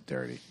 That's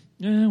dirty.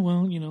 Yeah,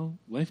 well,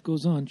 life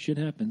goes on. Shit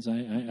happens. I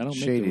don't make the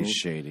Shady's rules.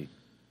 shady.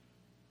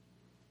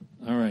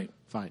 All right.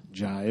 Fine.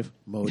 Jive,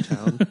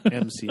 Motown,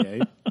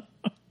 MCA.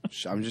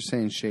 I'm just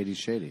saying Shady's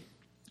shady.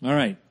 All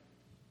right.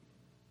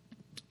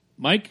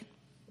 Mike,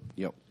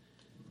 Yep.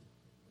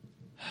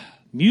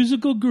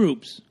 musical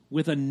groups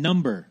with a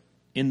number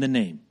in the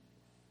name.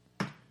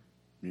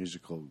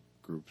 Musical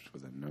groups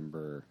with a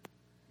number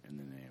in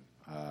the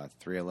name.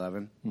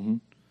 311. Mm-hmm.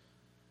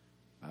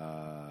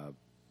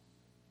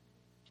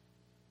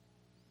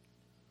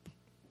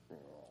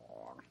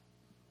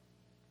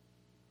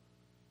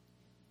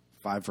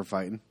 5 for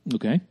Fighting.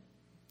 Okay.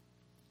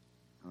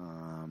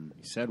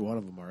 You said one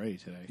of them already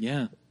today.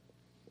 Yeah.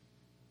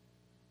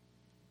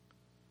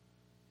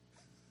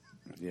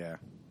 Yeah.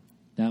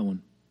 That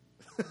one.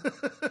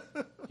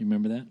 You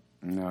remember that?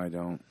 No, I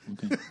don't.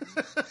 Okay.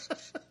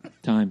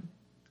 Time.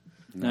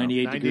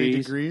 98 98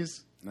 degrees.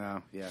 degrees.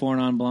 No. Yeah. 4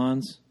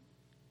 non-blondes.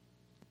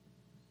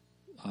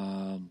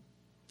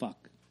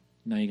 Fuck.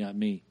 Now you got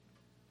me.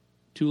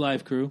 2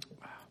 Live Crew.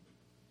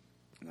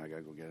 Now I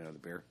gotta go get another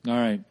beer. All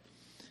right.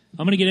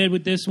 I'm going to get Ed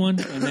with this one,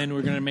 and then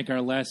we're going to make our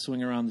last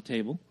swing around the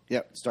table,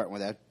 Yep. Starting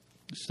with that.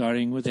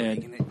 starting with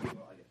Ed.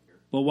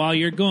 But while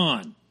you're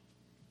gone,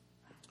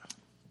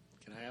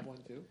 Can I have one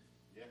too?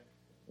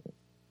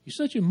 you're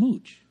such a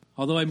mooch.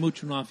 Although I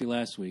mooched one off you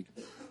last week.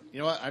 You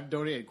know what? I've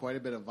donated quite a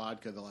bit of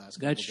vodka the last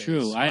couple That's days.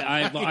 true. So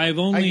I've I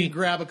only can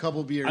grab a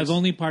couple beers. I've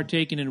only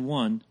partaken in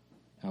one.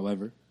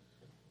 However,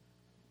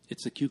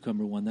 it's the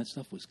cucumber one. That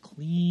stuff was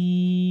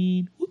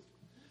clean. Whoop.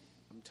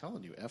 I'm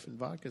telling you, effing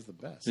vodka is the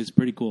best. It's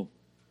pretty cool.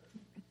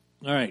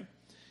 All right.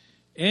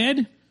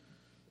 Ed,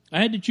 I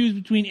had to choose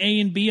between A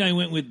and B. I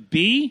went with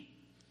B.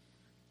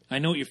 I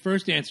know what your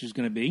first answer is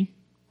going to be.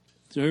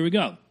 So here we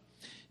go.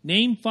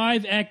 Name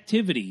 5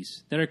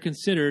 activities that are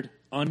considered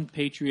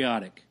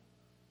unpatriotic.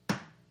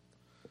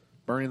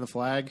 Burning the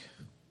flag.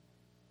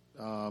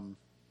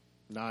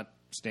 Not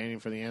standing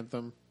for the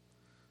anthem.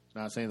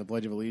 Not saying the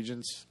Pledge of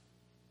Allegiance.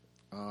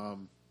 Not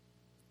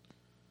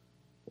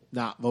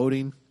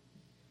voting.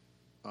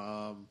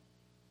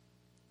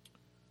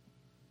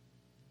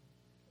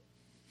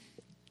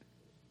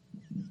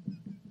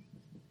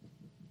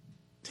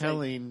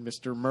 Telling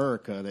Mr.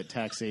 America that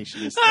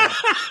taxation is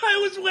tough.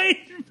 I was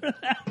waiting for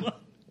that one.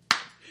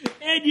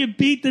 And you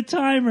beat the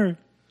timer.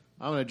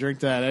 I'm going to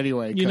drink that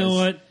anyway. You know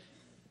what?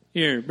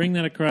 Here, bring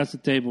that across the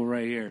table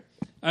right here.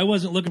 I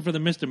wasn't looking for the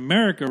Mr.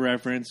 America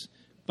reference.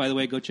 By the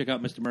way, go check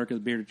out Mr. America, The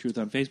Bearded Truth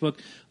on Facebook.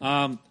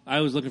 I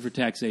was looking for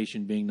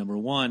taxation being number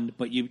 1,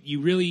 but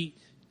you really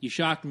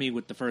shocked me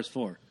with the first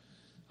 4.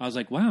 I was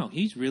like, wow,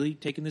 he's really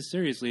taking this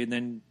seriously, and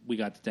then we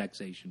got to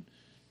taxation,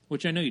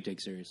 which I know you take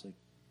seriously.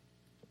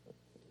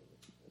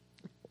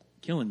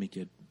 Killing me,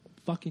 kid.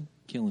 Fucking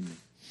killing me.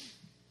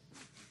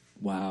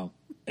 Wow.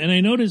 And I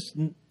noticed...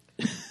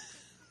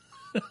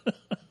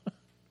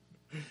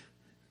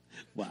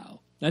 Wow.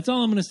 That's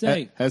all I'm going to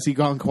say. Has he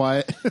gone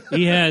quiet?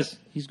 He has.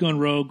 He's gone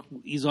rogue.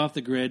 He's off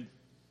the grid.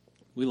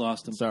 We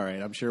lost him. It's all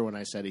right. I'm sure when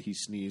I said it, he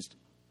sneezed.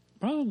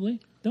 Probably.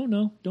 Don't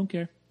know. Don't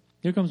care.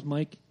 Here comes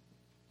Mike.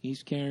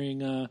 He's carrying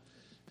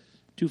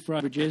 2 fried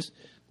beverages.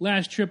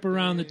 Last trip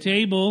around the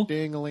table.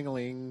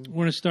 Ding-a-ling-a-ling. We're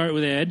going to start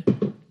with Ed.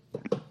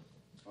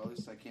 Well, at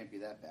least I can't be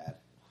that bad.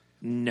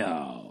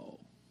 No.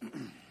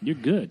 You're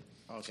good.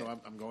 Oh, so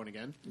I'm going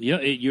again? Yeah,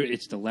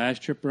 it's the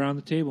last trip around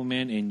the table,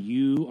 man, and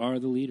you are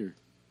the leader.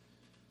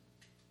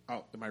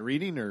 Oh, am I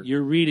reading or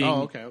You're reading.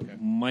 Oh, okay.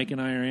 Mike and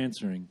I are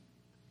answering.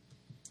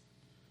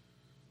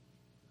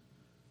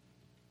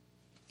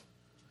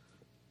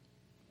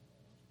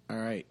 All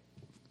right.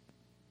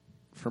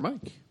 For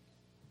Mike.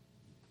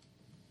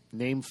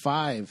 Name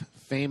 5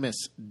 famous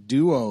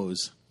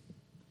duos.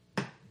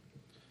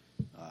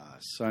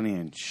 Sonny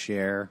and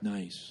Cher.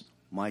 Nice.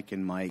 Mike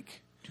and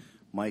Mike.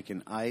 Mike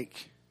and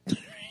Ike.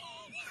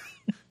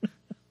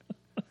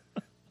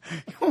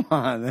 Come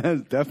on,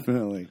 that's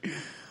definitely.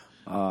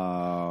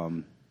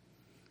 Mike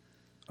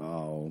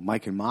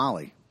and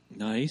Molly.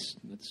 Nice.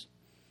 That's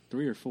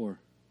 3 or 4.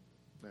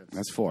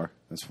 That's 4.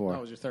 That's 4.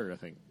 That was your third, I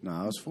think. No,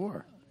 that was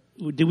 4.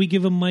 Did we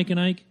give him Mike and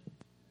Ike?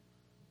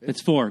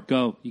 It's 4.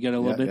 Go. You got a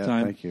little bit of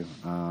time. Thank you.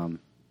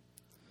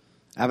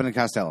 Abbott and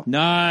Costello.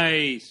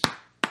 Nice.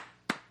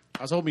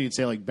 I was hoping you'd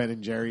say like Ben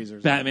and Jerry's or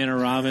something. Batman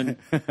and Robin.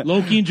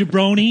 Loki and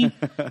Jabroni.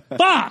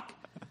 Fuck!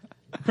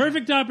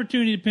 Perfect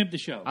opportunity to pimp the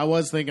show. I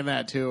was thinking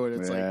that too, and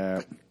it's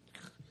Yeah.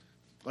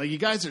 like you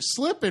guys are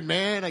slipping,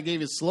 man. I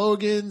gave you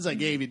slogans. I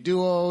gave you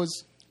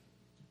duos.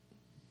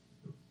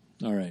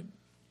 All right.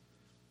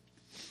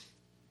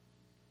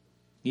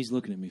 He's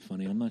looking at me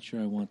funny. I'm not sure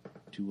I want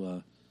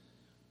to...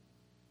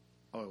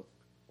 Oh,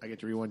 I get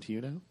to read one to you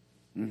now?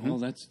 Well,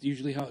 that's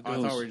usually how it Oh,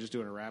 goes. I thought we were just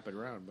doing a rapid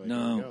round, but here we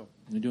No, go.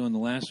 we're doing the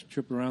last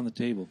trip around the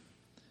table.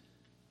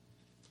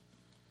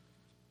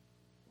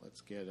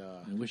 Let's get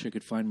I wish I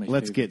could find my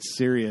let's favorite. get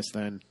serious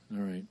then.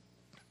 All right.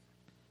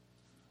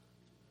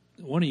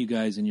 One of you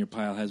guys in your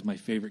pile has my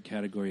favorite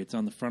category. It's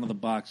on the front of the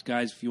box.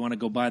 Guys, if you want to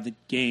go buy the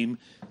game,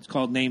 it's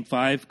called Name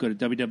 5. Go to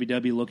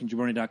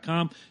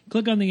www.lokinjabroni.com.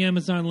 Click on the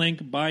Amazon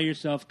link. Buy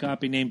yourself a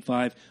copy, Name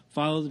 5.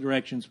 Follow the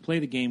directions. Play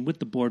the game with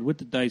the board, with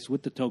the dice,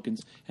 with the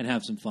tokens, and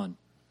have some fun.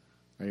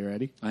 Are you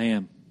ready? I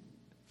am.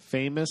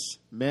 Famous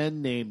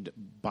men named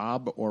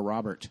Bob or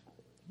Robert.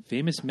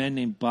 Famous men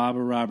named Bob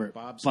or Robert.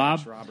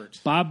 Robert.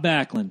 Bob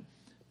Backlund.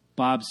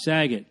 Bob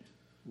Saget.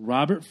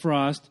 Robert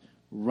Frost.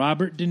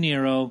 Robert De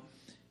Niro.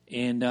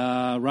 And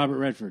Robert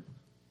Redford.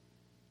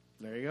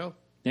 There you go.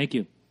 Thank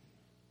you.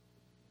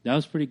 That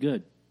was pretty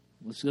good.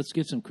 Let's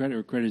give some credit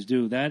where credit's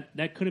due.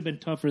 That could have been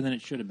tougher than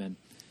it should have been.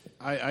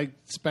 I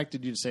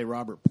expected you to say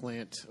Robert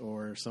Plant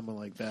or someone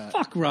like that.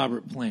 Fuck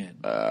Robert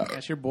Plant.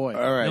 That's your boy.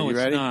 All right, no, you it's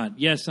ready? not.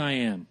 Yes, I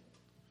am.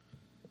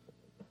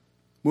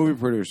 Movie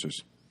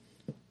producers.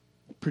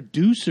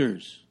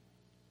 Producers.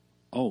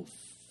 Oh,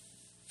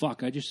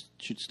 fuck. I just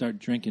should start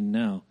drinking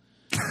now.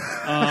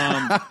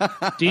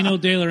 Dino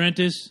De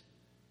Laurentiis.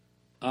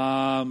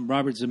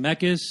 Robert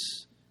Zemeckis.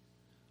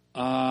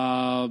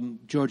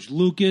 George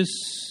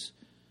Lucas.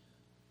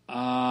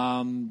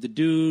 The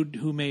dude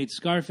who made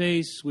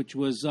Scarface, which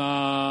was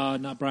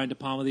not Brian De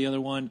Palma, the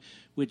other one,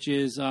 which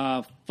is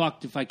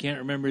fucked if I can't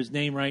remember his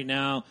name right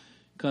now,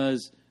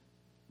 because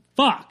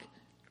fuck.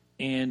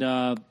 And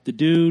the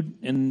dude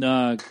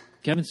and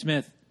Kevin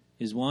Smith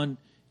is one.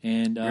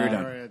 And You're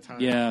done. Sorry, time.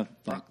 yeah,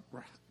 fuck.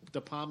 De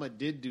Palma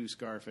did do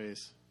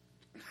Scarface.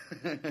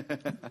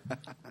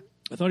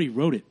 I thought he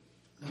wrote it,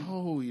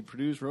 No, he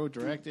produced, wrote,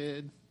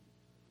 directed.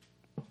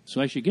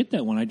 so I should get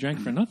that one. I drank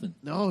for nothing.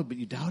 No, but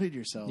you doubted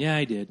yourself. Yeah,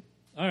 I did.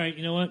 All right,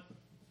 you know what?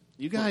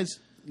 You guys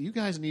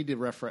need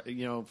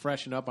to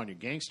freshen up on your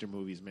gangster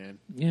movies, man.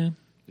 Yeah,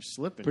 You're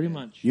slipping. pretty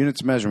man. much.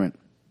 Units of measurement.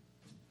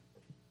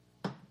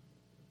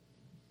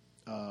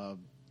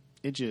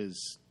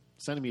 inches,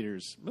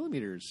 centimeters,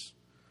 millimeters,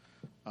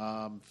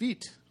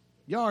 feet,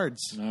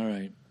 yards. All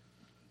right.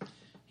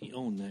 He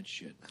owned that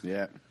shit.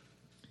 Yeah.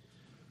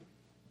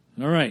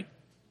 All right.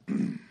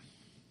 I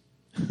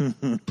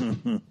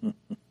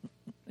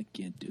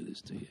can't do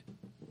this to you.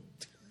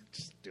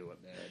 Just do it,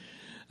 man.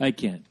 I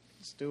can't.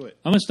 Just do it.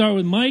 I'm going to start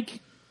with Mike.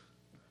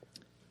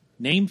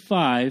 Name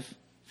 5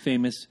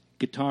 famous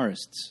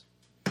guitarists.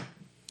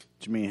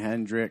 Jimi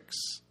Hendrix,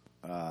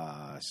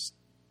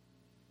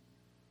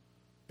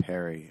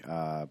 Perry,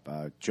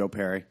 Joe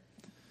Perry,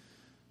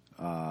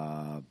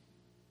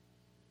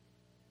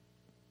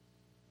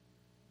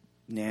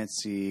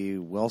 Nancy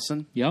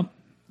Wilson, Yep.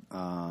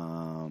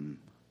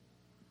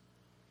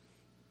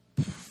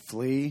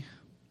 Flea.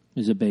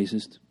 Is a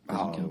bassist.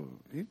 Doesn't count.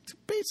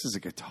 Bass is a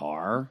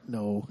guitar.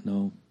 No,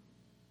 No.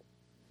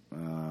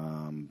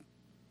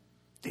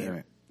 Damn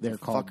it. they're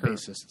called fucker.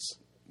 bassists.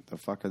 The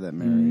fucker that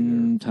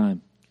married her.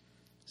 Time.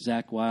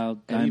 Zach Wild,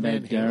 Eddie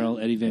Van Dimebag Darrell,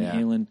 Halen? Eddie Van Yeah.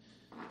 Halen,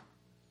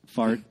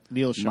 Fart,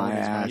 Neil Sean My is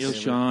my ass. Neil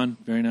favorite. Sean,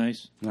 very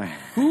nice.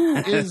 Who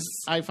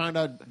is, I found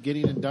out,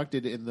 getting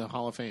inducted in the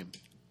Hall of Fame.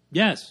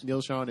 Yes,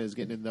 Neil Sean is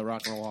getting in the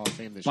Rock and Roll Hall of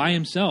Fame this by year.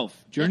 himself.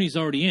 Journey's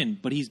already in,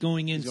 but he's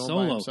going in He's going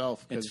solo. by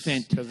himself. It's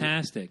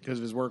fantastic. Because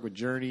of his work with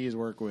Journey, his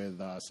work with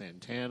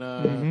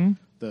Santana,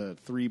 the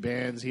 3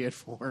 bands he had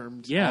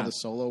formed, Yeah, all the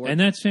solo work. and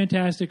that's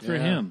fantastic for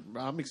Yeah, him.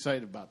 I'm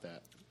excited about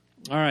that.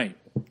 All right,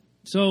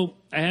 so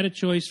I had a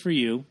choice for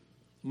you.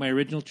 My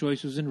original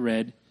choice was in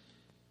red.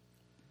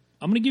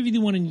 I'm going to give you the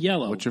one in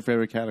yellow. What's your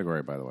favorite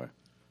category, by the way?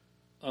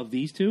 Of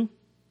these two?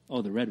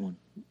 Oh, the red one.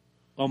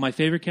 Oh, my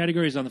favorite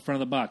category is on the front of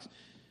the box.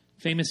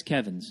 Famous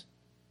Kevins.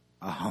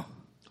 Oh,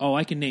 Oh,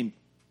 I can name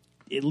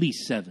at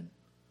least 7.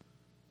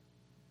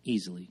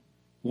 Easily.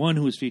 One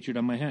who was featured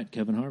on my hat,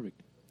 Kevin Harvick.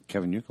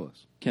 Kevin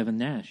Youkilis. Kevin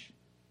Nash.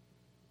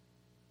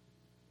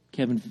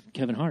 Kevin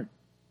Hart.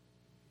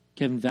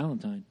 Kevin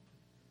Valentine.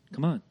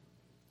 Come on.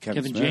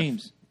 Kevin Smith.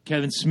 James.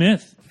 Kevin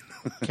Smith.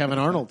 Kevin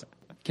Arnold.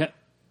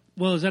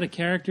 Well, is that a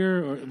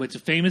character or it's a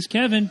famous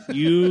Kevin?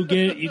 You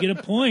get a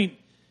point.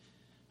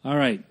 All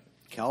right.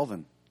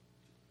 Calvin.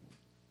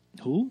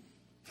 Who?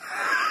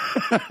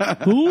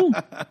 Who?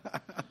 All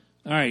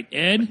right,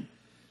 Ed.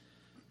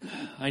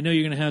 I know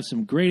you're going to have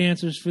some great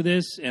answers for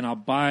this, and I'll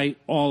buy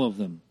all of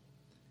them.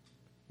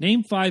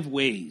 Name 5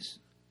 ways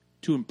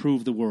to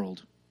improve the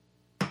world.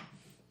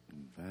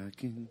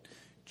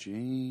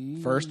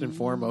 First and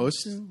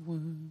foremost,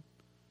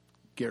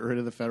 get rid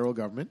of the federal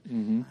government.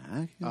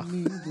 I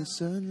can be the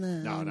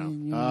sunlight No, no.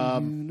 in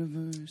your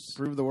universe.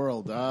 Improve the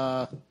world.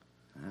 I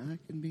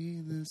can be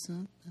the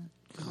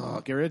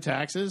sunlight. Get rid of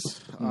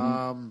taxes.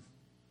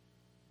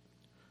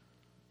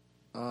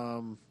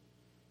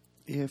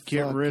 If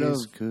Get fuck rid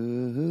is of-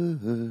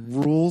 good,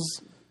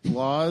 Rules,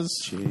 laws.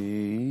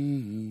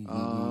 change.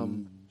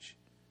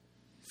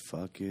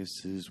 Fuck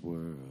is his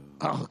world.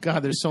 Oh,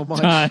 God, there's so much.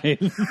 Time.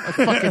 My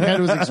fucking head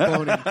was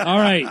exploding. All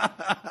right.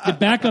 The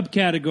backup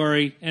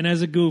category, and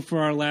as a goof for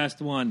our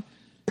last one,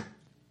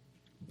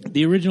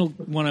 the original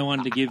one I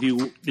wanted to give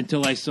you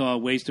until I saw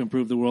Ways to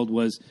Improve the World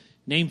was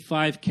name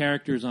 5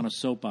 characters on a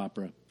soap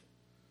opera.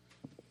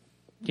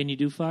 Can you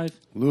do 5?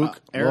 Luke,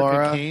 Erica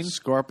Laura, Kane?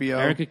 Scorpio.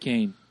 Erica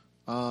Kane.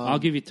 I'll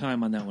give you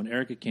time on that one.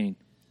 Erica Kane.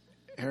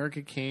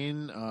 Erica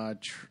Kane,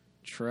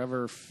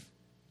 Trevor.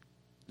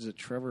 Is it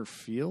Trevor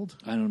Field?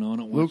 I don't know. I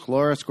don't watch. Luke,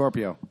 Laura,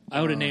 Scorpio.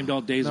 I would have named all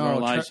Days of Our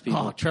Lives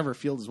people. Trevor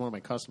Field is one of my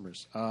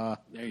customers. There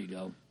you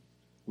go.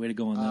 Way to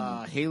go on that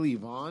one. Haley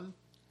Vaughn,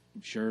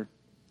 Sure.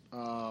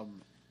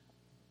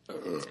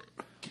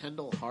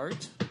 Kendall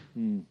Hart.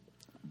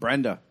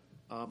 Brenda.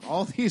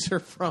 All these are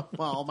from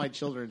all my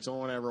children.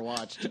 Someone I ever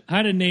watched.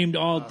 I'd have named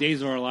all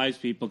Days of Our Lives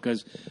people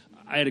because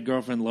I had a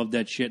girlfriend who loved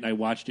that shit, and I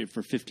watched it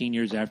for 15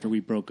 years after we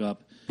broke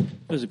up. It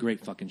was a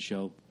great fucking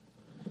show.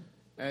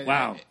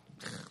 Wow.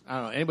 I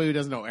don't know. Anybody who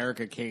doesn't know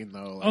Erica Kane,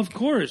 though. Like, Of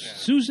course.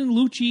 Susan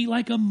Lucci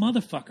like a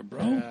motherfucker,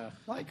 bro.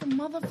 Like a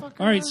motherfucker.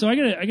 All right, so I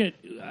got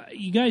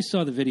you guys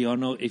saw the video. I don't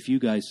know if you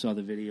guys saw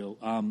the video.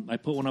 I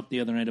put one up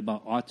the other night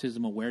about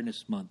Autism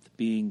Awareness Month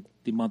being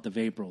the month of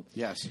April.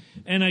 Yes.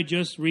 And I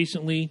just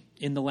recently,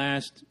 in the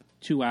last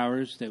 2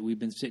 hours that we've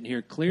been sitting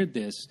here, cleared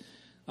this.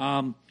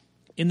 In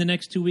the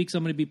next 2 weeks,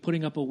 I'm going to be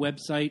putting up a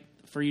website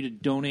for you to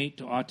donate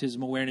to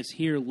autism awareness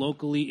here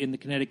locally in the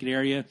Connecticut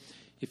area.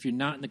 If you're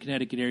not in the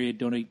Connecticut area,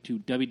 donate to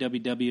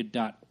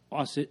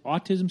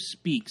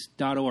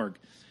www.autismspeaks.org.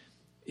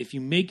 If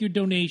you make your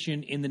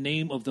donation in the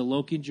name of the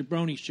Loki and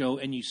Jabroni Show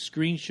and you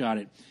screenshot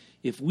it,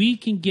 if we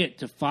can get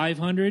to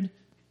 500,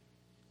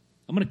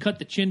 I'm going to cut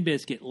the chin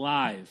biscuit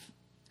live,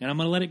 and I'm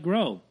going to let it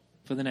grow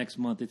for the next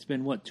month. It's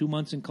been, 2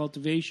 months in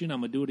cultivation.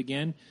 I'm going to do it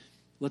again.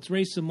 Let's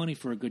raise some money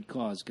for a good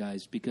cause,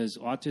 guys, because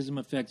autism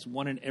affects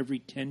 1 in every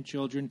 10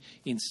 children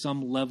in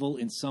some level,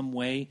 in some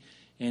way,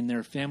 and there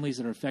are families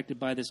that are affected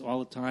by this all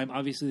the time.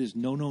 Obviously, there's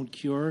no known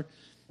cure.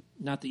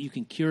 Not that you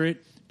can cure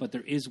it, but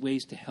there is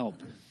ways to help.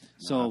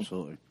 So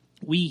Absolutely.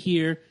 we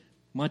here,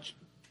 much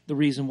the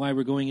reason why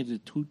we're going into the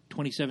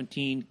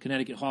 2017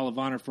 Connecticut Hall of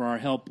Honor for our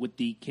help with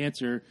the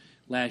cancer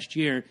last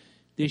year.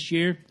 This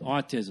year,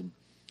 autism.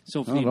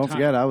 So for No, the don't entire-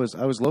 forget,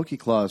 I was Loki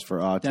Claus for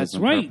autism That's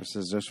right.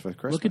 purposes just for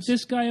Christmas. Look at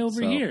this guy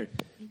over So- here.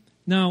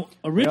 Now,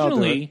 all do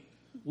originally,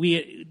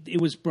 it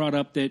was brought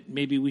up that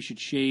maybe we should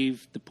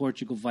shave the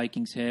Portugal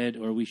Vikings head,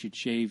 or we should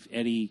shave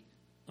Eddie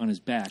on his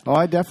back. Oh,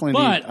 I definitely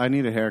But-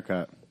 need a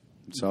haircut.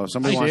 So if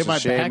somebody I wants shave my to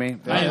shave back. me,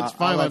 It's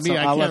fine I'll by me.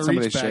 I I'll let can't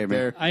somebody reach back shave me.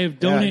 there.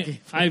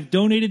 I've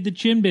donated the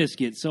chin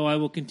biscuit, so I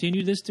will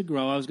continue this to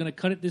grow. I was going to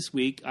cut it this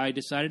week. I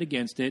decided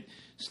against it.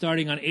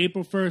 Starting on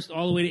April 1st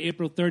all the way to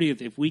April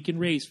 30th, if we can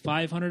raise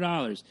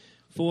 $500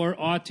 for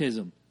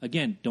autism.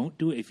 Again, don't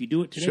do it. If you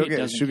do it today, it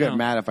doesn't She'll get count.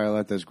 mad if I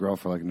let this grow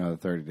for like another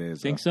 30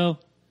 days. Think so?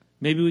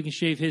 Maybe we can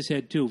shave his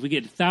head too. If we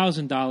get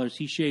 $1,000,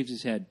 he shaves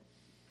his head.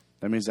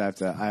 That means I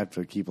have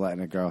to keep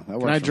letting it grow. That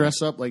Can I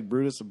dress up like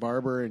Brutus the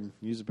Barber and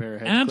use a pair of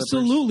head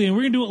Absolutely, and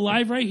we're gonna do it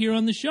live right here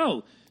on the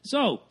show.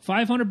 So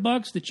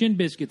 $500, the chin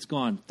biscuit's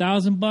gone.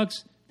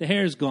 $1,000, the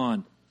hair's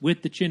gone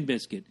with the chin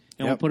biscuit,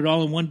 and we'll Yep. put it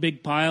all in one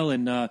big pile,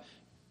 and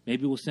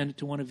maybe we'll send it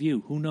to one of you.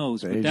 Who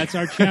knows? But AJ. that's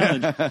our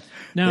challenge.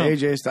 Now,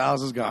 AJ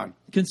Styles is gone.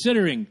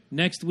 considering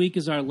next week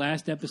is our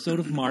last episode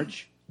of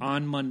March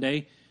on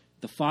Monday.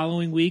 The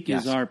following week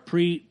is Yes. our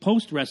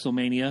post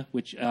WrestleMania,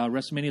 which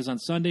WrestleMania is on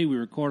Sunday. We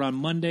record on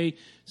Monday,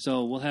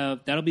 so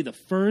that'll be the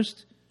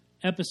first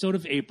episode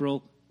of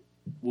April.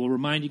 We'll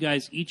remind you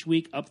guys each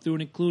week up through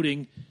and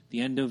including the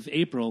end of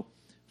April.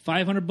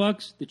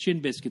 $500, the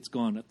chin biscuit's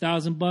gone.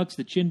 $1,000,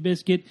 the chin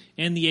biscuit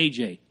and the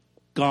AJ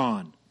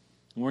gone.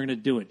 And we're going to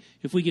do it.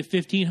 If we get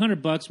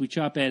 $1,500, we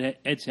chop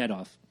Ed's head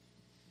off.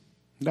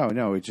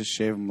 No, we just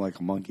shave him like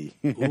a monkey.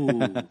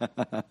 Ooh.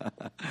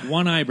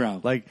 One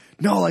eyebrow. like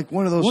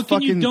one of those. What can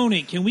fucking, you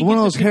donate? Can we one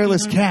get of the those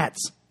hairless 1,500?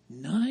 cats?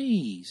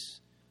 Nice.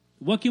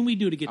 What can we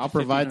do to get? I'll to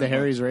provide the $1,500?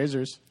 Harry's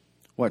razors.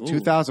 What, Ooh.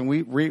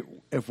 2,000?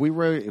 If we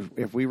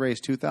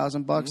raise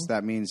 $2,000,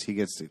 that means he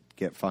gets to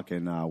get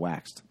fucking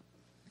waxed.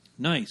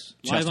 Nice.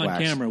 Chest Live on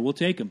wax. camera. We'll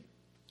take him.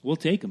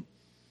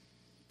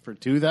 For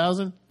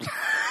 2,000?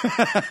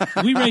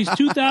 We raise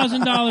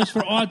 $2,000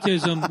 for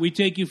autism. We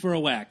take you for a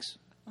wax.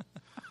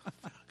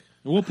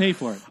 And we'll pay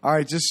for it. All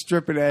right, just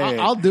strip an A.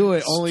 I'll do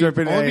it only Strip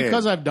an A.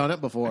 because I've done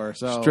it before.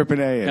 So Strip an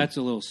A. in. That's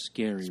a little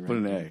scary, Put right?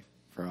 an there. A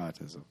for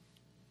autism.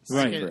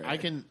 Right.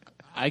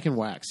 I can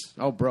wax.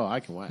 Oh, bro,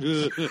 I can wax.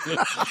 Do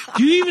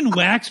you even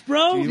wax,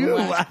 bro? You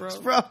wax, wax,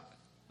 bro.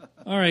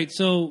 All right.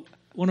 So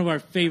one of our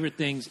favorite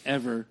things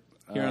ever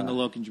here on the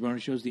Logan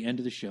Jabroni Show is the end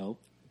of the show.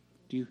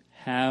 Do you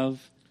have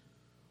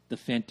the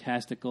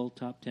fantastical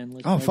top 10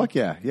 list? Oh, ready? fuck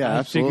yeah. Yeah,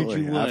 I figured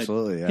absolutely. you would.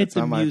 Absolutely. Yeah, Hit it's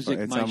the on my music,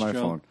 It's on my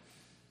maestro. phone.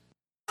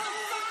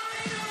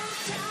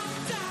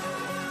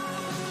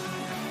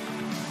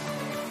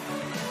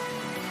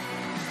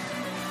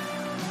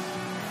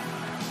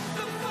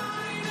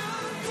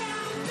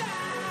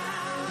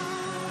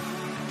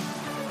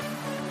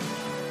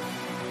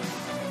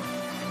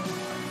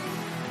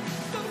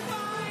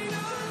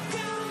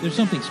 There's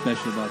something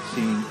special about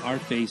seeing our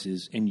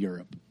faces in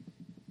Europe.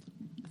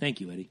 Thank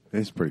you, Eddie.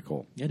 It's pretty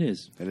cool. It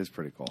is. It is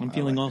pretty cool. I'm I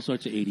feeling like all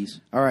sorts of 80s.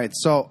 it. All right,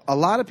 so a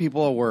lot of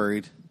people are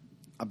worried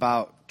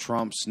about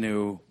Trump's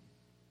new,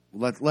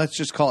 let's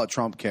just call it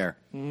Trump care.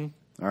 Mm-hmm.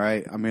 All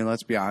right? I mean,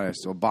 let's be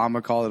honest.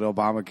 Obama called it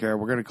Obamacare.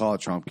 We're going to call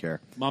it Trump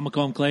care. Mama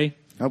call him Clay?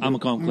 I'm going to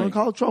call him We're Clay. gonna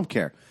call it Trump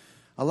care.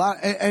 A lot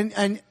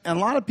and a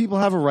lot of people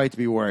have a right to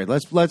be worried.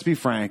 Let's be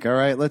frank. All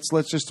right, let's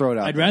just throw it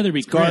out. I'd there. rather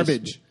be Chris.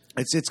 Garbage.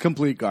 It's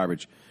complete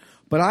garbage.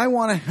 But I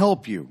want to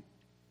help you,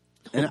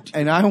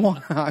 and I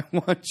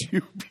want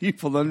you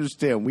people to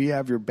understand we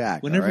have your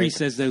back. Whenever all right? he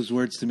says those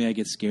words to me, I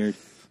get scared.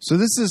 So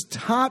this is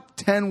top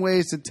 10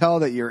 ways to tell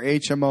that your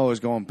HMO is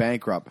going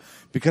bankrupt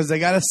because they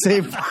got to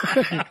save.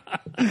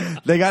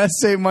 They got to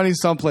save money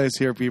someplace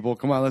here, people.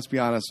 Come on, let's be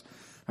honest.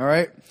 All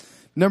right.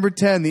 Number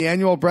 10, the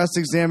annual breast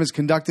exam is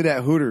conducted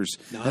at Hooters.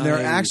 And there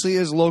Nice. actually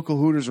is local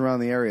Hooters around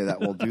the area that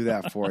will do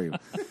that for you.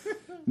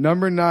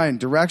 Number 9,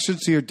 directions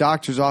to your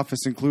doctor's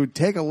office include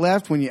take a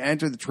left when you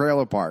enter the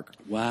trailer park.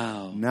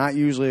 Wow. Not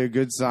usually a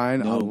good sign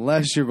No.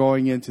 unless you're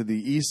going into the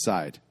east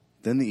side.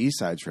 Then the east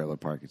side trailer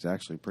park is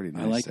actually pretty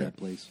nice. I like there. that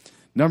place.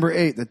 Number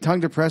 8, the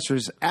tongue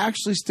depressors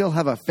actually still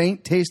have a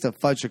faint taste of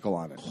fudgicle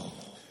on it.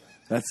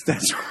 That's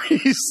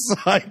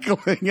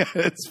recycling at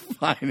its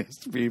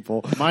finest,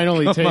 people. Mine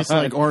only tastes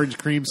like orange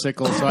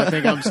creamsicle, so I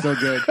think I'm still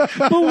good.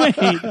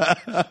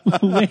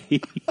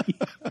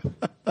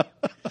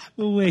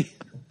 But wait.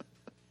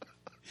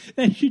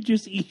 That should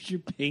just ease your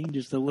pain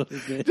just a little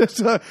bit. Just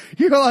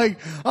you're like,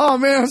 oh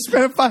man, I'm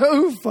spending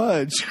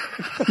fudge.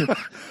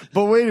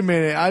 But wait a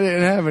minute, I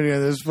didn't have any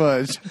of this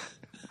fudge.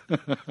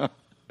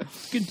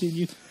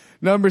 Continue.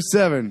 Number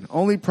 7,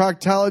 only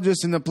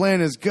proctologist in the plan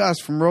is Gus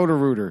from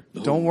Roto-Rooter.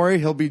 Don't worry,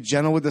 he'll be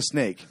gentle with the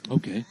snake.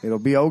 Okay. It'll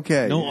be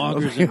okay. No It'll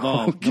augers be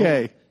involved.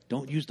 Okay.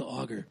 Don't use the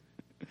auger.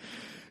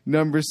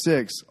 Number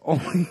 6,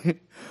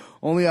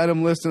 only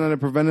item listed under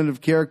preventative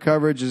care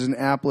coverage is an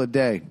apple a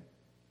day.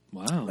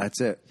 Wow.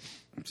 That's it.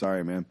 I'm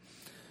sorry, man.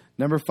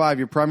 Number 5,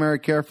 your primary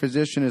care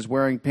physician is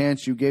wearing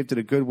pants you gave to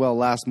the Goodwill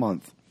last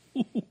month.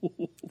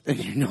 And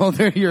you know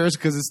they're yours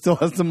because it still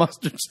has the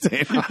mustard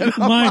stain on it.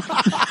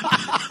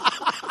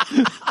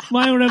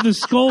 Mine would have the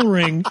skull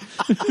ring.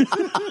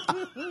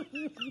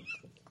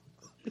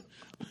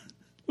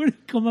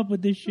 come up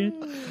with this shit?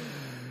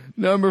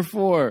 Number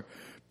 4,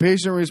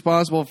 patient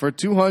responsible for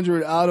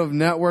 200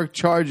 out-of-network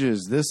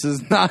charges. This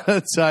is not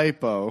a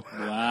typo.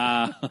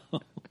 Wow.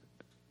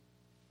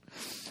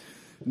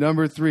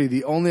 Number 3,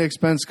 the only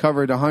expense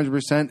covered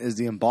 100% is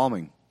the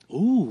embalming.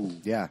 Ooh.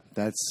 Yeah,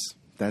 that's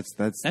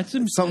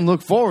some- something to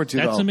look forward to.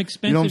 that's though. some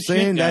You know what I'm expensive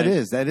saying?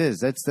 shit, That is.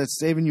 That's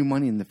saving you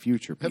money in the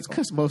future. That's People.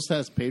 because most of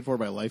that's paid for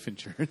by life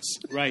insurance.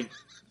 Right.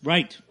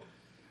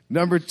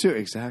 Number 2,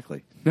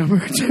 exactly. Number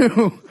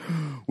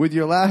 2, with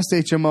your last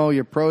HMO,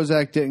 your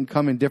Prozac didn't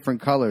come in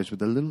different colors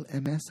with a little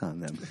MS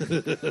on them.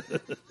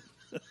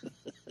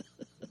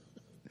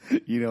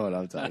 You know what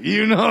I'm talking.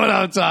 You know what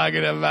I'm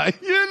talking about.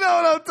 You know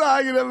what I'm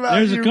talking about.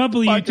 There's a you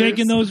couple fuckers. of you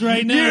taking those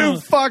right now. You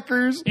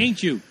fuckers.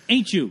 Ain't you?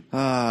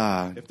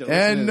 Ah, If they're listening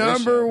and to this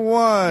number show.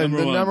 one, Number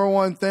the one. number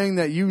one thing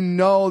that you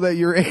know that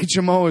your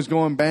HMO is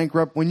going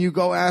bankrupt when you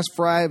go ask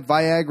for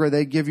Viagra,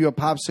 they give you a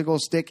popsicle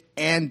stick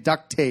and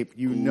duct tape.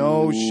 You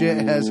know shit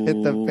has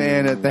hit the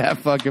fan at that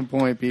fucking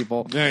point,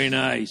 people. Very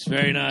nice.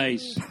 Very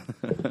nice.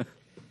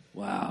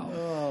 Wow.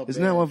 Oh,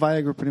 Isn't that what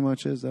Viagra pretty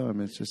much is, though? I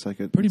mean, it's just like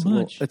Pretty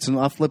much. It's an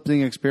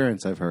uplifting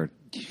experience, I've heard.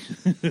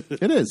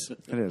 it is.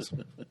 It is.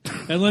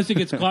 Unless it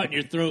gets caught in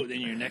your throat,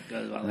 then your neck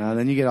goes all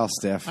Then you get all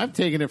stiff, I'm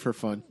taking it for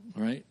fun.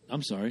 right.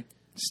 I'm sorry.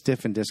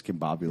 stiff and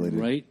discombobulated.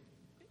 Right.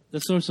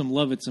 Let's throw some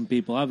love at some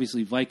people.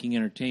 Obviously, Viking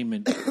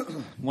Entertainment,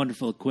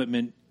 wonderful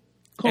equipment.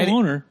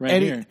 Co-owner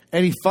right here.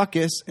 Eddie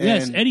Fuckus.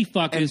 Yes, and- Eddie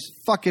Fuckus. And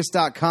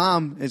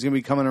Fuckus.com is going to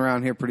be coming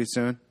around here pretty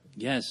soon,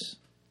 Yes.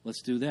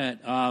 Let's do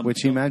that.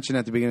 which he mentioned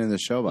at the beginning of the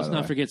show, by Let's the way.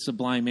 not forget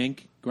Sublime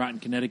Ink, Groton,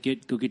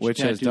 Connecticut. Go get your Which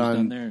has tattoos done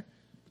done- there.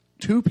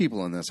 2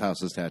 people in this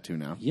house is tattoo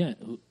now. Yeah.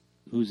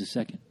 Who's the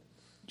second?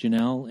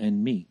 Janelle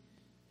and me.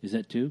 Is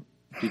that 2?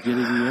 Did you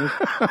do yours?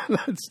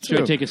 That's Should I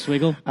true. take a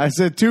swiggle? I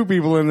said 2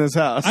 people in this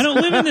house. I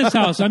don't live in this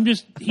house. I'm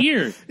just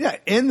here. Yeah,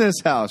 in this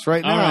house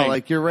right All now. right.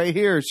 Like, you're right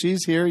here.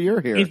 She's here.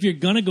 You're here. If you're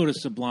going to go to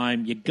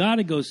Sublime, you got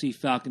to go see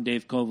Falcon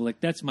Dave Kovalik.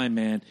 That's my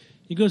man.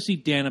 You go see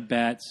Dana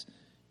Batts.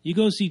 You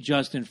go see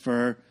Justin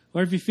Furr.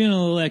 Or if you're feeling a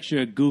little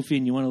extra goofy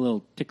and you want a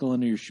little tickle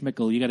under your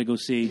schmickle, you got to go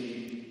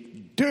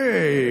see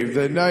Dave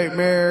the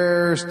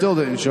Nightmare still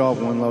didn't show up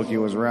when Loki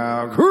was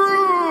around.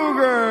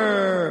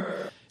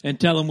 Kruger! and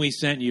tell them we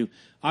sent you.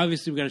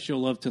 Obviously, we got to show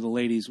love to the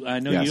ladies. I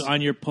know Yes. you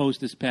on your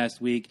post this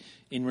past week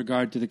in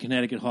regard to the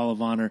Connecticut Hall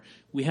of Honor.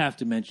 We have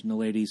to mention the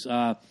ladies.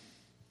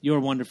 Your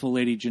wonderful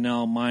lady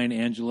Janelle, mine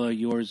Angela,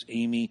 yours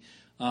Amy.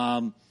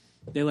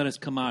 They let us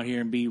come out here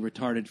and be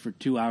retarded for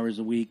 2 hours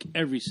a week,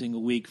 every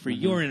single week for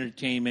your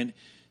entertainment.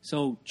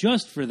 So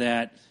just for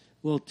that,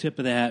 little tip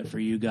of the hat for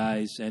you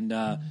guys. And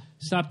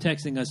stop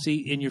texting us.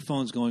 See, and your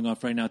phone's going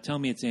off right now. Tell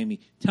me it's Amy.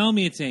 Tell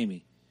me it's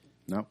Amy.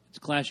 No. It's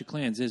Clash of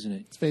Clans, isn't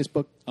it? It's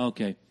Facebook.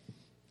 Okay.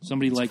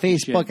 Somebody like your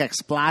Facebook shit.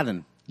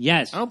 exploding.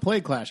 Yes. I don't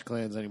play Clash of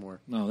Clans anymore.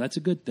 No, that's a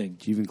good thing.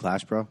 Do you even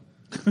Clash, bro?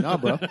 No,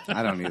 bro.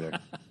 I don't either.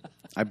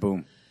 I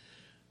boom.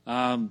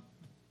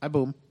 I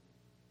boom.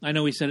 I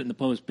know we said it in the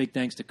post. Big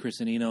thanks to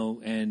Chris Anino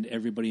and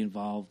everybody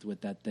involved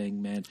with that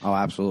thing, man. Oh,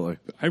 absolutely.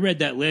 I read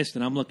that list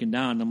and I'm looking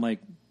down and I'm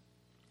like,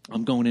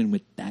 I'm going in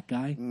with that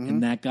guy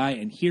and that guy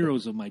and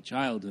heroes of my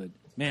childhood.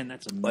 Man,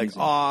 that's amazing. Like,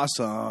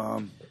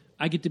 awesome.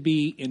 I get to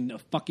be in a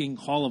fucking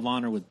Hall of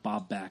Honor with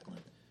Bob Backlund.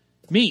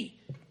 Me,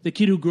 the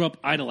kid who grew up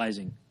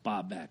idolizing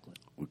Bob Backlund.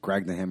 With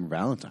Greg the Hammer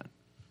Valentine.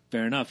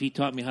 Fair enough. He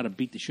taught me how to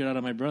beat the shit out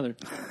of my brother.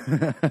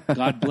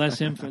 God bless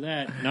him for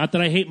that. Not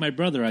that I hate my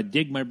brother. I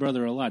dig my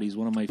brother a lot. He's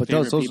one of my But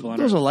favorite those people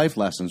on are earth. life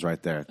lessons right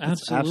there.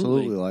 That's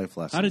absolutely life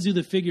lessons. How to do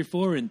the figure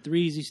 4 in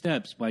 3 easy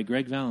steps by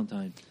Greg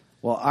Valentine.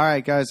 Well, all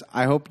right, guys.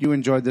 I hope you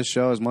enjoyed this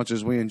show as much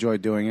as we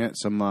enjoyed doing it.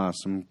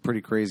 Some pretty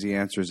crazy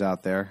answers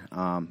out there.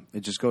 It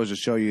just goes to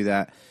show you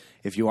that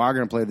if you are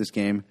going to play this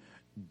game,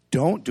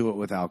 don't do it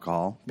with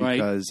alcohol Right.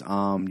 because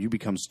you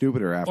become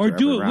stupider after. Or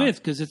do every it round. with,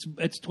 because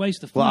it's twice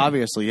the fun. Well,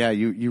 obviously, yeah.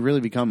 You really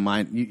become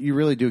mind. You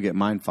really do get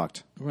mind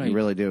fucked. Right. You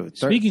really do.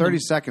 Speaking 30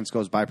 of- seconds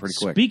goes by pretty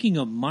quick, Speaking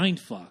of mind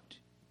fucked,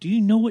 do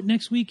you know what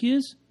next week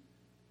is?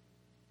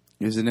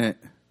 isn't it?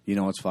 You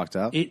know what's fucked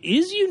up? It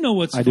is. You know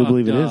what's I do fucked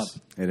believe it up. is.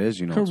 It is.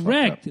 You know what's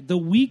fucked Correct. The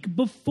week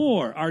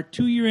before our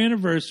 2-year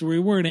anniversary,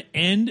 we're going to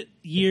end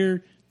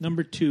year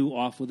number 2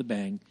 off with a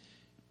bang.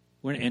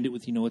 We're going to end it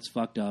with You Know What's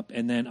Fucked Up.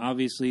 And then,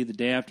 obviously, the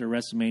day after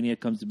WrestleMania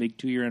comes the big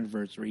 2-year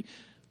anniversary.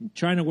 I'm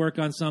trying to work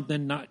on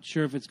something. Not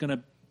sure if it's going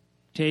to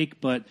take,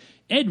 but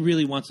Ed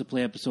really wants to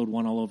play episode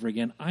 1 all over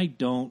again. I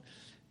don't.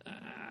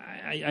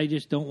 I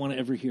just don't want to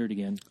ever hear it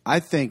again.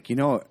 I think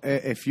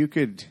if you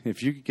could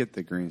get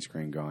the green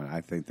screen going,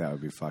 I think that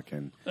would be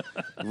fucking.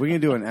 If we can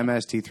do an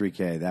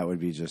MST3K, that would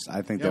be just.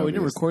 I think Yeah, that we would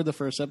didn't be record the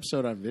first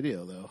episode on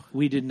video, though.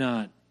 We did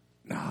not.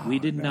 We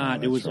did not.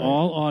 It that's was right.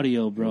 all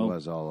audio, bro. It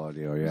was all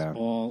audio, yeah,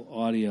 All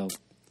audio. 'Cause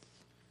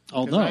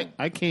Although,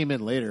 I came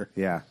in later.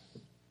 yeah.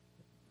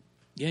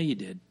 yeah, you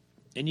did.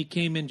 And you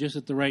came in just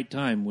at the right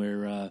time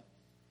where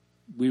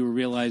we were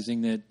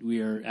realizing that we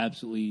are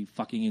absolutely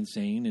fucking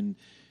insane and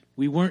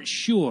we weren't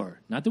sure.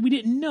 Not that we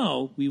didn't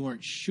know, we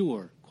weren't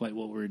sure quite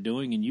what we were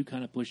doing, and you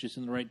kind of pushed us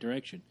in the right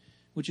direction,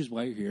 which is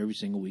why you're here every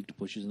single week to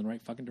push us in the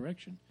right fucking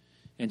direction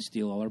and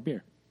steal all our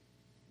beer.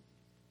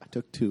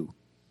 took 2.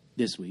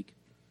 this week.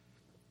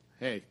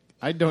 Hey,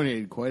 I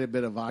donated quite a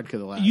bit of vodka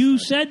the last You time.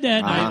 said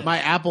that. My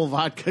apple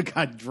vodka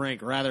got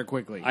drank rather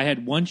quickly. I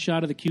had 1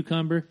 shot of the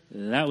cucumber.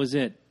 That was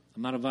it.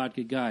 I'm not a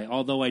vodka guy.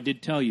 Although I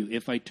did tell you,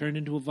 if I turned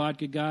into a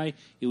vodka guy,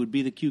 it would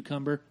be the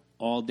cucumber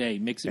all day.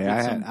 Mix it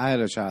with some. I had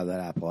a shot of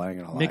that apple. I ain't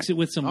gonna lie. Mix it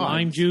with some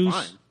lime it's juice.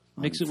 fine.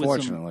 Mix it with some.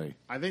 Unfortunately,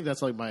 I think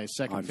that's like my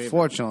second favorite.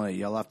 unfortunately,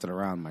 you left it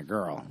around my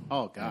girl.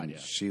 Oh, God, and yeah.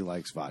 She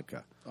likes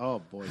vodka. Oh,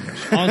 boy.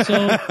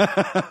 Also,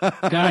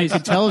 guys,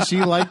 Tell her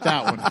she liked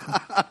that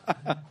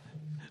one.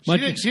 She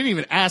didn't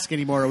even ask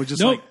anymore. It was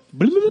just nope.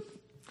 like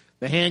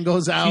the hand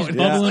goes out. She's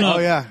bubbling up. Oh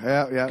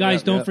yeah.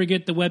 Guys, don't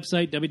forget the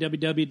website,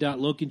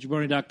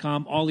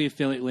 www.lokinjabroni.com. All the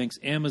affiliate links,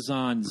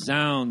 Amazon,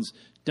 Zounds,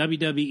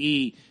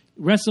 WWE.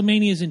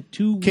 WrestleMania's in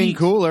 2 weeks. King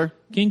Cooler.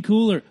 King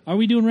Cooler. Are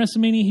we doing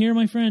WrestleMania here,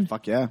 my friend?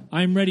 Fuck yeah.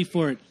 I'm ready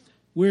for it.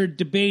 We're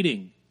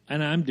debating,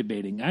 and I'm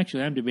debating.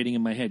 Actually, I'm debating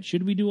in my head.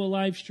 Should we do a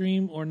live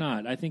stream or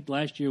not? I think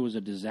last year was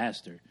a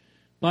disaster,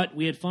 but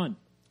we had fun.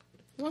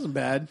 It wasn't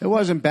bad. It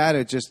wasn't bad.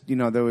 It just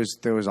there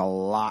was a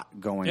lot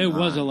going on. It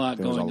was a lot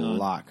There was going a on.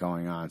 lot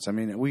going on. So I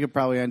mean, we could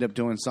probably end up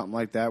doing something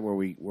like that where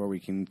we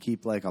can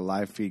keep like a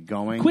live feed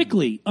going.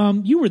 Quickly,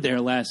 you were there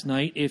last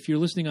night. If you're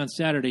listening on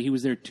Saturday, he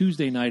was there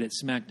Tuesday night at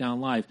SmackDown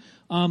Live.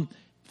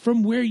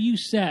 From where you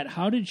sat,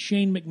 how did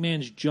Shane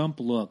McMahon's jump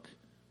look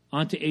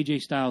onto AJ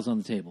Styles on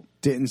the table?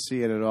 Didn't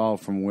see it at all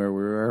from where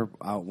we were.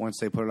 Once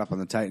they put it up on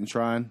the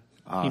Titantron,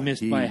 He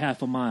missed by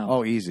half a mile.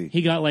 Oh, easy.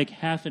 He got like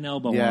half an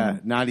elbow on Yeah,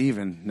 him. not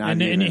even.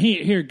 And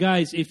here,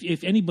 guys,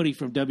 if anybody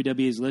from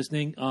WWE is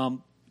listening,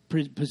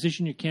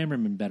 position your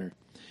cameraman better.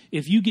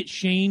 If you get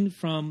Shane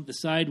from the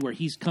side where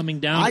he's coming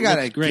down, I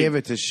gotta it looks great. give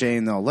it to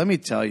Shane though. Let me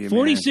tell you,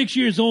 46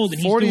 years old, and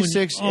he's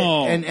 46,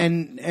 doing,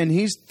 and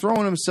he's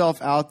throwing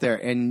himself out there.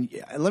 And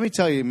let me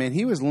tell you, man,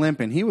 he was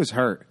limping. He was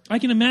hurt. I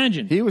can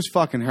imagine. He was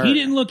fucking hurt. He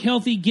didn't look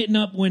healthy getting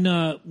up when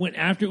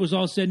after it was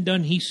all said and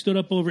done. He stood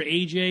up over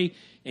AJ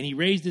and he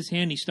raised his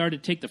hand. He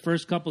started to take the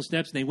first couple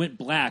steps, and they went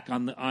black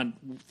from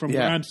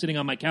where I'm sitting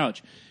on my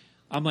couch.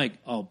 I'm like,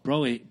 oh,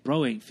 bro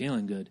ain't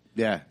feeling good.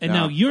 Yeah, And no.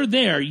 now you're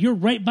there. You're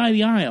right by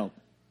the aisle,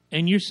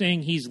 and you're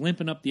saying he's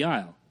limping up the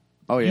aisle.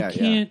 Oh yeah, You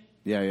can't.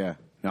 yeah.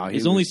 No,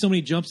 There's only so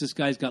many jumps this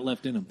guy's got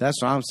left in him.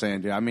 That's what I'm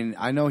saying, dude. I mean,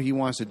 I know he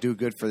wants to do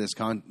good for this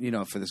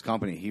for this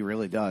company. He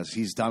really does.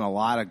 He's done a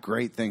lot of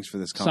great things for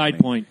this company. Side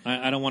point.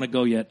 I don't want to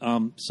go yet.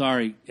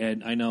 Sorry,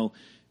 Ed. I know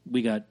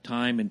we got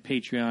time and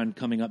Patreon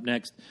coming up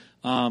next.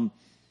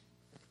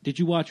 Did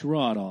you watch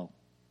Raw at all?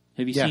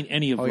 Have you seen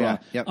any of Raw?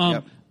 Yeah.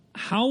 Yep.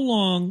 How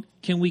long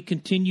can we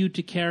continue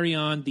to carry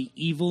on the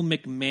evil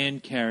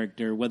McMahon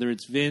character, whether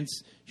it's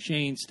Vince,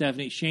 Shane,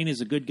 Stephanie? Shane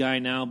is a good guy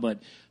now, but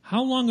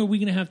how long are we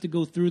going to have to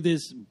go through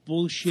this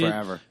bullshit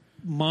Forever.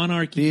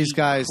 monarchy These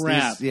guys,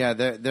 crap?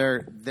 they're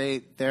going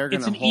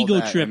It's to an hold ego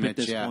that trip at image.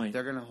 this Yeah, point.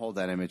 they're going to hold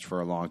that image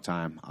for a long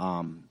time.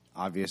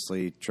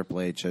 Obviously,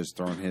 Triple H has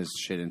thrown his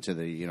shit into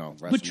the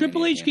But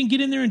Triple H WrestleMania can get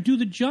in there and do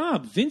the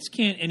job. Vince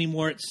can't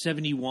anymore at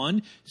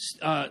 71.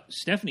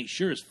 Stephanie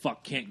sure as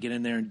fuck can't get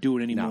in there and do it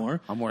No,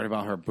 anymore. I'm worried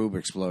about her boob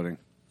exploding.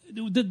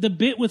 The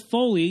bit with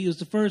Foley is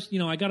the first,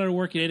 I got out of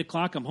work at 8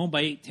 o'clock. I'm home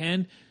by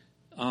 8:10.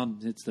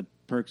 It's the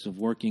perks of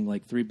working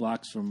like 3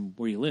 blocks from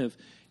where you live.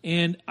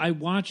 And I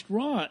watched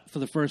Raw for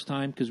the first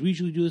time because we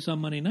usually do this on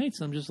Monday nights.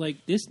 And I'm just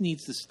like, this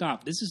needs to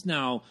stop. This is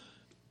now,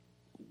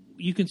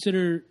 you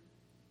consider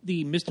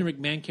the Mr.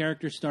 McMahon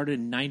character started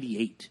in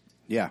 98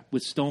 Yeah.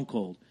 with Stone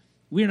Cold.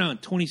 We're now in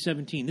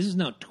 2017. This is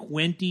now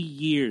 20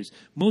 years.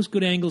 Most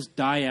good angles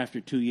die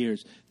after 2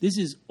 years. This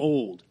is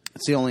old.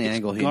 It's the only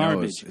angle he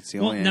Garbage. knows. It's the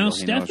only now angle he knows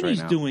Stephanie's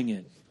right now. doing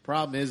it.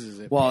 Problem is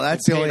it Well,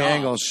 that's the paid only off.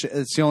 angle.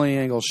 It's the only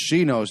angle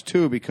she knows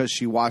too, because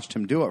she watched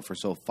him do it for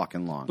so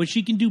fucking long. But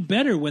she can do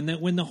better. When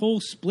the whole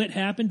split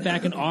happened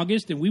back in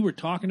August and we were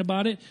talking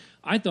about it,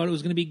 I thought it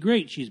was going to be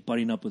great. She's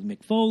buddying up with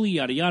Mick Foley,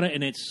 yada, yada,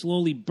 and it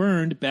slowly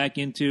burned back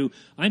into,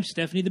 I'm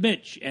Stephanie the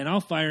bitch, and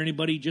I'll fire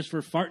anybody just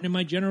for farting in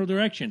my general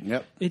direction.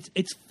 Yep.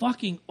 It's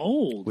fucking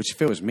old. Which,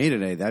 if it was me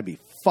today, that'd be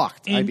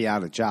fucked. I'd And- be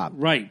out of job.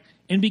 Right.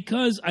 And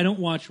because I don't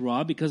watch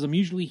Raw, because I'm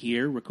usually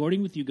here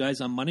recording with you guys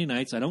on Monday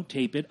nights, I don't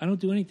tape it. I don't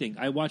do anything.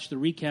 I watch the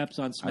recaps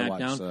on I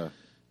SmackDown. watched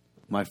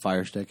my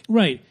Fire Stick.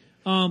 Right.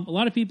 A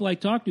lot of people I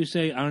talk to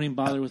say, I don't even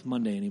bother with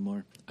Monday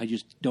anymore. I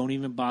just don't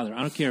even bother.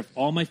 I don't care if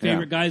all my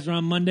favorite guys are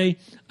on Monday.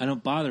 I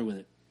don't bother with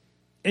it.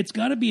 It's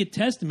got to be a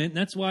testament, and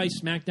that's why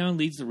SmackDown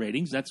leads the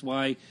ratings. That's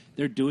why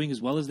they're doing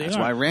as well as they That's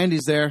are. why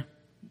Randy's there.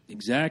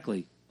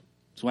 Exactly.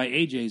 It's why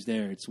AJ's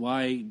there. It's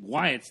why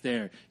Wyatt's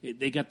there.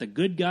 They got the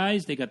good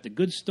guys. They got the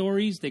good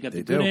stories. They got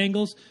the good do.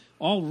 angles.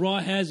 All Raw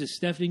has is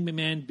Stephanie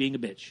McMahon being a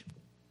bitch.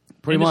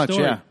 Pretty End of much,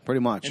 story. yeah. Pretty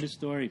much. End of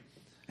story.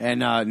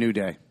 And New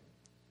Day.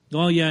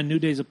 Oh, yeah, New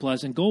Day's a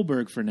plus. And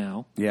Goldberg for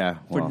now. Yeah.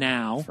 For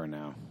now. For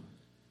now.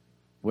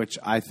 Which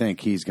I think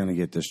he's going to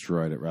get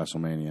destroyed at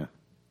WrestleMania.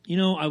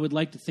 I would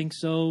like to think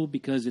so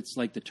because it's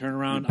like the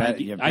turnaround.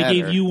 You I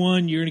gave better. you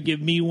one. You're going to give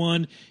me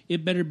one.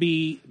 It better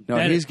be No,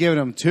 better. he's giving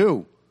him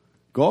 2.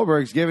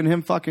 Goldberg's giving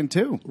him fucking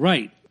 2.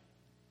 Right.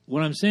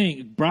 What I'm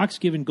saying, Brock's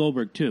giving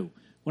Goldberg 2.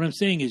 What I'm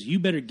saying is,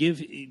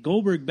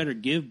 Goldberg better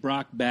give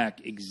Brock back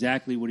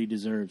exactly what he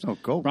deserves.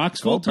 Oh, Brock's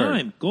full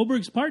time.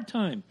 Goldberg's part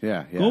time.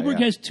 Yeah. Goldberg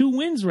has 2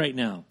 wins right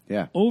now.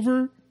 Yeah.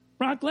 Over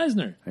Brock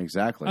Lesnar,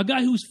 Exactly. a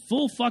guy who's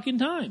full fucking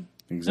time.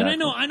 Exactly.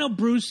 And I know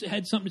Bruce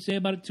had something to say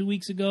about it 2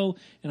 weeks ago,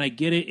 and I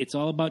get it. It's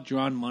all about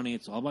drawing money.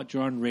 It's all about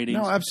drawing ratings.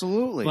 No,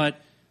 absolutely.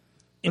 But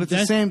at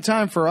the same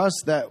time, for us,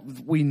 that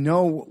we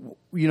know,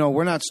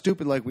 we're not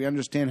stupid. Like, we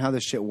understand how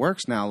this shit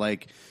works now.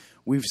 Like,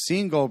 we've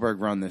seen Goldberg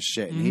run this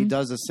shit, and he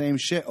does the same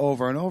shit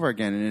over and over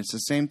again. And it's the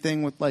same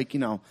thing with, like,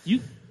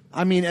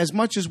 I mean, as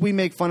much as we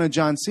make fun of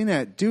John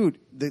Cena, dude,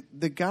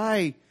 the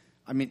guy,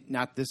 I mean,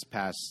 not this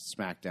past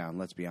SmackDown,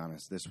 let's be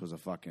honest. This was a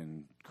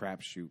fucking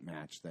crapshoot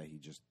match that he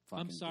just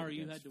fucking I'm sorry did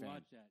you against had to Finn.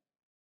 watch that.